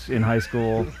suits in high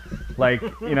school. Like, you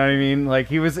know what I mean? Like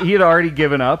he had already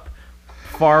given up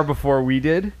far before we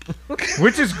did,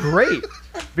 which is great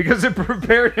because it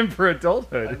prepared him for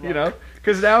adulthood. You know,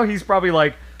 because now he's probably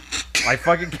like, I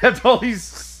fucking kept all these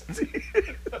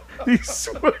swoosh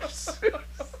suits.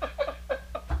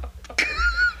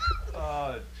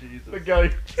 oh Jesus, The guy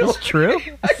Is this true?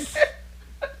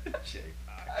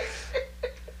 J-Pac.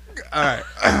 All right.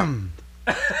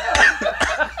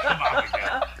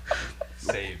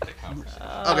 Save the conversation.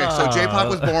 Okay, so J-Pac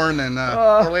was born in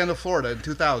Orlando, Florida in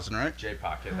 2000, right?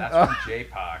 J-Pac, yeah, that's when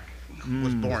J-Pac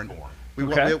Was born. born. We,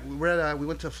 Okay. we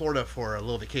went to Florida for a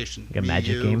little vacation. Like a Me,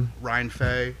 magic you, game? Ryan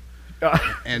Fay,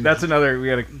 and That's another. We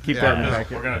gotta keep that in the We're back.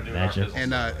 gonna do Magic.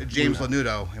 and James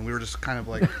Lanudo, and we were just kind of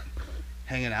like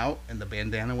hanging out, and the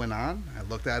bandana went on. I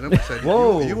looked at him and said,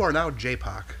 Whoa. You are now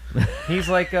J-Pac. He's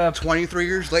like 23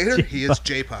 years later, he is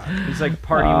J-Pac. he's like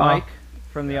Party Mike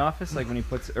from The Office, like when he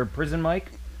puts or Prison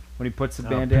Mike when he puts the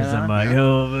bandana on.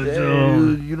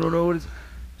 Dude, you don't know what it's.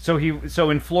 So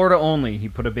in Florida only he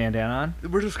put a bandana on.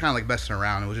 We're just kind of like messing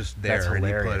around. It was just there, That's and he put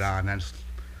hilarious. it on. I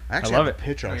actually love have it. a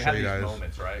picture. I'll We show have you these guys.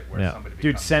 moments, right, where Yeah. somebody Dude,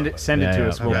 becomes send it somebody. to Yeah,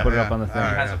 us. yeah. We'll put it up on the Yeah. thing. He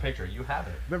All has right. a picture. You have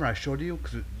it. Remember, I showed you?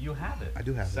 'Cause You have it. I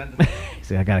do have it. Send it.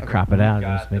 See, I gotta crop it You out.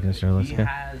 got Just making the- sure it looks he good.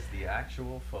 has the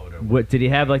actual photo. What did he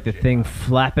have? Like the thing J-Pac.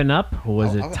 flapping up? Or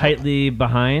was it I'll- tightly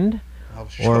behind? I'll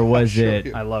Or was I'll show it-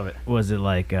 you. I love it. Was it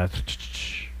like a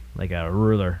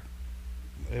ruler?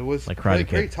 It was like Karate very, Kid?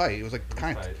 very tight. It was like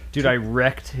kind of. Right. Dude, I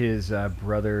wrecked his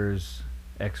brother's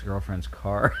ex-girlfriend's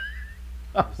car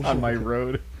on my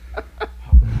road.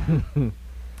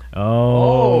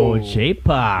 Oh, Oh.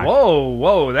 J-Pac.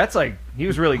 Whoa, that's like he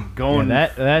was really Yeah, going.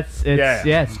 that's it's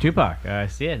Yeah. it's Tupac. I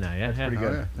see it now. Yeah, That's yeah. pretty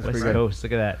good. yeah. That's West pretty good. Coast.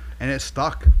 Look at that. And it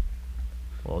stuck.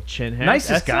 Little chin hair. Nicest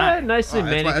That's guy. Nicely Oh,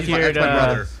 that's manicured. my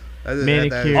brother. That is-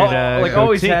 manicured, that is- Like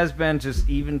always goatee. has been, just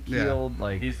even keeled.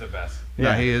 Like He's the best.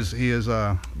 Yeah, Yeah. he is. He is.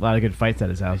 A lot of good fights at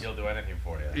his house. He'll do anything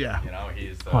for you. Yeah. You know,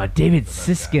 he's the. Oh, David the best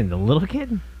Siskin, the little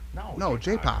kid? guy. No,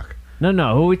 J-Pac. No.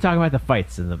 Who are we talking about the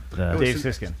fights in the Dave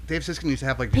Siskin. Dave Siskin used to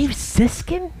have like. Dave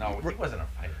Siskin? No, he wasn't a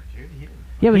fighter, dude. He didn't.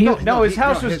 Yeah, but he. No, his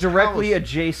house was his directly house-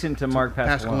 adjacent to Mark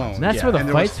Pasqualone. Pasqualone. That's where the and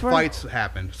there fights was were? fights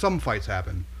happened. Some fights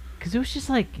happened. Because it was just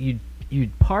like you'd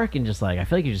park and just like I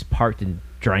feel like you just parked and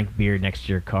drank beer next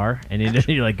to your car and then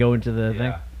you like go into the thing.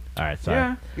 Yeah. All right, sorry.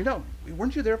 Yeah. You know,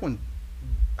 weren't you there when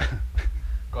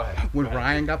Go ahead. when Go ahead.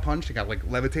 Ryan got punched and got like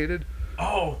levitated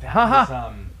Oh, that Haha.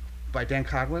 was by Dan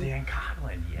Coughlin? Dan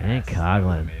Coughlin. Yes. Dan That was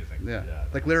Coughlin. amazing. Yeah.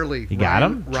 Like literally. You got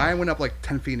Ryan, him? Ryan went up like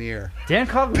 10 feet in the air. Dan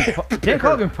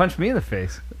Coughlin punched me in the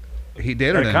face He did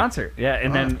at or a didn't? concert. Yeah,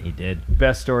 and then He did.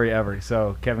 best story ever.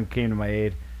 So Kevin came to my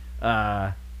aid.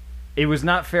 It was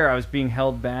not fair. I was being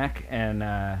held back,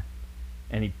 and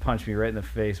he punched me right in the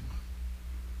face,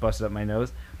 busted up my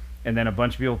nose, and then a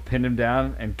bunch of people pinned him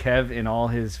down. And Kev, in all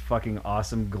his fucking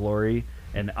awesome glory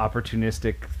and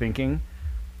opportunistic thinking,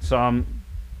 saw him.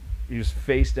 He was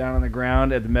face down on the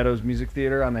ground at the Meadows Music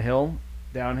Theater on the hill,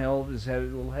 downhill. His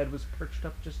little head was perched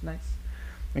up just nice,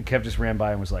 and Kev just ran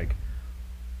by and was like,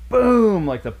 boom,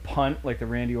 like the punt, like the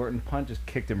Randy Orton punt, just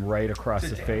kicked him right across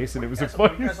the face, and it was a Were you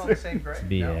funny guys on the thing. same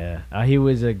grade? Yeah. He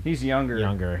was a He's younger.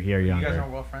 younger. You guys Younger.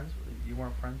 aren't well friends? You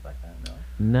weren't friends back then?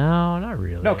 No, No. not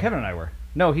really. No, Kevin and I were.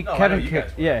 No, No, I know Kevin you kicked.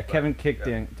 guys were, Yeah, but- Kevin kicked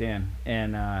yeah. Dan,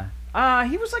 and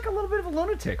he was like a little bit of a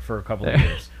lunatic for a couple of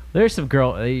years. There's some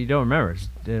girl you don't remember. It's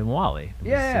Wally. It was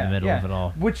Yeah, in the middle yeah. of it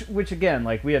all. Which again,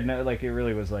 like we had no, like it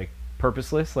really was like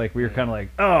purposeless. Like we were kind of like,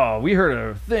 oh, we heard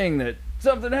a thing that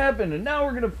something happened, and now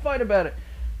we're gonna fight about it,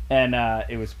 and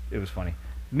it was funny.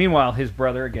 Meanwhile, his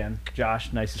brother again,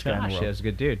 Josh, nicest guy in the Josh, world, yeah, was a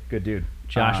good dude. good dude.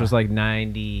 Josh was like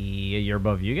 90 a year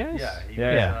above you guys. Yeah. He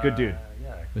Yeah, was, good dude.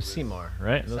 Yeah. he With Seymour,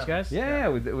 right? Those guys. yeah,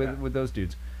 with those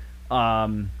dudes.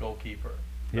 Um, Goalkeeper.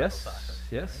 yes, Soccer,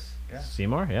 yes. right? Yeah.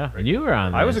 Seymour, yeah. And you were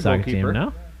on I was the a soccer goalkeeper. team,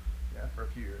 no? Yeah. for a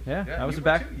few years. Yeah, I was you a were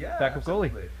backup too. Yeah, goalie.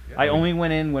 absolutely. Yeah. I only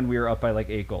went in when we were up by like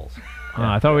 8 goals.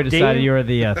 I thought we decided Dave- you were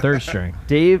the third string.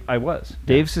 Dave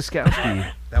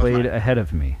Siskowski That was played my- ahead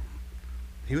of me.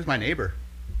 He was my neighbor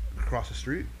across the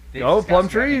street. Dave Oh, plum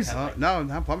Siskowski, trees. I think, No,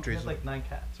 not plum He trees. had like 9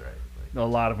 cats, right? A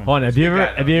lot of them. Hold on, have He's you a good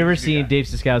ever guy, have though. you ever He's a good seen guy. Dave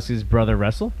Siskowski's brother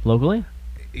wrestle locally?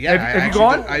 Yeah, Have you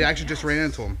gone? I actually just ran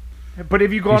into him. But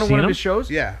have you gone to seen one of him? his shows?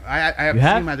 Yeah, I have You seen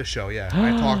have? him at the show. Yeah,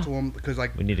 I talked to him because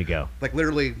like We need to go.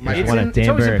 literally my It's One in- at it's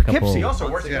always in Danbury, a couple Poughkeepsie. He also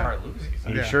works at Yeah. Carluzzi's.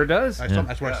 He Yeah. sure does.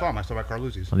 That's where I saw him. I saw him at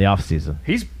Carluzzi's. on the off season.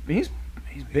 He's He's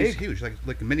big. huge,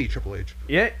 like mini Triple H.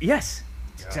 Yeah. Yes.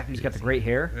 Exactly. He's got the great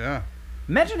hair. Yeah,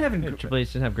 Imagine having Triple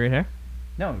H didn't have great hair.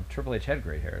 no Triple H had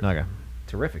great hair. Okay,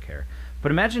 Terrific hair.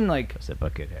 But imagine like I said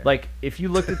but good hair. like if you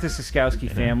looked at the Siskowski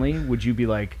family, would you be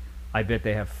like, I bet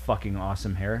they have fucking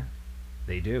awesome hair?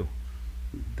 They do.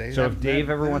 So if Dave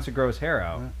ever wants to grow his hair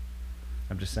out, Yeah.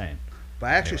 I'm just saying. But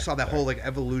I actually saw that whole like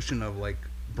evolution of like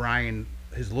Brian,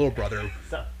 his little brother,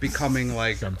 becoming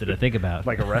like something to think about.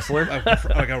 Like a wrestler.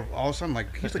 all of a sudden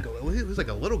like he was like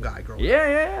a little guy growing up.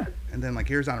 Yeah. And then like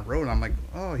years down the road, I'm like,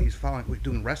 oh, he's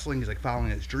doing wrestling. He's like following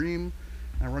his dream.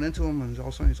 And I run into him, and all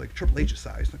of a sudden he's like Triple H's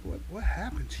size. Like, what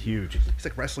happened to you? Huge. He's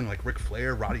like wrestling like Ric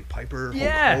Flair, Roddy Piper,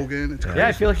 Yeah. Hulk Hogan. It's crazy. Yeah,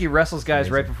 I feel like he wrestles guys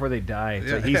amazing. right before they die. It's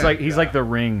Yeah. like, he's Yeah. like the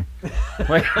Ring.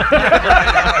 Like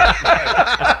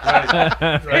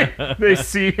they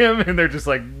see him and they're just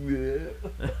like.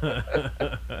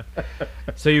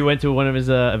 So you went to one of his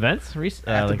events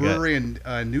recently? at the brewery in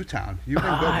Newtown. You can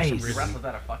go for some Nice. He reason. wrestled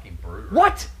at a fucking brewery.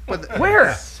 What? But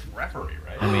Where? Referee,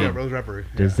 right? I mean, Yeah, Rose Reverie.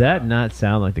 Does yeah. that not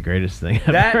sound like the greatest thing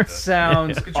ever? That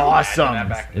sounds Could you imagine awesome. that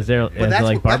back in Is the there day? is there that's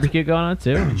like what- that's- barbecue going on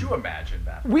too? Could you imagine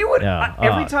that? We would Yeah.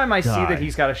 every Oh, time I see God. that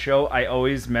he's got a show, I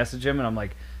always message him and I'm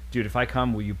like, dude, if I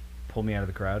come, will you pull me out of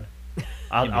the crowd?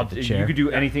 Give me the chair. You could do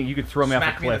anything. You could throw me off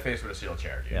Smack a me in the cliff. face with a steel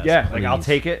chair, dude. Yeah. Yeah, like I'll please.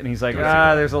 take it, and he's like, Do it.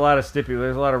 there's a lot of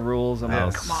there's a lot of rules. I'm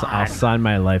like, come on. I'll sign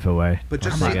my life away. But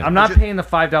just Oh my see- God. I'm not Just- paying the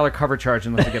 $5 cover charge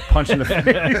unless I get punched in the face.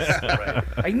 Right.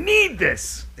 I need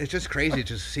this. It's just crazy to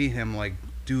just see him like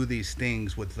do these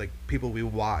things with like people we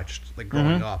watched like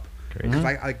growing up. Crazy. Because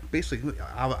I basically,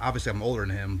 obviously I'm older than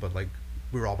him, but like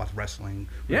we were all about wrestling.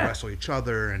 We Yeah. wrestle each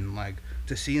other, and like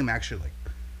to see him actually like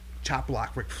chop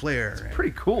block Ric Flair. It's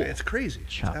pretty cool. It's crazy.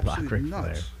 Chop it's block absolutely Ric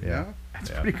nuts. Flair, yeah. That's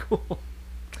pretty cool.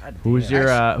 God Who's damn.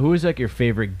 your who is like your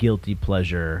favorite guilty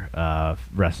pleasure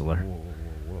wrestler? Whoa.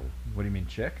 What do you mean,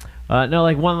 chick? No,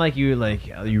 like one like you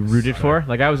rooted for.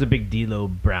 Like I was a big D'Lo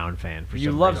Brown fan. For You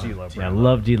some love reason. D'Lo Yeah, I Brown.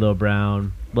 love D'Lo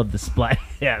Brown. Love the splash.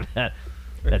 Yeah, that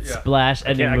Yeah. splash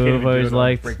ending I can't move. even I do always it. I'll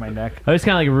liked. break my neck. I was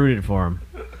kind of like rooted for him.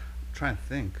 I'm trying to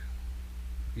think.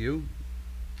 You?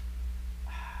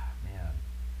 Man.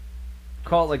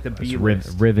 Call it like the It's B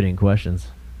list. riveting questions.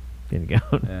 Getting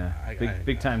going. Yeah, I-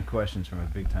 big time questions from a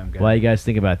big time guy. Why you guys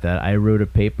think about that? I wrote a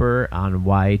paper on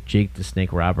why Jake the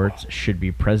Snake Roberts should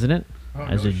be president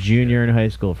as a junior in high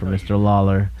school for Mr.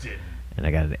 Lawler, and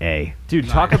I got an A. Dude,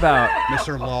 talk about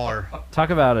Mr. Lawler. a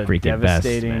Freaking best,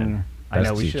 devastating. man. I know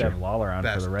Best we should teacher. have Lawler on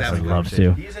Best, for the rest of definitely. the Love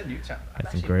conversation. to. He's in Newtown. I've That's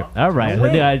actually great. bumped All into right, him.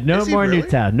 way. no Is he more really?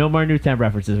 Newtown. No more Newtown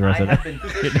references. The I rest of have it. been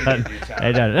fishing in Newtown.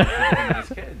 I done. with him and his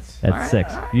kids. That's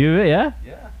 6. You yeah?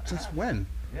 Yeah. Since when?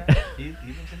 Yeah. He lives in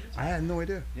Newtown. I had no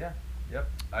idea. Yeah. Yep.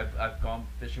 I've gone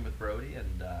fishing with Brody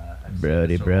and I've seen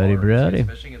Brody, Mr. Brody, Lawler. Brody. He's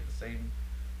fishing at the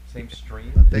same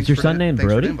stream. Thanks your for son the- named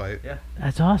thanks for the Brody? invite. Yeah.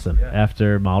 That's awesome. Yeah.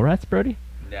 After Mallrats, Brody?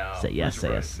 No. Say yes, Mr. say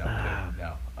Brody. yes.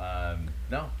 No, Ah.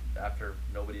 no. After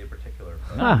nobody in particular.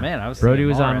 but- Oh, man, I was Brody thinking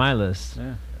was on Mallrats. my list.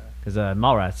 Yeah. Because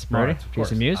Mallrats, Brody. Mallrats, of course.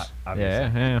 Jason Mewes?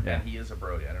 Obviously. Yeah. And he is a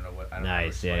Brody. I don't know what. I don't know how to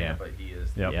Nice, explain yeah. it, but he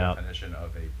is the Yep. Yep. definition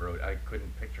of a Brody. I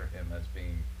couldn't picture him as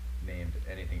being named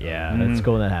anything. Yeah, other than that's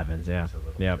cool when that happens. Yeah. It's a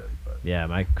little Yep. shit, but- Yeah,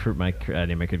 I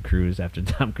named my kid Cruz after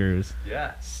Tom Cruise.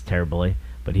 Yeah. It's terribly,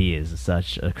 but he is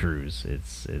such a Cruise.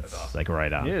 It's awesome. like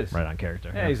right on, He is. right on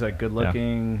character. Yeah, he's like good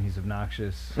looking. He's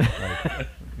obnoxious. Like,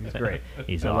 he's great.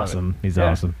 He's I love it. awesome. He's Yeah.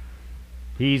 awesome.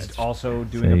 He's also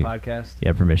doing So a podcast. You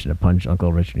have permission to punch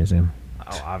Uncle Rich Museum.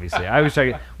 Oh, obviously. I was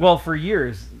checking. Well, for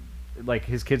years, like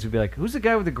his kids would be like, "Who's the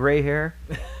guy with the gray hair?"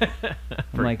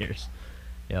 For like, years.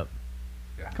 Yep.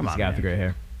 Yeah. Come He's on, got man. the gray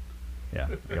hair. Yeah,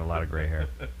 I got a lot of gray hair.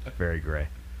 Very gray.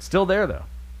 Still there though.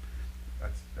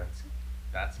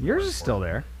 That's Yours more is still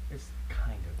important. there. It's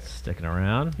kind of there. Sticking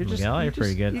around. You're just, Miguel, you you're pretty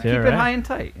just- good you too, keep right? it high and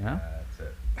tight, you know. That's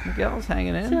it. Miguel's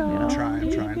hanging in. You know? I'm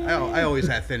trying. I always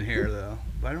had thin hair though,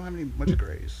 but I don't have any much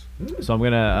grays. So I'm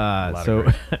gonna. lot So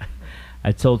of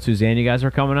I told Suzanne you guys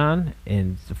were coming on,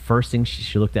 and the first thing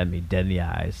she looked at me dead in the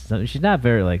eyes. So she's not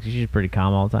very like she's pretty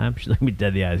calm all the time. She looked at me dead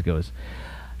in the eyes, goes,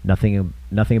 "Nothing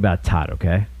about Todd,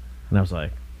 okay?" And I was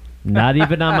like, Not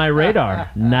even on my radar.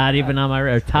 Not even on my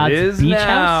radar. Todd's It is Beach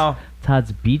now. House.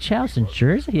 Todd's Beach House in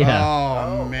Jersey. Yeah.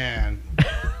 Oh man.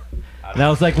 And I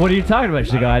was like, "What are you talking about?"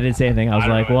 She's like, "I didn't say anything." I was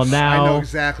like, "Well, I know now,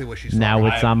 exactly what she's now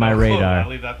talking it's on my radar."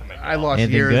 I lost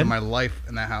Anything years good? of my life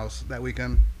in that house that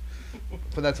weekend.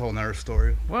 But that's a whole nother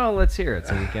story. Well, let's hear it.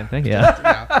 It's a weekend thing. Yeah.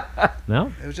 Yeah.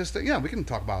 No. It was just, we can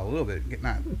talk about it a little bit,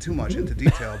 not too much into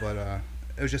detail, but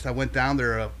it was just I went down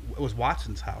there. It was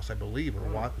Watson's house, I believe,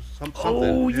 or something.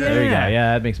 Oh, yeah. There you go.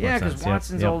 Yeah, that makes more Yeah, sense. because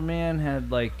Watson's old man had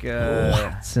like.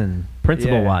 Watson,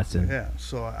 Principal Yeah. Watson. Yeah,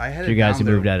 so I had You guys who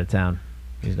down moved there. out of town.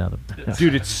 He's not the.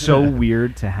 Dude, it's so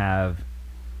weird to have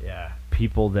Yeah.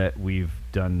 people that we've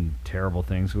done terrible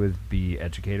things with be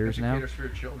educators now. Educators for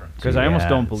your children. Because I almost Yeah,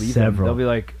 don't believe them. several. Thwill be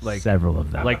like Several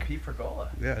of them. like- Pete Fergola.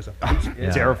 Yeah, it's a Yeah.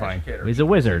 terrifying. Educator. He's a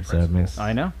wizard, so it makes.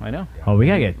 I know. Oh, we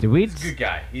gotta get. Do we? He's a good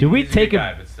guy. Do we He's take a good a-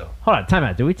 guy, but still. Hold on, time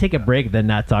out. Do we take a break then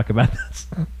not talk about this?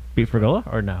 Pete Fergola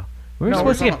or no? We were No,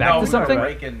 supposed to we're get back talking- to no,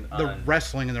 something. the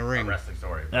wrestling in the A ring. wrestling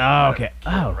story. Oh, okay.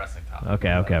 Oh. Wrestling topic.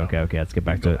 Okay. Let's get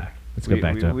back can to go it. back. Let's get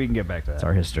back to it. We can get back to It's that.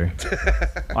 our history.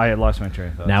 I had lost my train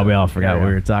of thought. Now so we all forgot carry what we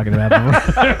on. were talking about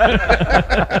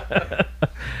before.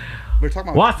 We're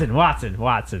talking about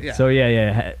Watson. Yeah. So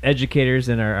yeah. Educators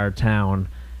in our town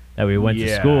that we went to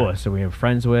Yeah. school with, so we have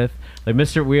friends with. Like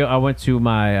I went to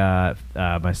my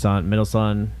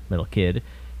middle kid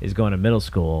is going to middle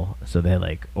school, so they had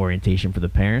like orientation for the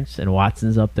parents, and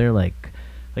Watson's up there like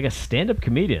a stand-up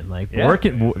comedian, like Yeah.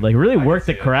 really worked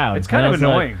the see it. crowd. It's kind And of I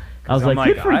was annoying. I was 'cause I'm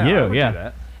like, good for I you, would do yeah.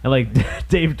 that. And like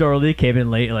Dave Dorley came in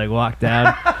late and like walked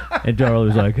down, and Dorley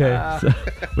was like, "Hey, so,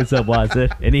 what's up, Watson?"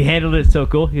 And he handled it so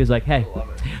cool. He was like, "Hey,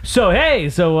 so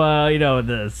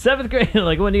the 7th grade,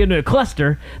 like when you go to a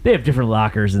cluster, they have different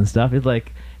lockers and stuff." It's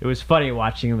like it was funny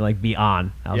watching him like be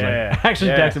on. I was Yeah, like, I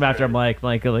actually yeah. texted him after. I'm like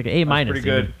A minus. pretty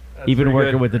good. Even pretty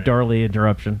working good. with the Dorley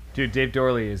interruption. Dude, Dave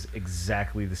Dorley is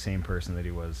exactly the same person that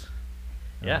he was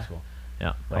in high school.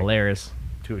 Yeah, Like- hilarious.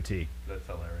 To a T. That's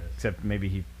hilarious. Except maybe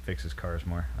he fixes cars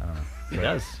more. I don't know.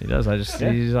 He does. I just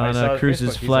Yeah, he's I on saw his Cruz's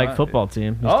Facebook. He's flag on it. football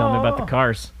team. He's telling me about the Oh.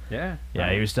 cars. Yeah.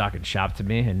 Yeah, he was talking shop to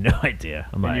me. I had no idea.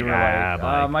 I'm And like, you were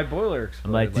like, my boiler exploded.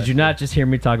 I'm like, did last you year." not just hear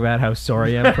me talk about how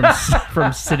sorry I am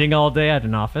from sitting all day at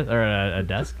an office or a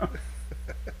desk?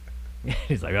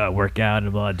 He's like, oh, I work out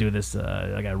and blah, I do this.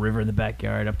 I got a river in the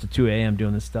backyard up to 2 a.m.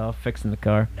 doing this stuff, fixing the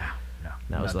car. No.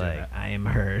 And I I'm was not doing like, that. I am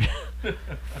hurt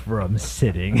from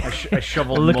sitting, I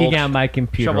shoveled looking mulch, at my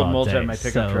computer shoveled all mulch day. at my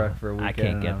pickup so truck for a weekend. I can't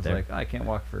and get I was there. like, I can't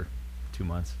walk for 2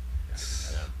 months.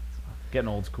 Getting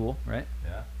old's cool, right?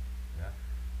 Yeah.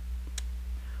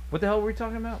 What the hell were we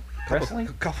talking about? Wrestling?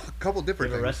 Couple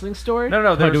different a things. wrestling story? No.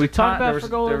 Oh, There was do we a talk time- about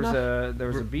Fergola there was enough? there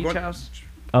was a We're beach going- house,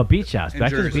 Oh, beach house. in Back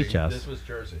to the Jersey. beach house. This was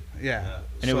Jersey. Yeah.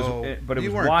 and So, but it you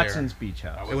was weren't Watson's there. beach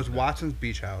house. It was Watson's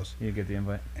beach house, You get the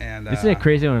invite. and Isn't it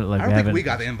crazy when like I don't think haven't- we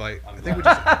got the invite.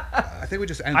 I think we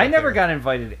just ended I up never there. got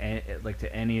invited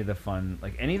to any of the fun,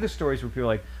 like any of the stories where people are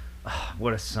like, oh,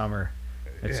 what a summer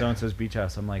at Yeah. so and so's beach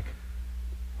house. I'm like,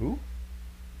 who?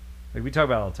 Like we talk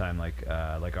about it all the time, like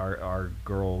our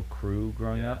girl crew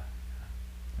growing Yeah. up.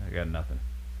 I got nothing.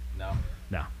 No.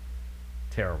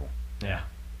 Terrible. Yeah.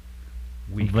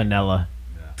 Weak. Vanilla.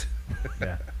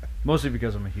 Yeah. Mostly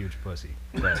because I'm a huge pussy.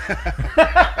 But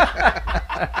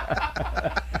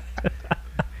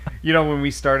you know, when we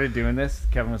started doing this,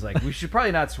 Kevin was like, we should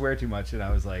probably not swear too much, and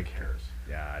I was like,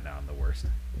 yeah, I know I'm the worst.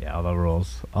 Yeah, all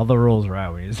the rules were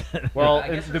out when you said Well, I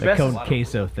guess the there's the best. a cone lot of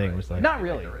queso rules, thing right? was like, Not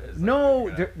really. There is, like, No,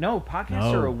 there- no.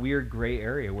 Podcasts No. are a weird gray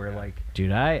area where like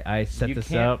dude, I set you this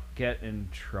can't up get in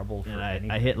trouble for and anything.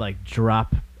 I hit like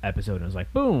drop episode and it was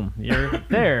like, boom, you're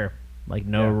there. Like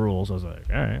no Yeah. rules. I was like,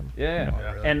 all right. Yeah,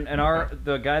 Oh, really? and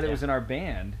the guy that was in our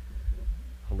band,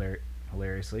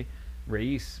 hilariously,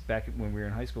 Reyes, back when we were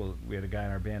in high school, we had a guy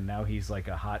in our band. Now he's like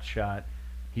a hot shot.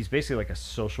 He's basically like a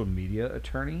social media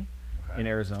attorney in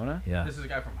Arizona. Yeah. This is a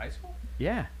guy from high school?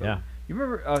 Yeah, Yeah. You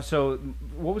remember? So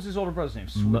what was his older brother's name?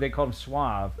 They called him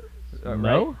Suave. Mo?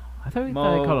 Right? I thought they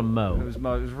called him Mo. It was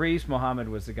Mo. It was Reyes Mohammed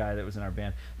was the guy that was in our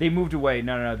band. They moved away.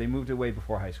 No. They moved away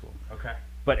before high school. Okay.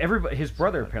 But everybody, his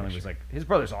brother apparently was like, his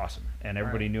brother's awesome, and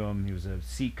everybody knew him. He was a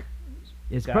Sikh.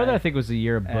 His guy. brother, I think, was a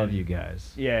year above And- you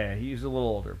guys. Yeah, he was a little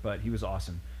older, but he was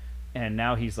awesome. And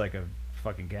now he's like a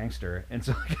fucking gangster. And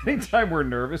so anytime we're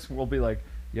nervous, we'll be like,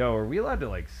 "Yo, are we allowed to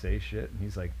like say shit?" And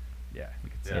he's like, "Yeah, you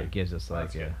can say Yeah, it." it gives us Well, like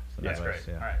that's good. some That's advice,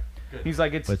 great. yeah. All right. Good. He's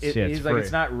like, it's But, yeah, it's he's like, free.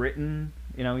 it's not written.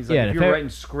 You know, he's like, Yeah, if if you were there- writing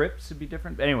scripts, it'd be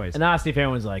different. But anyways, And honestly, if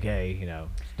everyone's like, hey, don't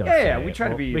Yeah, say yeah, it. we try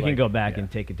to be, We can like- go back yeah.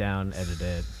 and take it down, edit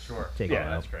it. Sure. Take Yeah, it out.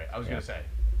 that's great. I was Yeah. going to say,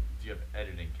 do you have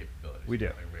editing capabilities? We do.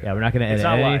 Yeah, we're not going to edit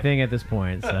not live. anything at this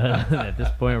point. So at this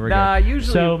point, we're Nah, good.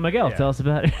 usually- So Miguel, yeah. tell us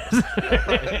about it.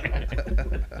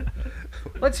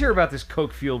 Let's hear about this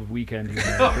coke-fueled weekend you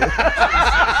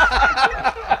had.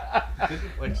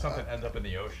 Didn't like something end up in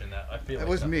the ocean? That I feel It like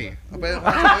was something- me. But we're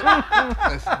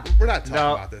not talking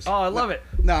No. about this. Oh, I love it.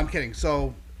 No, I'm kidding.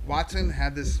 So Watson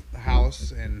had this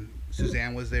house, and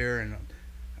Suzanne was there, and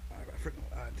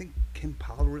I think Kim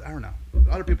Pollard. I don't know.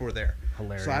 Other people were there.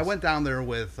 Hilarious. So I went down there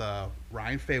with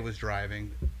Ryan Fay was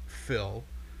driving, Phil,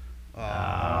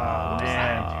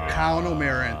 Man. Colin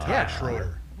O'Mara, and Todd Yeah.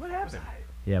 Schroeder. What happened?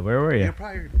 Yeah, where were you? You're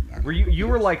probably. Were you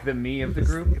were like the me of the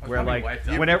group, where Probably like wiped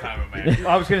out whenever the time of my-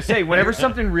 I was gonna say whenever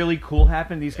something really cool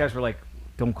happened, these guys were like,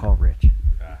 "Don't call Rich."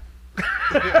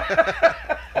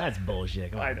 That's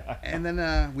bullshit. Come on. And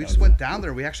then we just went down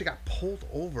there. We actually got pulled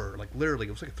over. Like literally,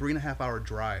 it was like a 3.5 hour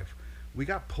drive. We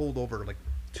got pulled over like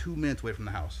 2 minutes away from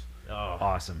the house. Oh,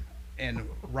 awesome. And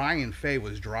Ryan Fay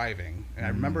was driving, and I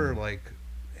remember like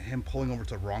him pulling over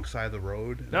to the wrong side of the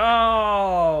road.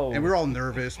 No. And we were all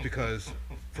nervous because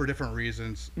for different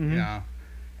reasons, you know.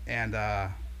 And I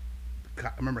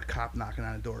remember a cop knocking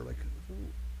on the door, like,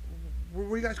 "Where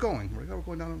are you guys going?" We're like, "Oh,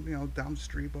 we're going down, down the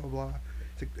street, blah blah blah."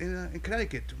 It's like, in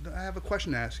Connecticut, I have a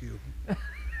question to ask you.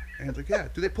 And it's like, "Yeah,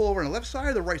 do they pull over on the left side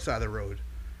or the right side of the road?"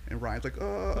 And Ryan's like,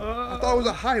 I thought it was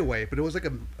a highway, but it was like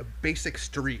a basic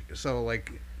street. So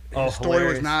like, his story was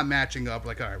hilarious. not matching up.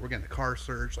 Like, all right, we're getting the car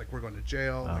searched, like we're going to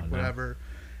jail, like no. whatever.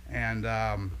 And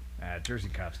Jersey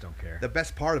cops don't care. the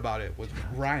best part about it was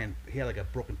Ryan. He had like a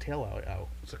broken tail out.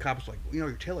 So the cop was like,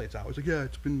 "Your tail light's out." He's like, "Yeah,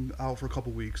 it's been out for a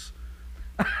couple weeks."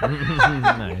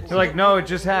 Nice. They're like, "No, it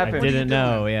just I happened." didn't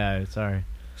know. Yeah, sorry.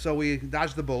 So we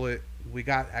dodged the bullet. We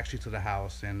got actually to the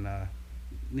house, and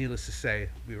needless to say,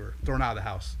 we were thrown out of the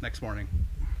house next morning.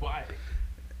 Why?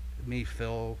 Me,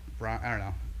 Phil, Brian, I don't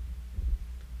know.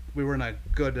 We were in a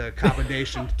good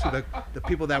combination to the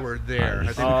people that were there. I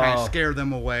think we kind of scared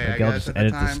them away, I Miguel guess, just at the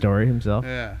edits the time. story himself.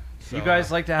 Yeah. So, You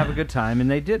guys like to have a good time, and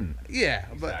they didn't. Yeah,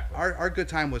 but Exactly. our good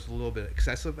time was a little bit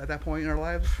excessive at that point in our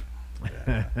lives.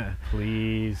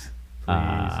 Please. All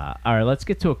right, let's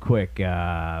get to a quick.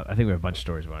 I think we have a bunch of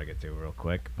stories we want to get to real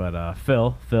quick. But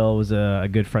Phil was a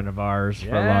good friend of ours for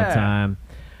a long Yeah. time.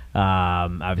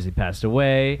 Obviously passed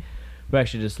away. We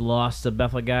actually just lost a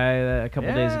Bethel guy a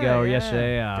couple days ago or yeah.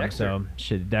 yesterday. Dexter.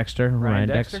 Dexter, Ryan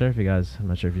Dexter? Dexter. If you guys, I'm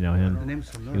not sure if you know The him. name's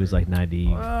familiar. He was like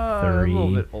 93. A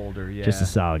little bit older, yeah. Just a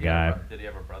solid guy. Did he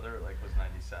have a brother? Like was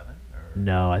 97? Or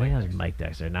No, I think that was Dexter? Mike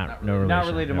Dexter. Not Not no related. relation. Not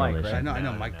related to no Mike, relation. right? I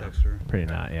know No, Mike no. Dexter. Pretty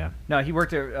not, yeah. No, he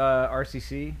worked at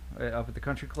RCC up at the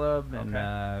country club, and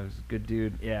Okay. was a good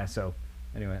dude. Yeah. So,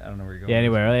 anyway, I don't know where you're going. Yeah.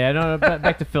 Anyway, yeah, no,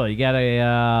 back to Phil. You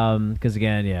gotta, because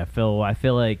again, yeah, Phil. I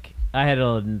feel like I had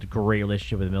a great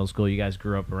relationship with middle school. You guys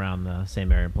grew up around the same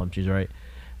area in Plum Trees, right?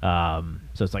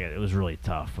 So it's like it was really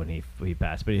tough when he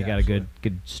passed. But you Yeah, got a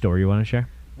good story you want to share?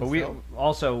 But we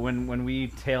also when we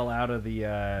tail out of the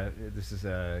this is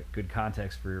a good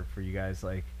context for you guys,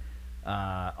 like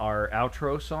our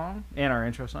outro song and our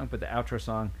intro song, but the outro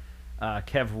song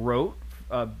Kev wrote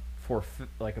about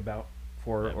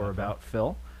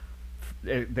Phil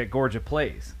that Gorgia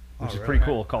plays, which Oh, is really? pretty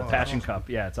cool, called Oh, Passion awesome. Cup.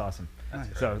 Yeah, it's awesome. Nice.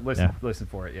 So listen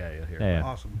for it. Yeah, you'll hear it. Yeah.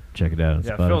 Awesome. Check it out. On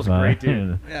Yeah, Spotify. Phil's a great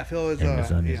dude. Yeah, Phil is.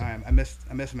 Amazon. I miss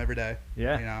him every day.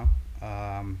 Yeah. You know,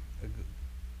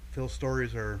 Phil's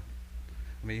stories are.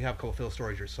 I mean, you have a couple Phil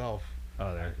stories yourself.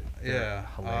 Oh, they're Yeah.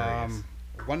 hilarious.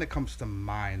 One that comes to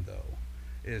mind though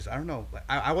is I don't know.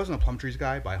 I wasn't a Plum Trees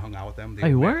guy, but I hung out with them. Oh,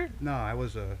 you weren't? No, I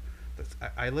was a.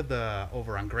 I lived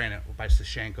over on Granite by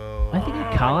Sashenko. I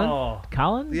think Colin.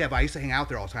 Colin. Yeah, but I used to hang out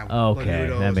there all the time. With Okay,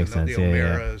 Lanudos that makes and sense. The Yeah, yeah.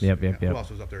 O'Mearas. Yep, You yep, know, yep. Who else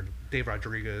was up there? Dave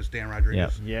Rodriguez, Dan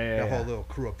Rodriguez. Yeah. That whole little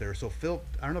crew up there. So Phil,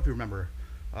 I don't know if you remember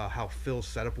how Phil's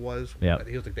setup was. Yep.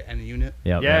 He was like the end unit.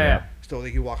 Yep, Yeah. So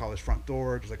like you walk out his front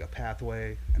door, there's like a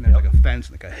pathway, and there's like a fence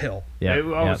and like a hill. Yeah. It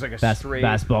was like a straight-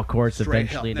 basketball courts straight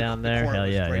eventually hill. down The there. corner Hell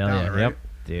was yeah, straight hell down, yeah. right? Yep,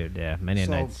 dude. Yeah, many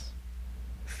So- nights.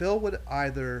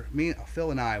 Phil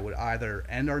and I would either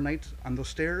end our nights on those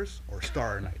stairs or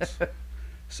start our nights.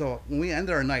 So when we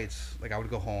ended our nights, like I would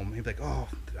go home, he'd be like, "Oh,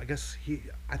 I guess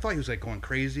I thought he was like going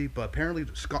crazy, but apparently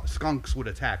skunks would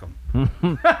attack him."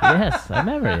 Yes, I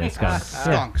remember it. Skunks. Yeah.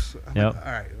 Skunks. I'm Yep. like,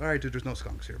 all right, dude. There's no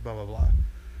skunks here. Blah blah blah.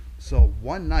 So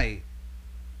one night,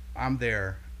 I'm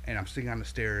there and I'm sitting on the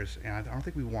stairs, and I don't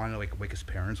think we want to like wake his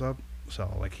parents up. So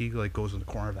like he like goes in the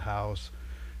corner of the house,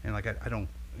 and like I don't,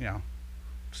 you know,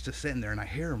 just sitting there, and I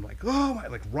hear him like, oh my,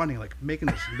 like running, like making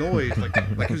this noise, like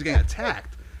he was getting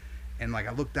attacked. And like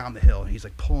I look down the hill, and he's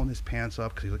like pulling his pants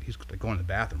up because he's like going to the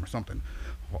bathroom or something.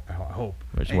 I hope.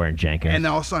 We're just wearing Jenkins. And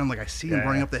then all of a sudden, like I see him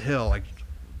running up the hill, like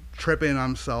tripping on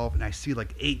himself, and I see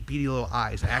like 8 beady little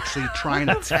eyes actually trying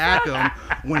to attack him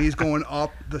when he's going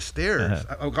up the stairs,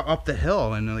 up the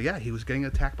hill. And yeah, he was getting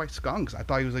attacked by skunks. I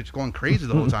thought he was like going crazy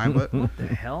the whole time, but What the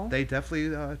hell? they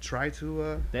definitely tried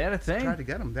to. They had a thing. Tried to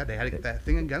get him. They had that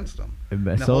thing against him. And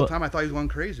the So- whole time I thought he was going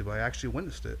crazy, but I actually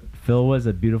witnessed it. Phil was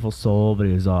a beautiful soul, but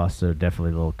he was also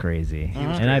definitely a little crazy.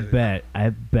 was And crazy.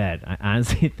 I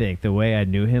honestly think the way I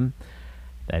knew him,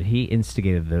 that he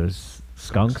instigated those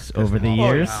skunks over the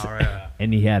years,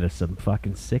 and he had some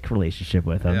fucking sick relationship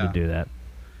with them to do that.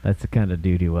 That's the kind of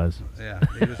dude he was. Yeah,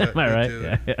 he was Am I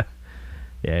right?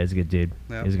 Yeah, he's a good dude.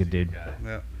 Yeah. He's a good dude.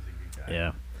 Yeah.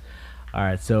 Yeah. All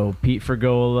right, so Pete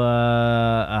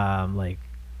Fergola, like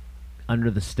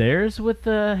under the stairs with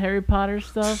the Harry Potter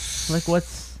stuff. Like,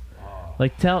 what's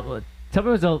like? Tell me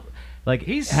what's like.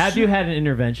 Have you had an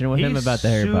intervention with him about the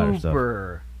Harry Potter stuff?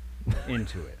 Super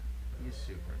into it. He's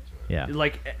super into it. Yeah.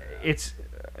 Like it's,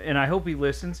 and I hope he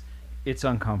listens. It's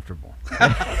uncomfortable.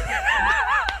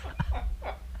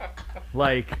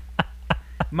 Like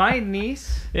my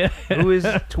niece, who is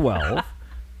 12,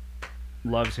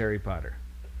 loves Harry Potter.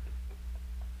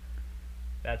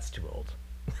 That's too old.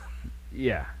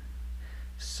 Yeah.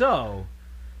 So,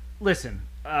 listen.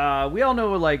 We all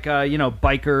know, like,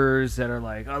 bikers that are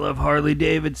like, I love Harley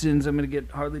Davidsons. I'm gonna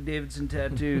get Harley Davidson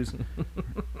tattoos.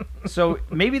 So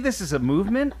maybe this is a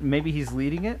movement. Maybe he's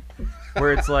leading it,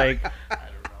 where it's like,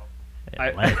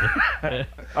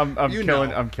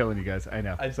 I'm killing you guys. I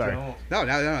know. Sorry. No,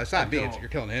 it's not me. You're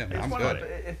killing him. I'm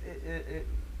good.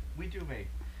 We do make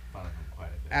fun of him quite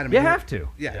a bit. Adam, You have to.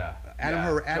 Yeah.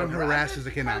 Adam harasses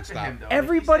the kid nonstop.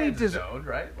 Everybody does.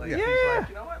 Right? Like, Yeah. He's like,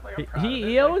 you know what? Like, I'm proud of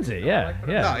He it. owns it. Yeah. Like,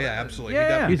 Yeah. No, yeah, absolutely.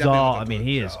 Yeah. He's all. I mean,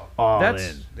 he is all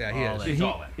That's- in. Yeah, he is. He's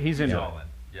all in. He's into all it. in.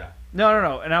 Yeah.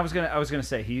 No. And I was gonna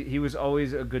say he was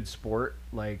always a good sport.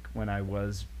 Like when I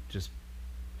was just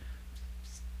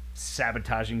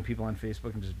sabotaging people on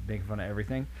Facebook and just making fun of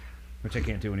everything, which I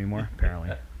can't do anymore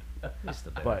apparently.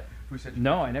 But Who said you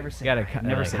no, I never say. You gotta I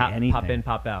never say anything. pop in,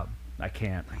 pop out. I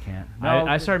can't. No,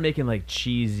 I started making like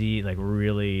cheesy, like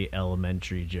really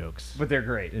elementary jokes, but they're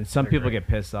great. and some They're people great. get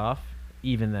pissed off,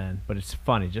 even then. But it's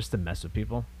funny just to mess with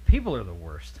people. People are the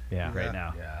worst. Yeah. Right Yeah.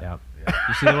 now. Yeah. Yeah.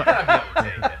 You see what? You gotta be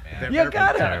able to take it, man. You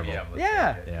gotta. gotta be able to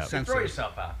Yeah. take it. Yeah. You throw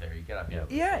yourself out there. You gotta be able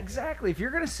to Yeah, take it. exactly. If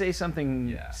you're gonna say something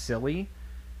Yeah. silly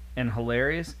and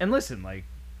hilarious, and listen, like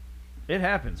it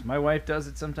happens. My wife does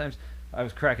it sometimes. I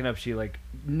was cracking up. She like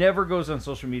never goes on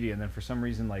social media, and then for some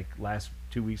reason, like last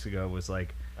 2 weeks ago, was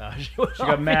like she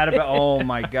got mad about. Oh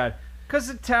my god. Because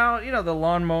the town, the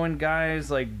lawn mowing guys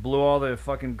like blew all the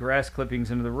fucking grass clippings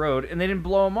into the road, and they didn't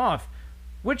blow them off,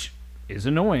 which is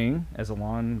annoying as a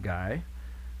lawn guy.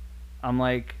 I'm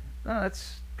like, oh,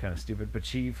 that's kind of stupid. But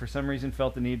she, for some reason,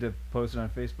 felt the need to post it on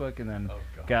Facebook, and then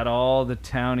got all the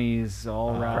townies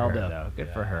all riled up.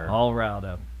 Good for her. All riled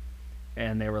up.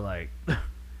 And they were like,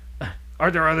 are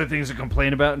there other things to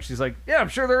complain about? And she's like, yeah, I'm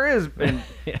sure there is. And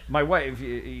my wife,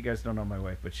 you guys don't know my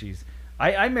wife, but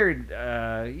I married,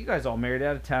 you guys all married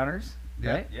out of towners,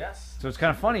 right? Yes. So it's kind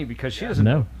of funny because she doesn't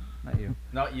No. Not you.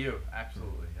 Not you.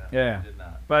 Absolutely. Yeah. You did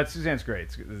not. But Suzanne's great.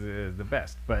 It's the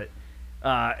best. But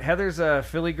Heather's a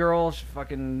Philly girl. She's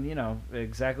fucking,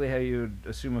 exactly how you would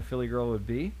assume a Philly girl would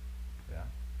be. Yeah.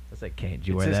 That's like Kane. Did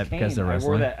you It wear says that because Kane. of I wrestling?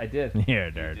 wore that. I did. Yeah,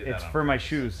 nerd. did It's that on for my purpose,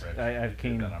 shoes. Rich. I have You did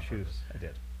Kane that on shoes. purpose. I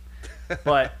did.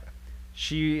 But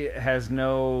she has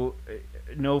no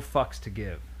fucks to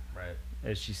give, Right.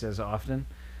 as she says often.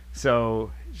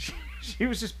 So she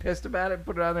was just pissed about it,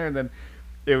 put it on there, and then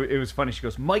it was funny. She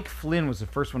goes, Mike Flynn was the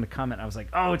first one to comment. I was like,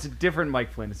 oh, it's a different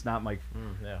Mike Flynn. It's not Mike.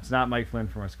 Yeah. It's not Mike Flynn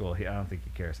from our school. I don't think he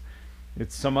cares.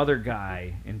 It's some other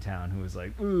guy in town who was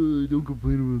like, "Ooh, don't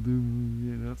complain about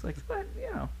them." It's like, what?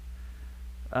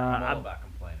 I'm all about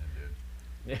complaining,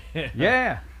 dude.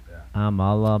 Yeah. I'm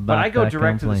all about. But I go that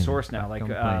direct to the complaint. source now.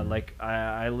 Complaint. Like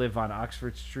I live on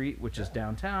Oxford Street, which is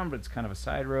downtown, but it's kind of a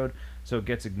side road, so it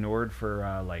gets ignored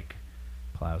for like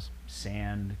plows.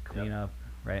 sand cleanup,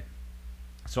 right?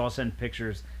 So I'll send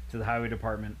pictures to the highway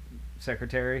department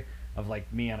secretary of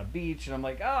like me on a beach, and I'm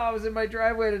like, oh, I was in my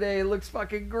driveway today. It looks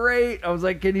fucking great. I was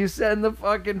like, can you send the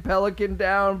fucking Pelican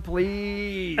down,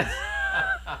 please?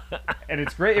 And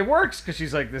it's great. It works because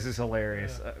she's like, this is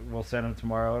hilarious. We'll send them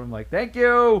tomorrow. And I'm like, thank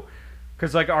you.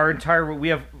 Because like our road's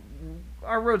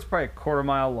probably a quarter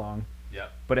mile long.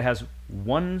 Yep. But it has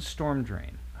one storm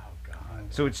drain. Oh God.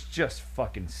 So it's just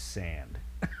fucking sand.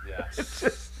 Yeah.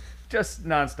 It's just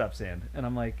nonstop sand. And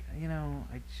I'm like,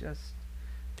 I just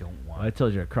don't want I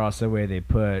told you across the way they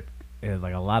put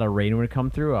like a lot of rain would come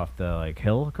through off the like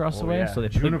hill across the way. yeah. So they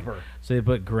Juniper.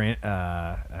 put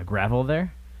gravel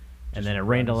there, and then it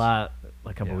rained a runs. lot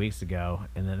a couple Yeah. weeks ago,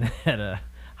 and then they had a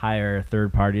hire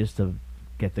third parties to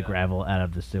get the gravel out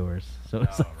of the sewers. So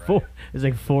it's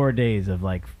like 4 days of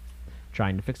like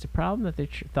trying to fix the problem that they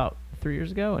thought 3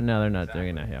 years ago, and now they're not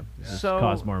doing it. Yeah, it just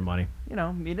costs more money.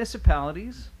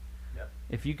 Municipalities.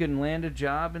 If you can land a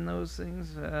job in those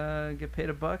things, get paid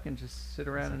 $1 and just sit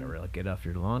around and really get off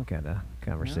your lawn kind of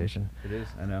conversation. It is.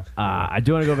 I know. I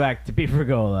do want to go back to Pete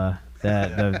Frigola.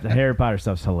 The Harry Potter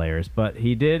stuff's hilarious, but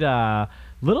he did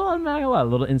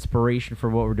little inspiration for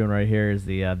what we're doing right here is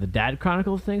the Dad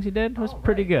Chronicles things he did was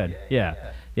pretty good. Yeah,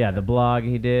 the blog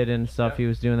he did and stuff. He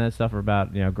was doing that stuff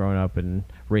about growing up and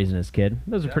raising his kid.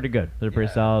 Those are pretty good. They're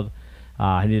pretty solid.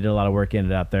 He did a lot of work in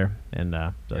it out there, and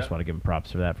so I just want to give him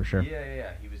props for that for sure.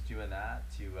 Yeah. He was doing that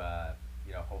to,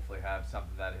 hopefully have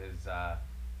something that his. I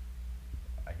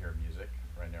hear music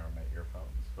right now in my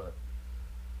earphones, but.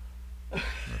 What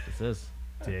this is,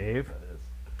 Dave? That is.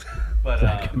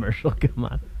 But commercial, come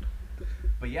on.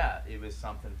 But yeah, it was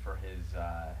something for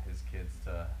his kids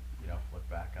to look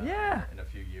back on in a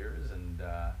few years, and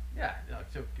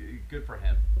so good for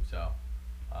him. So.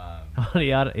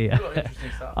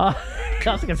 Interesting stuff.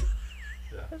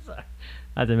 Sorry.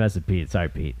 Not to mess with Pete. Sorry,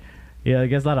 Pete. Yeah, he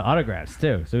gets a lot of autographs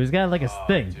too. So he's got like a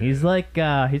thing. Dude. He's like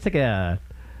a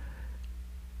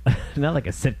not like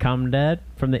a sitcom dad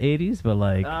from the '80s, but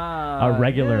like a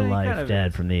regular life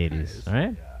dad from the '80s. All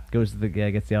right. Goes to the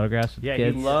gets the autographs with the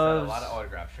kids. He loves a lot of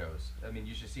autograph shows. I mean,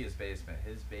 you should see his basement.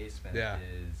 His basement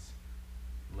is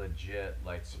legit,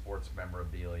 like sports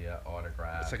memorabilia,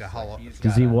 autographs. It's like a hollow.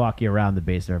 Does he walk you around the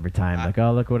basement every time? Like,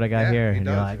 oh, look what I got here, and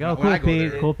you're like, oh, cool,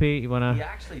 Pete, cool, Pete. You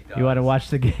wanna watch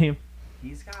the game?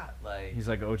 He's got he's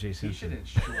like O.J. Simpson. He should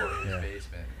insure his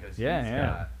basement because he's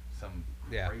got some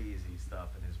crazy stuff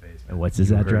in his basement. And what's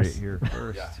his address? Here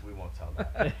first. Yeah, we won't tell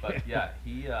that. But yeah,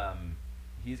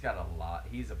 he's got a lot.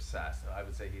 He's obsessed. I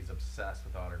would say he's obsessed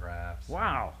with autographs.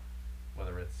 Wow.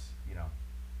 Whether it's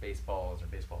baseballs or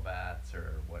baseball bats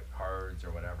or cards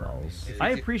or whatever. I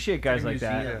appreciate guys like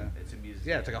that. It's a museum.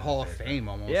 Yeah, it's like a Hall of Fame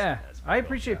almost. Yeah, I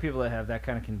appreciate people that have that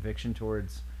kind of conviction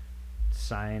towards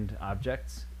signed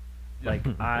objects. Like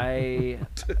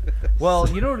well,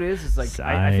 you know what it is? It's like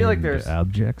I feel like there's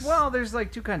objects. Well, there's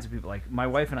like two kinds of people. Like my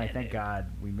wife and I, thank God,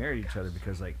 we married each other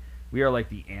because like we are like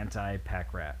the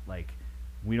anti-pack rat. Like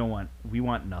we want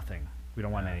nothing. We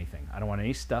don't want anything. I don't want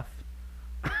any stuff.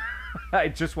 I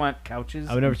just want couches.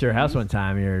 I went over to your house one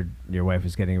time. Your wife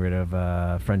was getting rid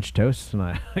of French toast,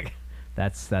 and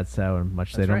that's how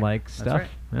much they don't like stuff.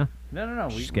 Yeah. No.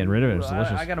 Just getting rid of it. It's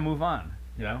delicious. I got to move on.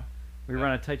 We were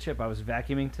on a tight ship. I was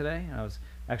vacuuming today. And I was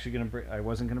actually I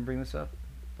wasn't gonna bring this up,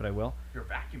 but I will. You're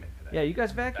vacuuming today. Yeah, you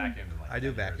guys vacuum. I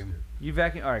do vacuum. You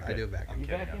vacuum. All right. I do vacuum. You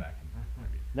vacuum?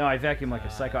 No, I vacuum like a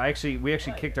psycho. We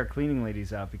actually kicked our cleaning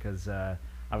ladies out because I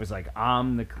was like,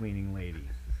 I'm the cleaning lady.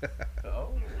 Oh,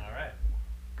 all right.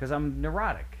 Because I'm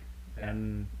neurotic,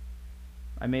 and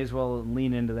I may as well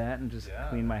lean into that and just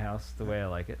clean my house the way I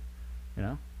like it,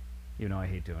 even though I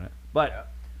hate doing it. But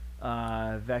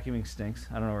vacuuming stinks.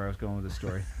 I don't know where I was going with this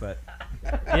story, but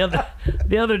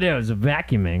the other day I was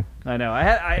vacuuming. I know. I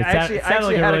actually had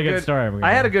a really good story.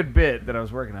 I had a good bit that I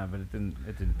was working on, but it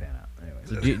didn't pan out. Anyway.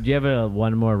 So do you have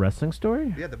one more wrestling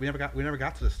story? Yeah, we never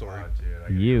got to the story.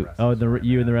 Oh, dude,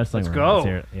 you in the wrestling. Let's room.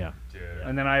 go. Yeah. Dude.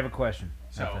 And then I have a question.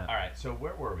 So all right. So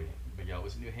where were we, Miguel?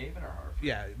 Was it New Haven or Hartford?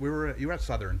 Yeah, you were at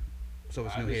Southern, so it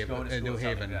was New Haven. New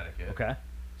Haven. Okay.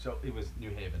 So it was New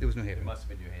Haven. It was New Haven. It must have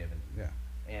been New Haven. Yeah.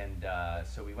 And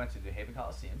so we went to New Haven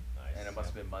Coliseum, and it must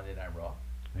have been Monday Night Raw.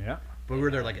 Yeah. But we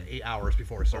were there like 8 hours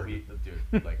before it started.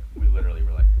 We literally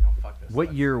were like, fuck this.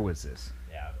 What year was this?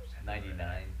 Yeah,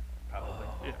 99, probably.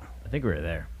 Yeah. I think we were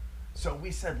there. So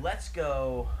we said, let's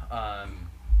go.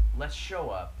 Let's show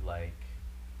up like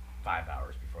 5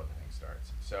 hours before the thing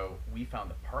starts. So we found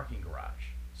the parking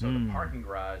garage. So the parking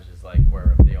garage is like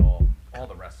where all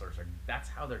the wrestlers are. That's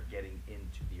how they're getting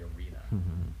into the arena,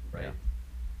 right? Yeah.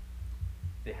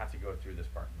 They have to go through this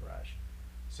parking garage.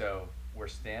 So we're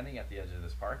standing at the edge of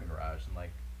this parking garage,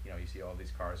 and you see all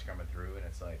these cars coming through, and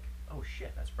it's like, oh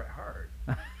shit, that's Bret Hart,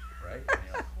 right? And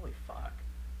you're like, holy fuck.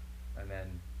 And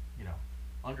then,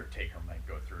 Undertaker might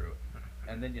go through,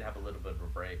 and then you have a little bit of a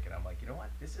break, and I'm like, you know what?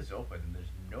 This is open, and there's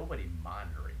nobody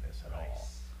monitoring this at all.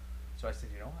 So I said,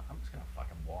 you know what? I'm just gonna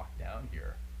fucking walk down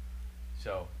here.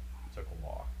 So took a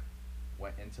walk,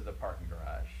 went into the parking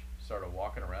garage, started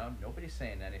walking around. Nobody's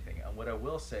saying anything. And what I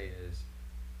will say is,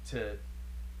 to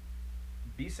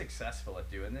be successful at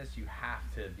doing this, you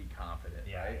have to be confident,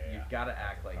 right? You've got to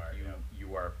act like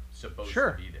you are supposed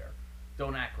to be there.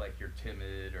 Don't act like you're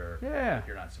timid or like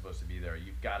you're not supposed to be there.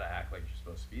 You've got to act like you're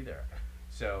supposed to be there.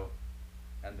 So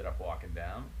ended up walking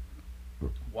down,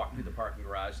 walked through the parking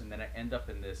garage, and then I end up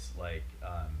in this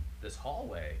this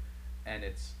hallway, and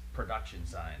it's production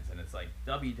signs, and it's like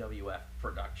WWF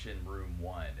Production Room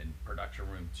 1 and Production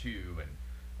Room 2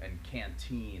 and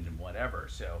Canteen and whatever.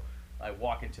 So I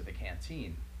walk into the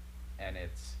canteen, and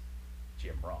it's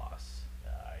Jim Ross,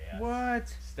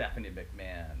 What? Stephanie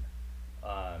McMahon,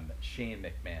 Shane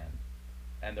McMahon,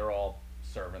 and they're all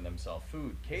serving themselves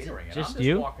food, catering. And Just I'm just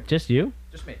you? walking, Just you?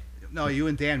 just me. No, you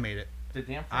and Dan made it. Did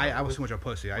Dan? I was too much of a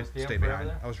pussy. I was Dan stayed forever behind.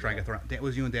 there? I was trying Yeah. to get thrown. It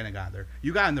was you and Dan that got there.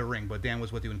 You got in the ring, but Dan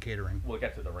was with you in catering. We'll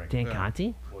get to the ring. Dan Yeah.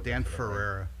 Conti? We'll get Dan to the ring.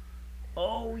 Ferreira.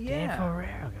 Oh yeah. Dan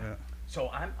Ferrero. Yeah. So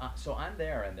I'm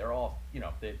there, and they're all,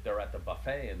 they're at the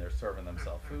buffet and they're serving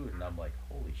themselves food, and I'm like,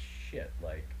 holy shit!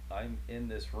 Like, I'm in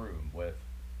this room with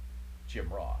Jim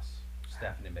Ross,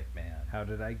 Stephanie McMahon. How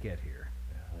did I get here?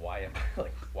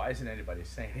 Why isn't anybody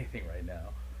saying anything right now?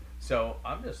 So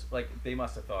I'm just like, they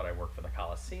must have thought I worked for the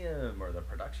Coliseum or the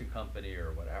production company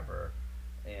or whatever,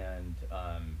 and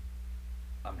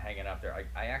I'm hanging out there.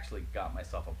 I actually got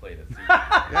myself a plate of ziti.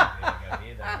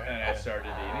 And I started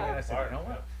eating, and I said, you know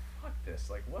what? Fuck this.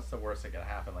 Like, what's the worst that could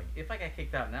happen? Like, if I get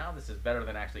kicked out now, this is better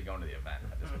than actually going to the event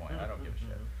at this point. I don't give a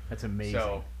shit. That's amazing.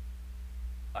 So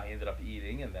I ended up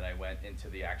eating, and then I went into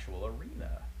the actual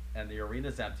arena. And the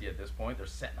arena's empty at this point. They're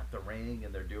setting up the ring,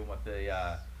 and they're doing what they,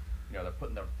 they're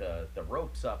putting the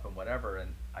ropes up and whatever.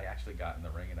 And I actually got in the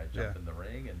ring, and I jumped in the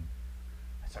ring, and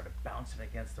I started bouncing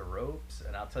against the ropes.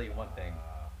 And I'll tell you one thing.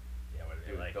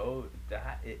 Dude,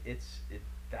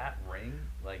 that ring,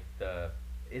 like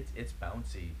it's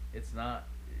bouncy. It's not.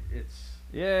 It's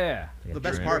yeah. The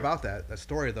best part about that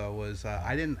story though was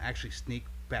I didn't actually sneak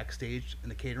backstage in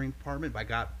the catering department, but I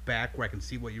got back where I can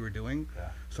see what you were doing. Yeah.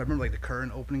 So I remember like the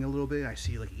curtain opening a little bit. And I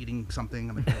see you like eating something.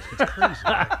 I'm like, oh, it's crazy.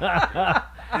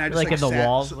 And I just, Like in the sat-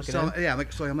 walls So, looking so in? yeah,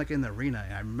 I'm like in the arena,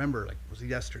 and I remember like it was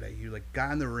yesterday. You like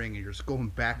got in the ring and you're just going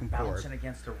back and forth. bouncing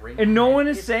against the ring. And no one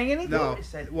is saying anything. No, They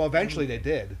said well, eventually they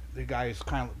did. The guys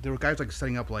there were guys like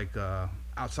setting up like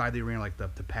outside the arena, like the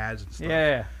pads and stuff.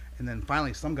 Yeah. And then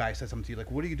finally, some guy said something to you,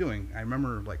 like, "What are you doing?" I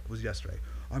remember, like, it was yesterday.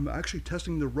 I'm actually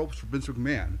testing the ropes for Vince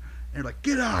McMahon. And you're like,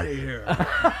 "Get out of here!"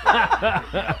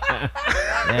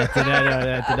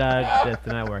 That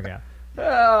did not work out.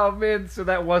 Oh man. So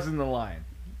that wasn't the line.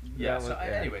 Yeah. That So was-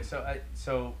 anyway,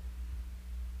 so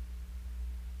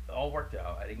it all worked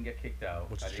out. I didn't get kicked out.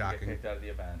 Which I is didn't shocking. get kicked out of the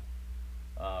event.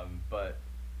 But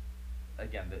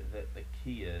again, the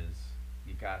key is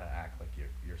you gotta act like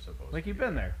you're supposed Like to. you've be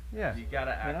been there. Yeah. You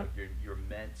gotta act know? like you're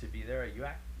meant to be there. If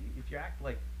you act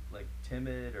like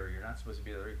timid or you're not supposed to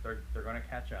be there, they're gonna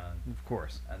catch on Of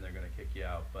course. and they're gonna kick you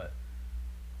out. But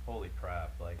holy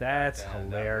crap! Like That's back then,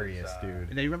 hilarious, that was, dude.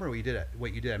 And then you remember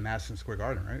what you did at Madison Square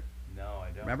Garden, right? No, I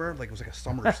don't. Remember, like it was like a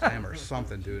summer slam or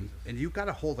something, dude. And you got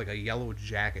to hold like a yellow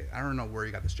jacket. I don't know where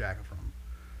you got this jacket from,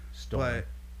 but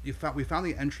we found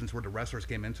the entrance where the wrestlers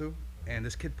came into, and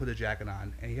this kid put a jacket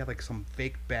on, and he had like some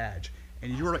fake badge,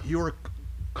 and you were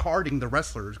carding the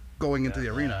wrestlers going into the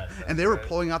arena, and they were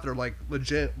pulling out their like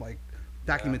legit like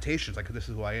documentations, like this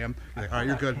is who I am. You're like, all right,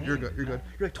 you're good, you're good, you're good.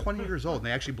 You're like 20 years old, and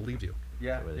they actually believed you.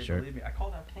 Yeah, With a they shirt. believe me. I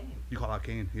called out Kane. You called out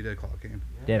Kane. You did call out Kane.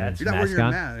 Yeah, That's- You're not wearing mask your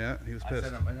on. mask. Yeah, he was I pissed.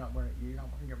 said, you're not wearing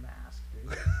your mask,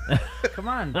 dude. Come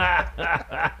on.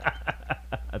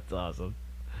 That's awesome.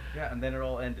 Yeah, and then it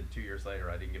all ended 2 years later.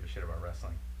 I didn't give a shit about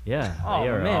wrestling. Yeah. Oh they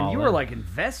were man, all you were in. like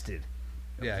invested.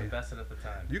 I Yeah, was invested at the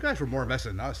time. You guys were more invested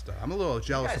than us, though. I'm a little You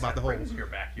jealous guys about had the whole. rings in your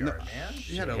backyard, man.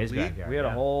 You had a His league. backyard, We had a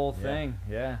yeah. whole Yeah. thing.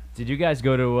 Yeah. Did you guys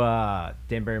go to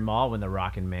Danbury Mall when The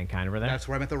Rock and Mankind were there? That's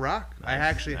where I met The Rock. I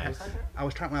actually, I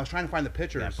was trying to find the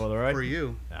pictures That Polaroid? for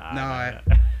you. Ah, No,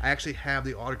 no. I actually have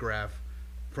the autograph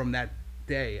from that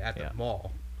day at the Yeah.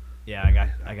 mall. Yeah, I got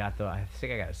I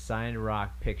think I got a signed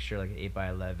Rock picture, like an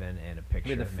 8x11, and a picture We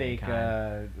had the of fake.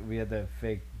 Mankind. We had the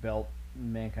fake belt,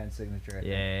 Mankind signature. I think.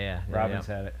 Yeah. Robbins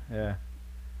had it. Yeah.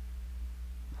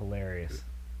 Hilarious.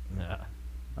 Yeah.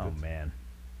 Oh man.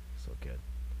 So good.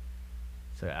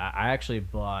 So I actually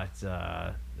bought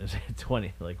there's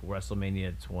 20 like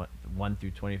WrestleMania 1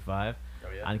 through 25 Oh,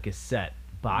 yeah? on cassette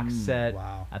box set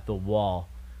wow. at the wall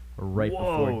right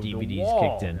Whoa, before the DVDs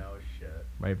wall. kicked in. No shit.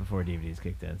 Right before DVDs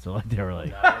kicked in. So like they were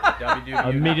like WDW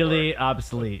immediately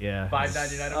obsolete. Yeah.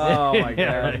 $5.99. Oh my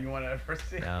Yeah. god. You want to ever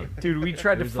see? Yeah. Dude, we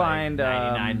tried It to was find. like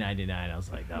 $99.99. I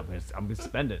was like, I'm gonna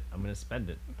spend it. I'm gonna spend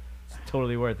it. It's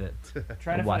totally worth it.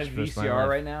 Trying to Watch find a first my VCR life.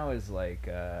 right now is like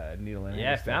needle in.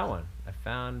 Yeah, I found one. I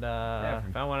found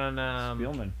one on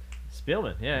Spielman.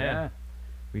 Spielman. Yeah.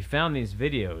 We found these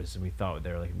videos and we thought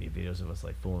they were like gonna be videos of us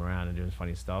like fooling around and doing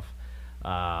funny stuff.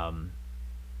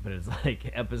 But it's like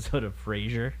an episode of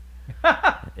Frasier,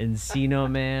 Encino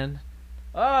Man.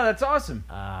 Oh, that's awesome.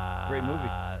 Great movie.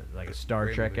 Like a Star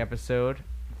Great Trek movie. episode.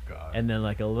 God. and then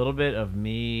like a little bit of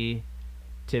me,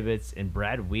 Tibbetts, and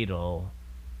Brad Weedle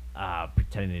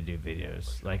pretending to do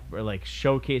videos, like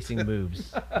showcasing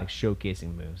moves,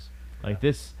 Like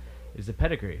this is a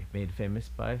pedigree made famous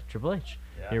by Triple H.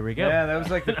 Yeah. Here we go. Yeah, that was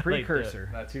like the precursor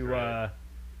That's to great.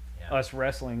 us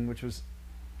wrestling, which was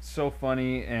so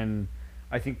funny, and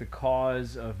I think the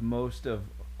cause of most of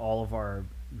all of our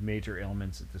major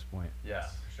ailments at this point.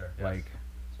 Yes, for sure. Yes. Like,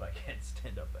 That's why I can't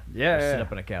stand up. Or yeah, sit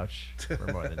up on a couch for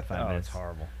more than 5 oh, minutes. it's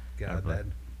horrible. Get out of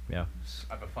bed. Yeah.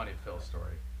 I have a funny Phil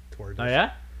story. Towards Oh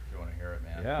yeah. If you want to hear it,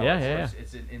 man. Yeah. Yeah.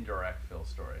 It's an indirect Phil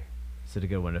story. Is it a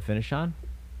good one to finish on?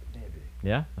 Maybe.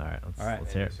 Yeah. All right. Let's All right.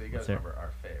 let's hear it. So you Let's guys hear it. remember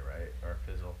our Faye, right? Our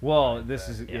Fizzle. Well, Ryan this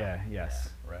Faye? is Yeah. yes.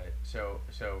 Yeah, right.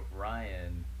 So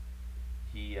Ryan,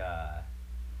 he had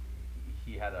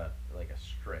a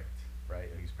strict, right?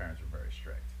 His parents were very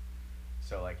strict.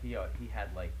 So like he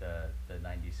had like the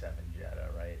 '97 Jetta,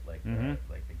 right? Like Mhm.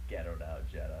 the ghettoed out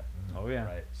Jetta. Oh yeah.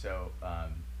 Right. So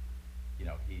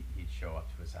he'd show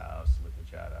up to his house with the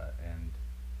Jetta, and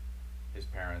his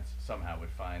parents somehow would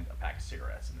find a pack of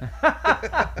cigarettes in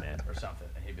there or something,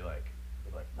 and he'd be like,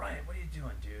 Ryan, what are you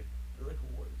doing, dude? They're like,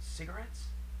 what, cigarettes?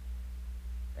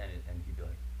 And he'd be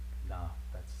like, nah,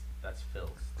 that's Phil's.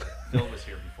 Phil was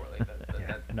here before, like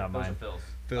that not those mine. are Phil's.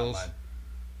 Phil's. Not mine.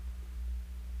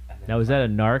 And then Now was that a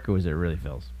narc or was it really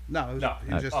Phil's? No, it was, No.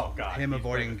 it was just Oh, God, him he's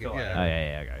avoiding. blaming Phil. Oh Yeah.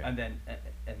 yeah. I got it.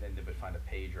 And then they would find a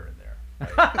pager in there.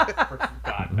 Right? For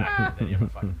God, back then you have a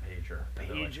fucking pager. And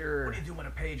they're like, Pager. what are you doing with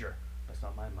a pager? That's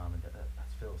not my mom and dad.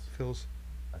 That's Phil's. Phil's.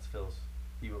 That's Phil's.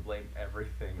 He would blame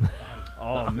everything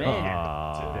Oh on man,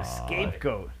 Aw. the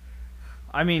scapegoat.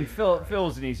 I mean,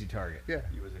 Phil's an easy target Yeah.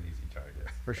 He was an easy target.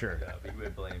 for sure. Yeah, he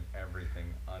would blame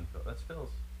everything on Phil. That's Phil's.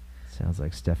 Sounds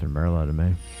like Stephen Merlo to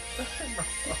me.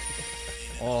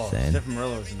 Oh, Saying. Stephen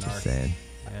Merlo's a Just narc. saying.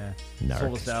 Yeah, Narc.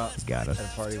 sold us out Got us. at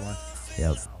a party once.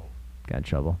 Yep. Got in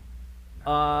trouble.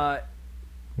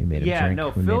 We made him Yeah, drink. no,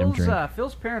 we made him drink.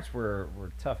 Phil's parents were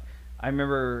tough. I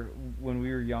remember when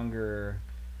we were younger,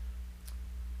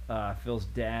 Phil's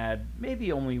dad,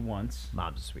 maybe only once,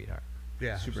 Mom's a sweetheart.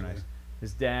 Yeah. super absolutely. nice.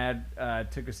 His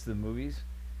dad took us to the movies,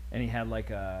 and he had like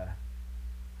I'm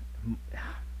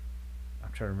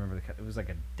trying to remember it was like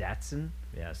a Datsun.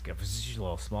 Yeah, it's got a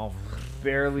little small.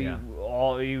 Barely Yeah.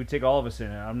 he would take all of us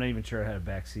in it. I'm not even sure it had a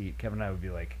back seat. Kevin and I would be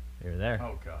like, You're there.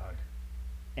 Oh God.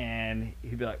 and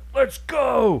he'd be like, "Let's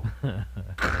go!"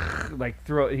 Like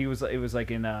it was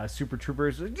like in Super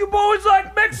Troopers. You boys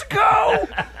like Mexico?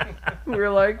 We were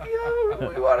like,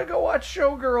 we want to go watch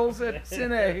Showgirls at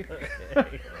Cine.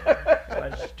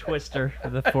 Watch Twister for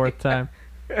the 4th time.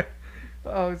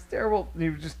 Oh, it's terrible. And he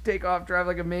would just take off, drive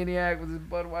like a maniac with his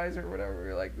Budweiser or whatever. We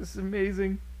were like, this is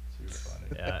amazing. Super funny.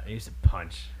 Yeah, he used to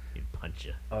punch. He'd punch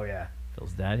you. Oh yeah.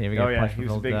 Phil's dad. You ever Oh, get yeah, punched he from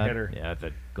was a Phil's big dad? hitter. Yeah,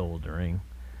 the gold ring.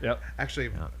 Yep. Actually,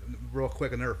 Yeah. real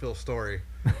quick, another Phil story.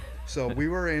 So we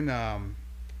were in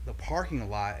the parking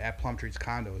lot at Plumtree's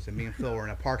condos, and me and Phil were in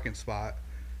a parking spot,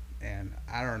 and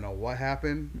I don't know what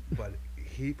happened, but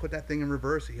he put that thing in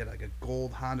reverse. He had like a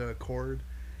gold Honda Accord,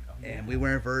 and we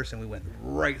went in reverse, and we went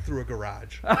right through a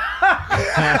garage. Like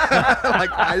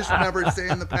I just remember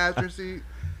sitting in the passenger seat.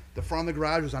 The front of the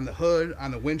garage was on the hood,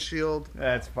 on the windshield.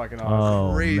 That's fucking awesome.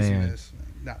 Oh, Craziness.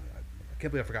 No, I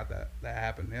can't believe I forgot that. That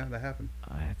happened. Yeah, that happened.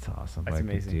 Oh, that's awesome. That's Like,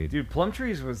 amazing. dude.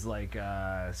 Plumtrees was like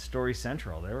Story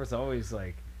Central. There was always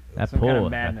like That some kind of pool,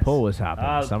 madness. that pool was hopping. in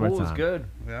The the summertime. pool was good.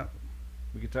 Yeah.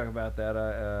 We could talk about that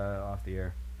off the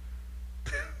air.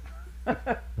 It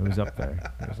was up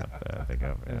there. It was up there. I think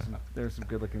over. Yeah. There's some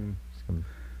good looking Some-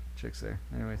 chicks there.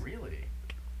 Anyways, Really?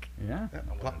 yeah. Yeah.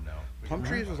 I want to know.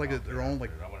 Plumtrees was like their own like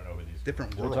I want to know who these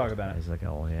different We'll world. talk about it. It's like,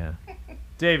 oh yeah,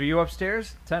 Dave, are you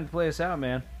upstairs? Time to play us out,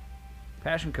 man.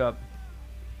 Passion Cup.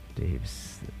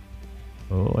 Dave's.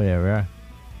 Oh yeah, we are.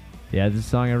 Yeah, this is a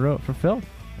song I wrote for Phil.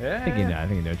 Yeah. I think you know. I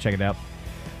think you know. Check it out.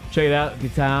 Check it out.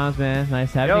 Good times, man.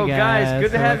 Nice having Yo, you guys. guys,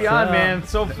 good to have you What's on, up? man. It's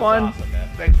so fun. Awesome, man.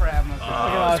 Thanks for having us. Look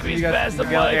at us. squeeze You guys, past the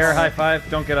you got mics. air high five.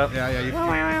 Don't get up. Yeah, yeah.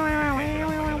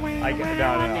 I get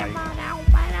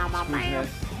no.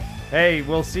 Hey,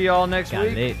 we'll see y'all next Got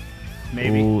week. Nate.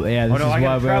 Maybe. Ooh, yeah, this Oh, no, is I why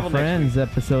gotta we're travel next friends.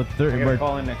 Episode I 30. gotta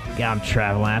call in next week. Yeah, I'm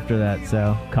traveling after that,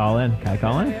 so call in. Can I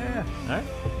call in? Yeah. All right.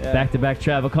 Yeah. Back-to-back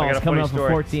travel I got calls a coming funny up for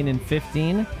story. 14 and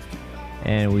 15.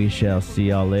 And we shall see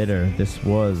y'all later. This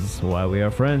was Why We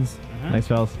Are Friends. Thanks,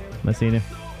 fellas. Nice seeing you.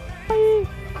 Bye.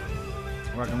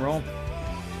 Rock and roll.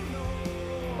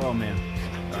 Oh man.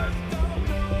 All right.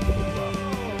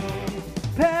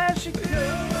 Passion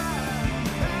Cup.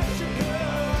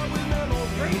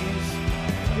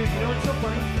 Dude, you know what's so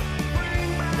funny?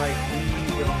 Like